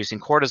are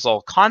producing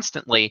cortisol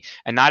constantly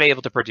and not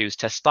able to produce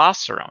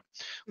testosterone,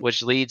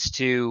 which leads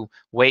to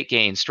weight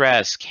gain,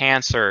 stress,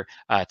 cancer,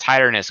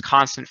 tiredness,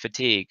 constant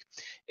fatigue.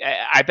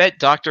 I bet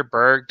Dr.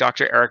 Berg,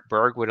 Dr. Eric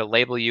Berg, would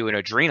label you an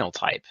adrenal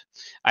type.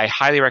 I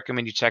highly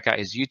recommend you check out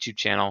his YouTube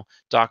channel,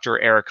 Dr.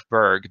 Eric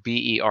Berg,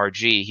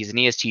 B-E-R-G. He's an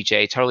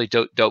ESTJ, totally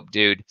dope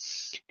dude,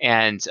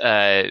 and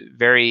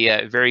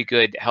very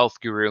good health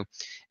guru.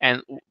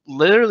 And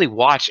literally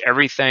watch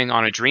everything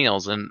on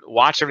adrenals and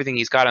watch everything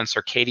he's got on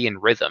circadian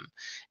rhythm.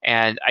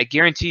 And I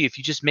guarantee you, if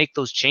you just make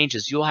those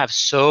changes, you'll have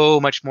so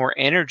much more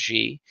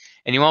energy,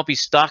 and you won't be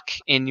stuck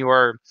in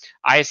your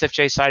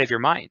ISFJ side of your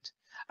mind.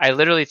 I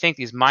literally think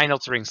these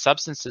mind-altering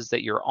substances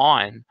that you're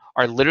on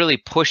are literally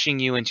pushing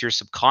you into your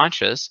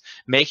subconscious,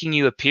 making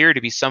you appear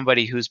to be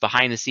somebody who's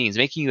behind the scenes,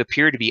 making you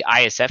appear to be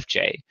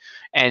ISFJ,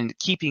 and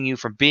keeping you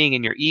from being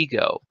in your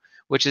ego,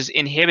 which is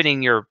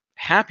inhibiting your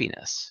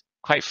happiness,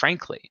 quite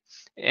frankly,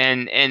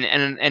 and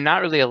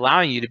not really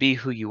allowing you to be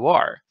who you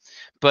are.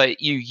 But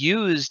you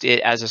used it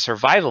as a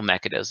survival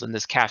mechanism,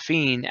 this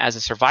caffeine as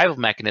a survival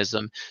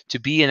mechanism to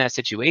be in that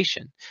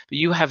situation. But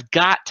you have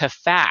got to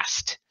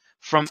fast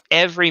from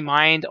every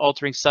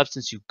mind-altering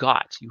substance you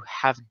got. You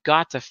have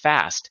got to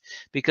fast,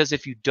 because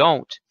if you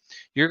don't,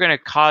 you're going to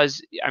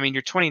cause, I mean,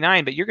 you're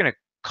 29, but you're going to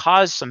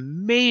cause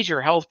some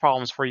major health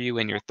problems for you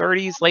in your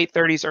 30s, late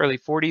 30s, early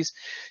 40s.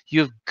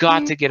 You've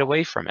got to get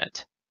away from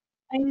it.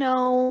 I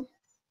know,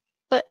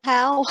 but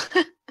how?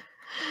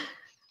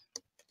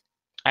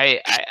 I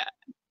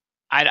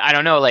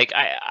don't know. Like,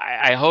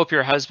 I hope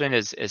your husband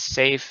is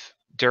safe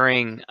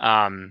during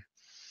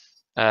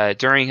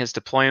his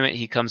deployment.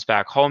 He comes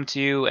back home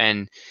to you,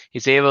 and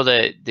he's able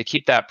to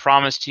keep that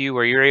promise to you,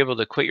 where you're able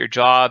to quit your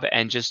job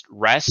and just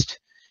rest.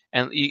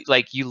 And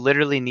you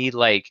literally need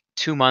like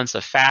 2 months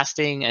of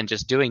fasting and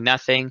just doing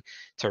nothing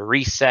to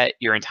reset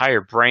your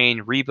entire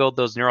brain, rebuild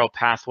those neural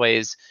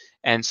pathways,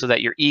 and so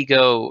that your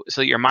ego,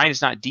 so that your mind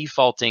is not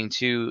defaulting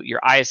to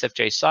your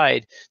ISFJ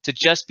side, to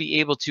just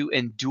be able to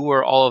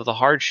endure all of the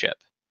hardship,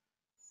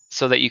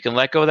 so that you can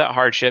let go of that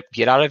hardship,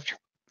 get out of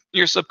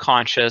your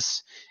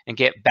subconscious, and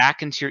get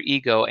back into your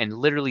ego and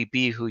literally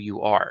be who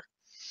you are.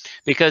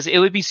 Because it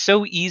would be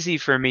so easy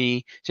for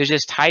me to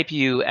just type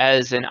you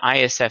as an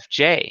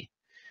ISFJ,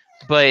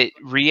 but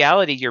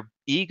reality, your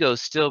ego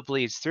still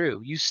bleeds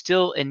through. You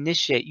still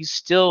initiate, you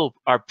still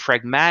are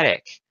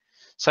pragmatic,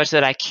 such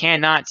that I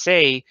cannot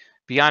say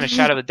beyond a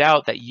shadow of a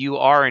doubt that you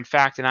are in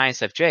fact an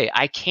ISFJ.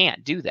 I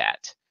can't do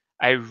that.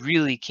 I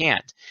really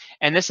can't.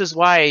 And this is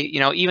why,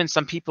 even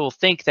some people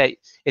think that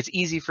it's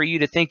easy for you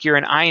to think you're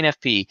an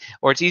INFP,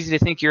 or it's easy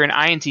to think you're an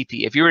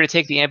INTP. If you were to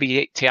take the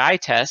MBTI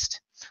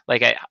test,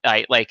 like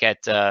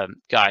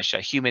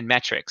Human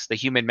Metrics, the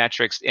Human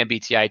Metrics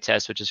MBTI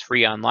test, which is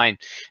free online,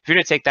 if you're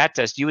to take that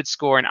test, you would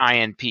score an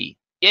INP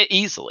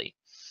easily,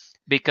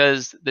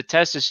 because the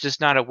test is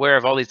just not aware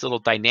of all these little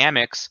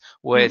dynamics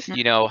with,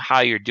 how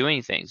you're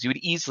doing things. You would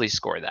easily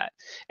score that.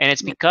 And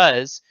it's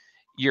because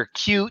you're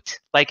cute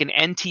like an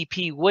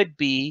NTP would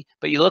be,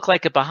 but you look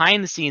like a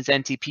behind the scenes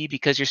NTP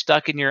because you're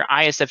stuck in your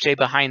ISFJ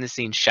behind the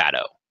scenes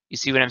shadow. You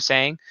see what I'm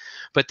saying?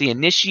 But the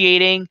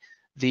initiating,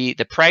 the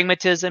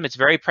pragmatism, it's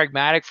very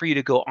pragmatic for you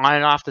to go on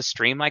and off the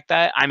stream like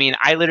that. I mean,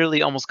 I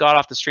literally almost got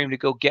off the stream to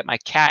go get my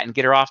cat and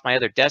get her off my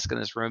other desk in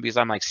this room, because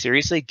I'm like,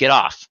 seriously, get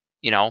off.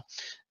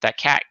 That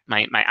cat,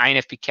 my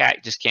INFP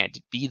cat, just can't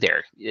be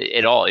there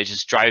at all. It's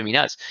just driving me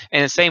nuts.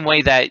 And the same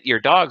way that your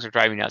dogs are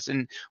driving me nuts.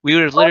 And we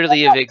would have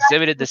literally have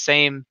exhibited the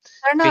same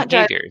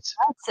behaviors.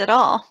 At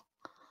all.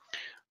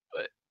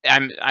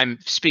 I'm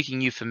speaking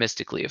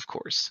euphemistically, of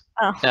course.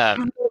 Oh.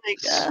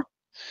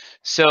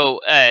 So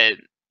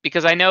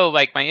because I know,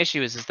 like, my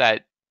issue is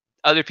that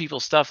other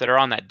people's stuff that are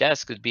on that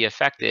desk could be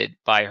affected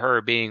by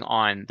her being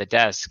on the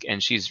desk,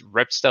 and she's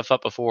ripped stuff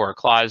up before, or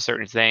clawed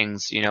certain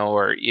things,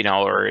 or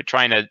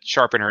trying to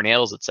sharpen her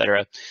nails,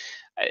 etc.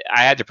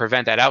 I had to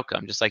prevent that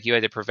outcome, just like you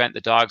had to prevent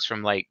the dogs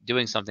from like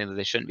doing something that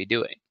they shouldn't be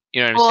doing.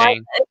 You know what I'm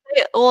saying?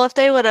 If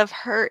they would have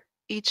hurt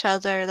each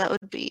other, that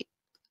would be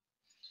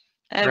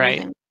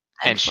everything. Right.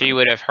 And she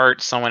would have hurt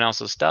someone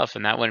else's stuff,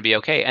 and that wouldn't be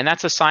okay. And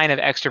that's a sign of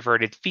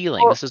extroverted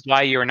feeling. This is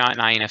why you're not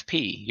an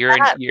INFP. You're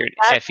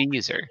an FE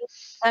user.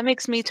 That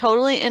makes me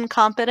totally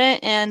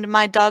incompetent, and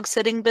my dog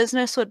sitting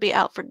business would be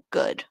out for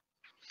good.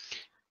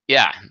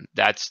 Yeah,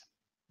 that's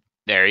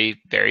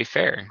very, very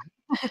fair.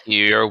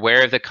 You're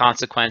aware of the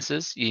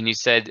consequences, and you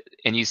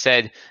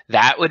said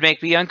that would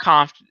make me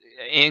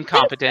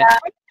incompetent,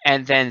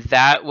 and then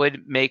that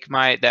would make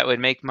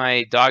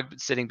my dog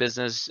sitting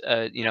business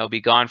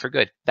be gone for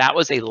good. That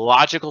was a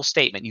logical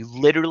statement. You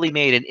literally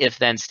made an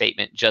if-then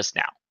statement just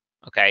now.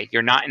 Okay,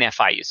 you're not an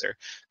FI user,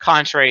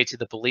 contrary to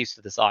the beliefs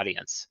of this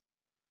audience.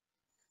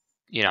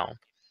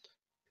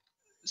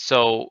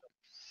 So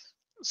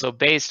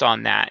based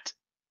on that,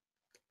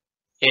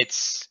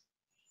 it's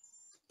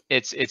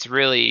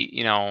really,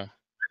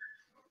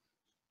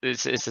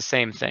 it's the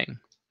same thing.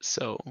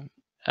 So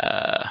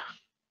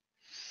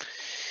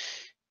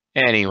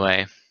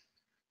anyway,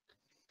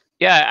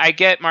 yeah, I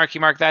get, Marky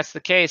Mark, that's the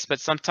case, but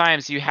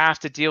sometimes you have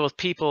to deal with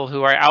people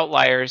who are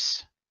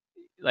outliers.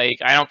 Like,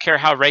 I don't care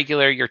how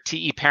regular your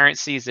TE parent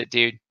sees it,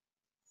 dude.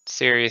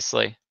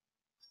 Seriously.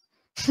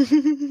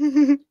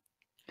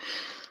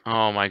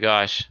 Oh my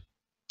gosh.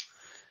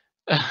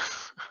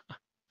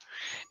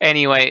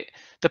 Anyway,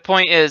 the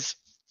point is,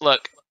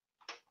 look,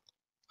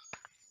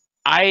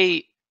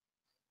 like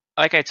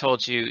I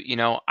told you,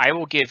 I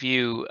will give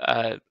you,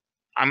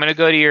 I'm going to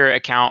go to your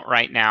account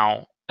right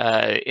now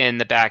in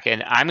the back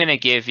end. I'm going to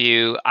give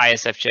you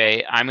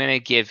ISFJ. I'm going to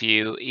give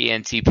you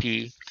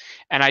ENTP.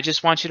 And I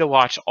just want you to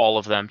watch all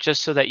of them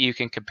just so that you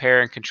can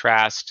compare and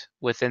contrast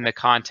within the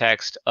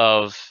context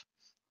of,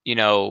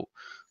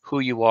 who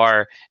you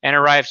are and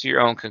arrive to your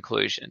own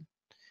conclusion.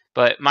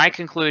 But my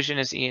conclusion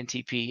is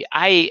ENTP.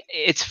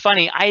 It's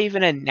funny, I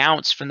even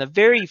announced from the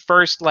very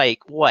first,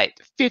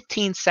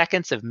 15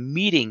 seconds of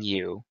meeting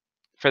you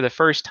for the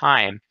first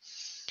time,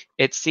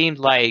 it seemed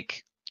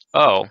like,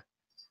 oh,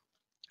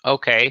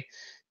 okay,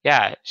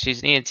 yeah,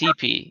 she's an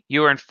ENTP.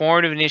 You are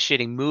informed of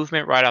initiating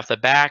movement right off the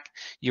back.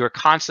 You are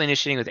constantly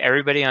initiating with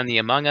everybody on the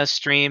Among Us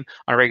stream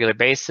on a regular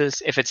basis.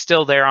 If it's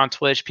still there on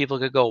Twitch, people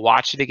could go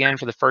watch it again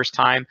for the first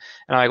time.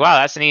 And I'm like, wow,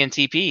 that's an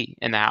ENTP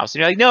in the house. And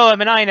you're like, no,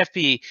 I'm an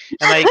INFP.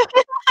 And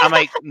I'm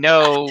like,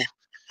 no,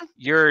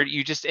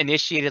 you just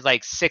initiated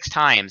 6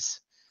 times.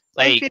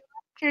 I feel like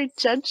you're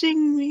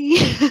judging me.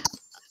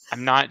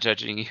 I'm not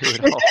judging you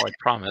at all, I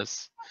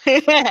promise.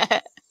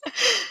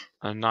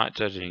 I'm not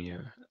judging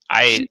you.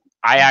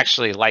 I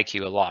actually like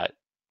you a lot.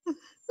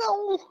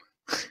 No.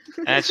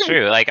 And that's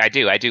true. I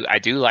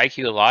do like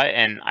you a lot,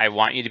 and I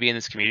want you to be in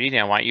this community, and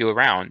I want you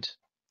around.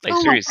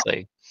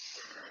 Seriously.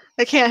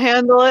 I can't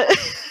handle it.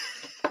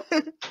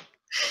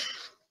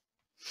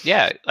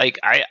 Yeah,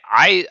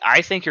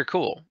 I think you're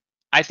cool.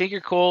 I think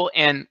you're cool,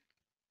 and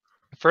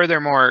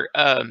furthermore,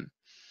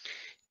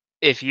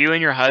 if you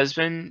and your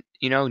husband,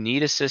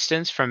 need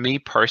assistance from me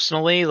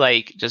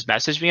personally, just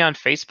message me on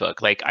Facebook.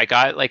 I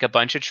got a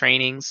bunch of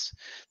trainings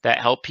that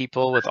help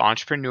people with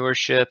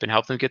entrepreneurship and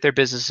help them get their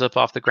businesses up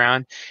off the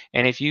ground.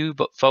 And if you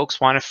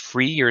folks want to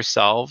free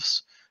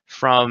yourselves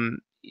from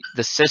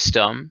the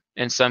system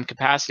in some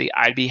capacity,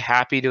 I'd be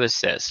happy to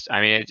assist.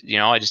 I mean,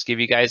 I just give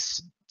you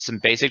guys some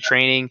basic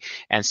training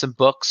and some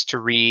books to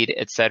read,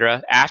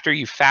 etc. After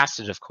you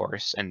fasted, of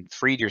course, and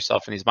freed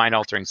yourself from these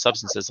mind-altering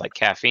substances like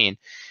caffeine.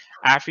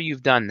 After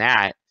you've done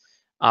that,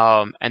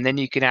 and then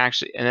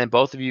then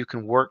both of you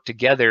can work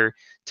together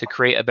to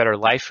create a better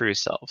life for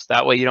yourselves.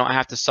 That way you don't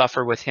have to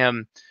suffer with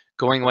him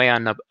going away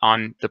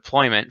on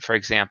deployment, for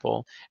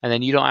example, and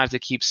then you don't have to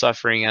keep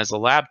suffering as a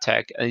lab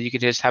tech, and you can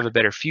just have a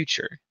better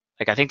future.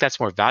 I think that's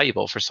more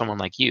valuable for someone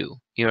like you.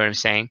 You know what I'm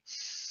saying?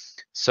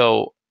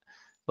 So,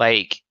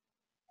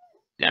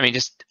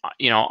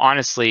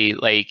 honestly,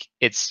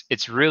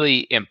 it's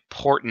really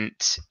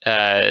important,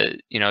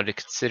 to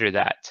consider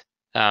that.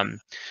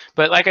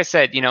 But like I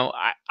said,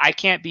 I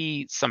can't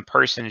be some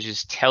person to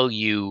just tell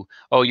you,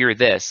 oh, you're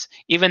this,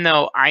 even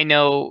though I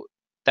know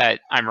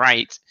that I'm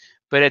right,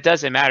 but it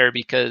doesn't matter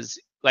because,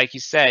 like you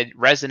said,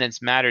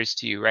 resonance matters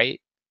to you,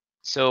 right?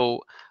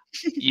 So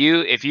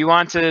if you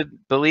want to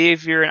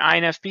believe you're an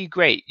INFP,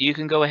 great. You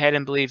can go ahead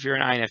and believe you're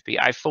an INFP.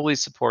 I fully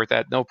support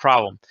that, no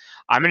problem.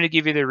 I'm going to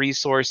give you the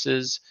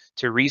resources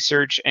to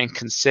research and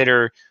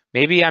consider,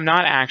 maybe I'm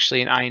not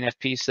actually an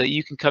INFP, so that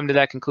you can come to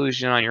that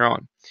conclusion on your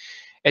own.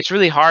 It's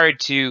really hard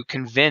to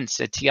convince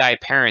a TI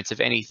parent of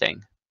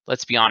anything.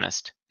 Let's be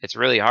honest. It's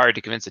really hard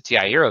to convince a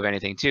TI hero of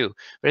anything too,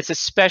 but it's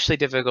especially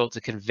difficult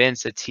to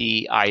convince a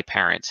TI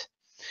parent.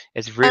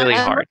 It's really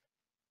hard.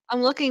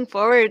 I'm looking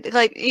forward,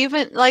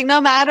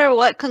 no matter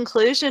what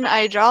conclusion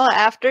I draw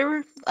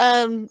after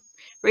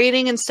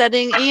reading and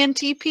studying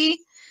ENTP,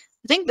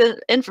 I think the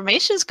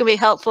information is going to be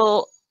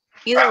helpful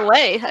either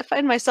way. I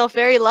find myself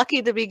very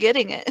lucky to be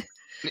getting it.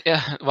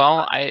 Yeah,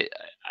 well,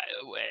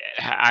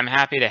 I'm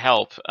happy to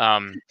help.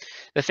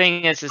 The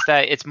thing is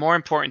that it's more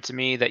important to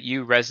me that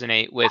you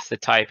resonate with the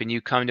type and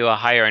you come to a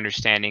higher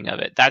understanding of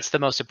it. That's the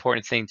most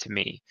important thing to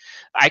me.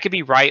 I could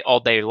be right all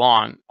day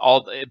long,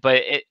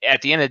 but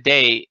at the end of the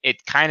day,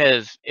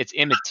 it's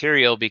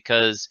immaterial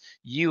because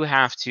you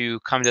have to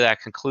come to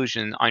that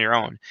conclusion on your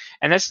own.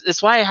 And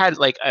that's why I had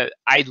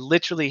I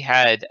literally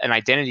had an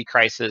identity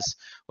crisis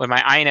when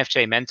my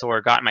INFJ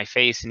mentor got in my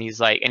face and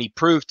he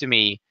proved to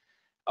me,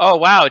 oh,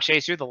 wow,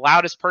 Chase, you're the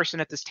loudest person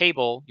at this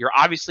table. You're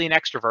obviously an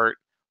extrovert.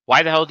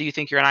 Why the hell do you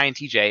think you're an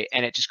INTJ?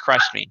 And it just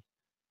crushed me.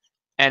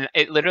 And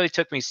it literally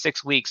took me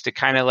 6 weeks to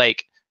kind of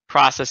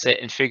process it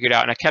and figure it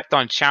out. And I kept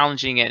on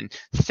challenging it and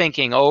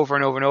thinking over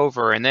and over and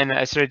over. And then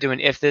I started doing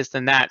if this,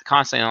 then that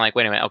constantly. And I'm like,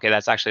 wait a minute. Okay,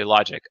 that's actually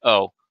logic.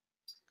 Oh,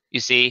 you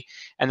see?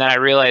 And then I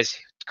realized,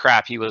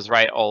 crap, he was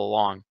right all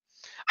along.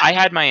 I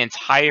had my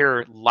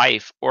entire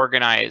life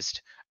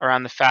organized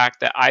around the fact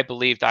that I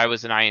believed I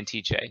was an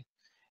INTJ.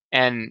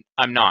 And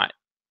I'm not.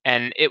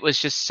 And it was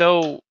just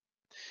so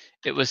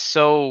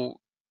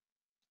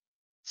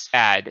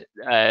sad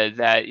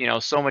that,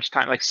 so much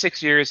time,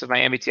 6 years of my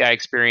MBTI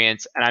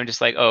experience, and I'm just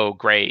like, oh,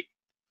 great.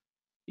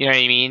 You know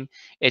what I mean?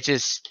 It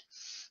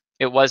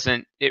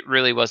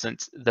really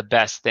wasn't the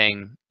best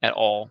thing at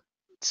all.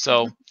 So,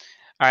 all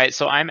right,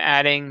 so I'm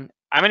going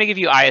to give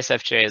you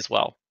ISFJ as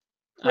well.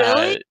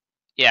 Really?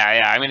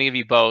 Yeah, I'm going to give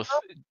you both,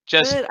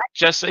 just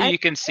so you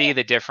can see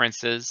the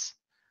differences.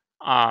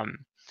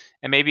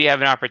 And maybe you have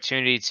an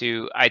opportunity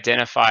to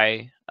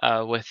identify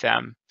with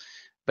them.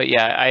 But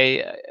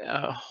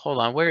yeah, hold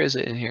on. Where is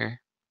it in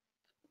here?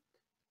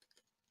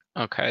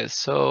 Okay,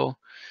 so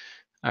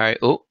all right.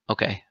 Oh,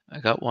 okay. I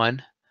got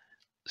one.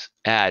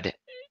 Add.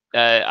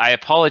 I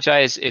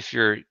apologize if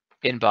your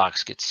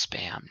inbox gets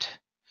spammed.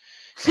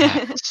 It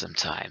happens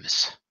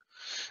sometimes.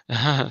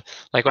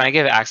 Like when I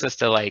give access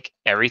to like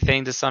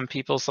everything to some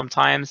people,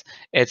 sometimes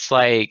it's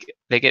like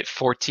they get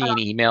 14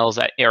 emails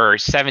or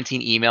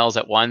 17 emails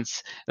at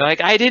once. They're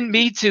like, I didn't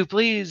mean to.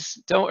 Please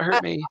don't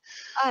hurt me.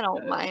 I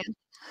don't mind.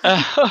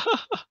 All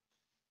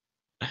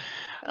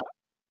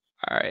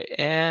right,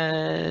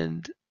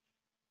 and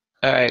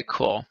all right,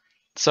 cool.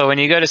 So when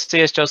you go to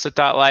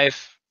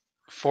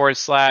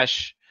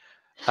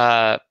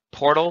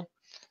csjoseph.life/portal,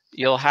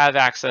 you'll have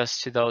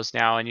access to those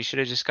now, and you should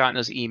have just gotten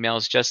those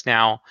emails just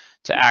now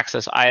to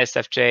access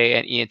ISFJ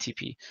and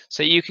ENTP,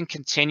 so you can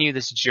continue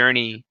this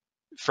journey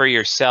for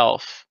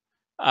yourself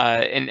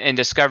in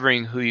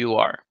discovering who you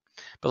are.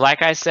 But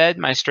like I said,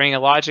 my string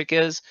of logic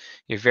is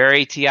you're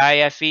very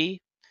TIFE.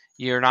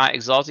 You're not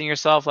exalting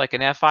yourself like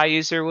an FI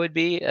user would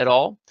be at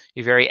all.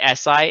 You're very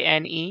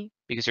SINE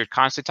because you're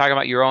constantly talking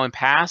about your own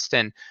past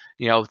and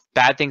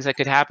bad things that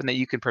could happen that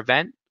you can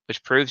prevent,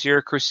 which proves you're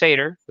a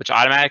crusader, which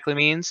automatically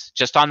means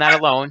just on that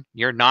alone,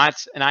 you're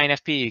not an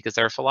INFP because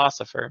they're a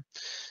philosopher.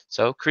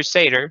 So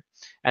crusader,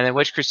 and then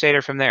which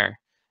crusader from there?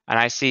 And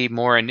I see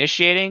more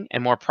initiating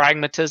and more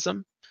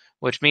pragmatism,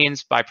 which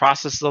means by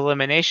process of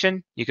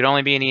elimination, you could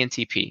only be an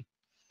ENTP.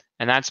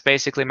 And that's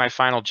basically my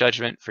final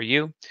judgment for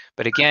you.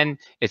 But again,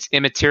 it's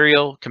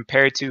immaterial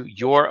compared to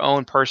your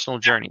own personal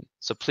journey.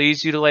 So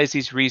please utilize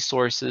these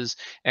resources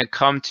and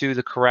come to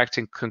the correct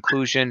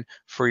conclusion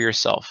for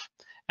yourself.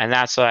 And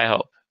that's what I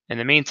hope. In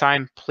the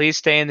meantime, please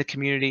stay in the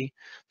community.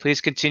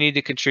 Please continue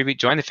to contribute.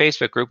 Join the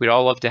Facebook group. We'd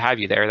all love to have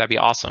you there. That'd be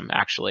awesome,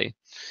 actually.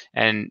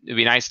 And it'd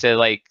be nice to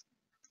like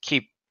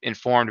keep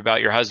informed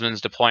about your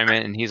husband's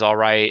deployment and he's all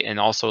right,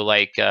 and also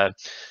like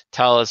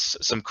tell us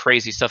some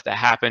crazy stuff that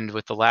happened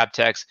with the lab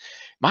techs.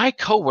 My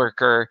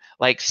coworker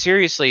like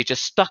seriously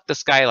just stuck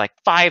this guy like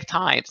 5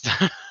 times.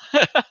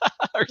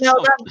 No,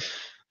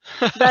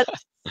 that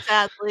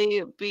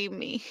sadly be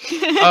me.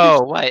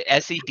 Oh, what,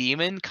 SE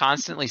Demon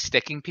constantly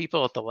sticking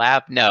people at the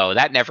lab? No,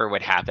 that never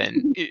would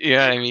happen. You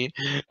know what I mean?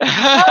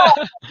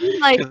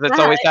 Because that's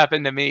always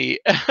happened to me.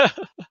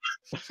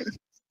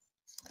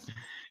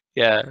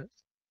 Yeah.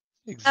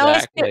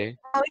 Exactly.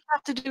 I always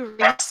have to do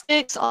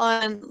resticks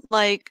on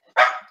like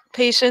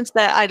patients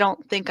that I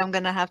don't think I'm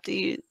gonna have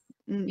to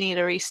need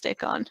a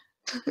restick on.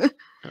 All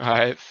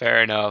right,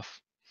 fair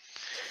enough.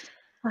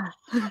 All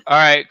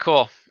right,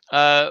 cool.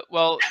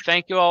 Well,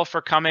 thank you all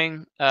for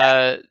coming.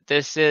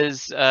 This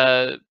has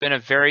been a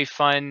very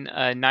fun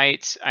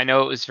night. I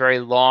know it was very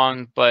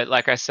long, but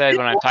like I said,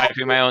 when I'm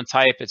typing my own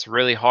type, it's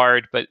really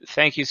hard. But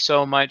thank you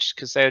so much,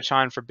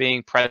 Kaseo-chan, for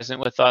being present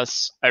with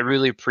us. I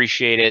really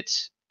appreciate it.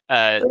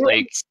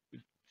 Like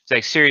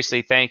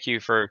seriously, thank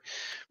you for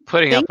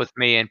putting up with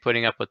me and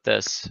putting up with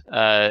this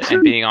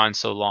and being on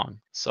so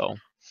long. So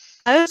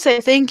I would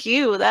say thank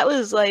you. That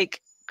was like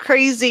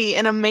crazy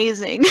and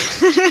amazing.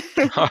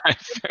 All right,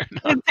 fair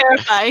enough. And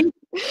terrifying.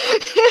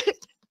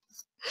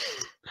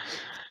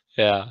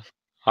 Yeah.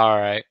 All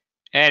right.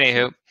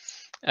 Anywho,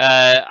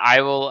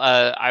 I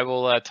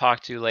will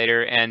talk to you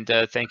later, and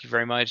thank you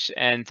very much,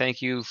 and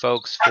thank you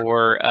folks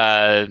for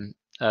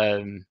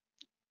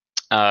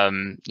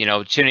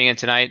tuning in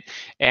tonight.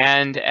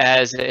 And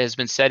as it has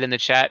been said in the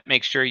chat,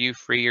 make sure you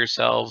free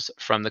yourselves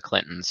from the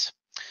Clintons.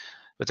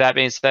 With that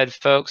being said,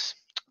 folks,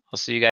 I'll see you guys.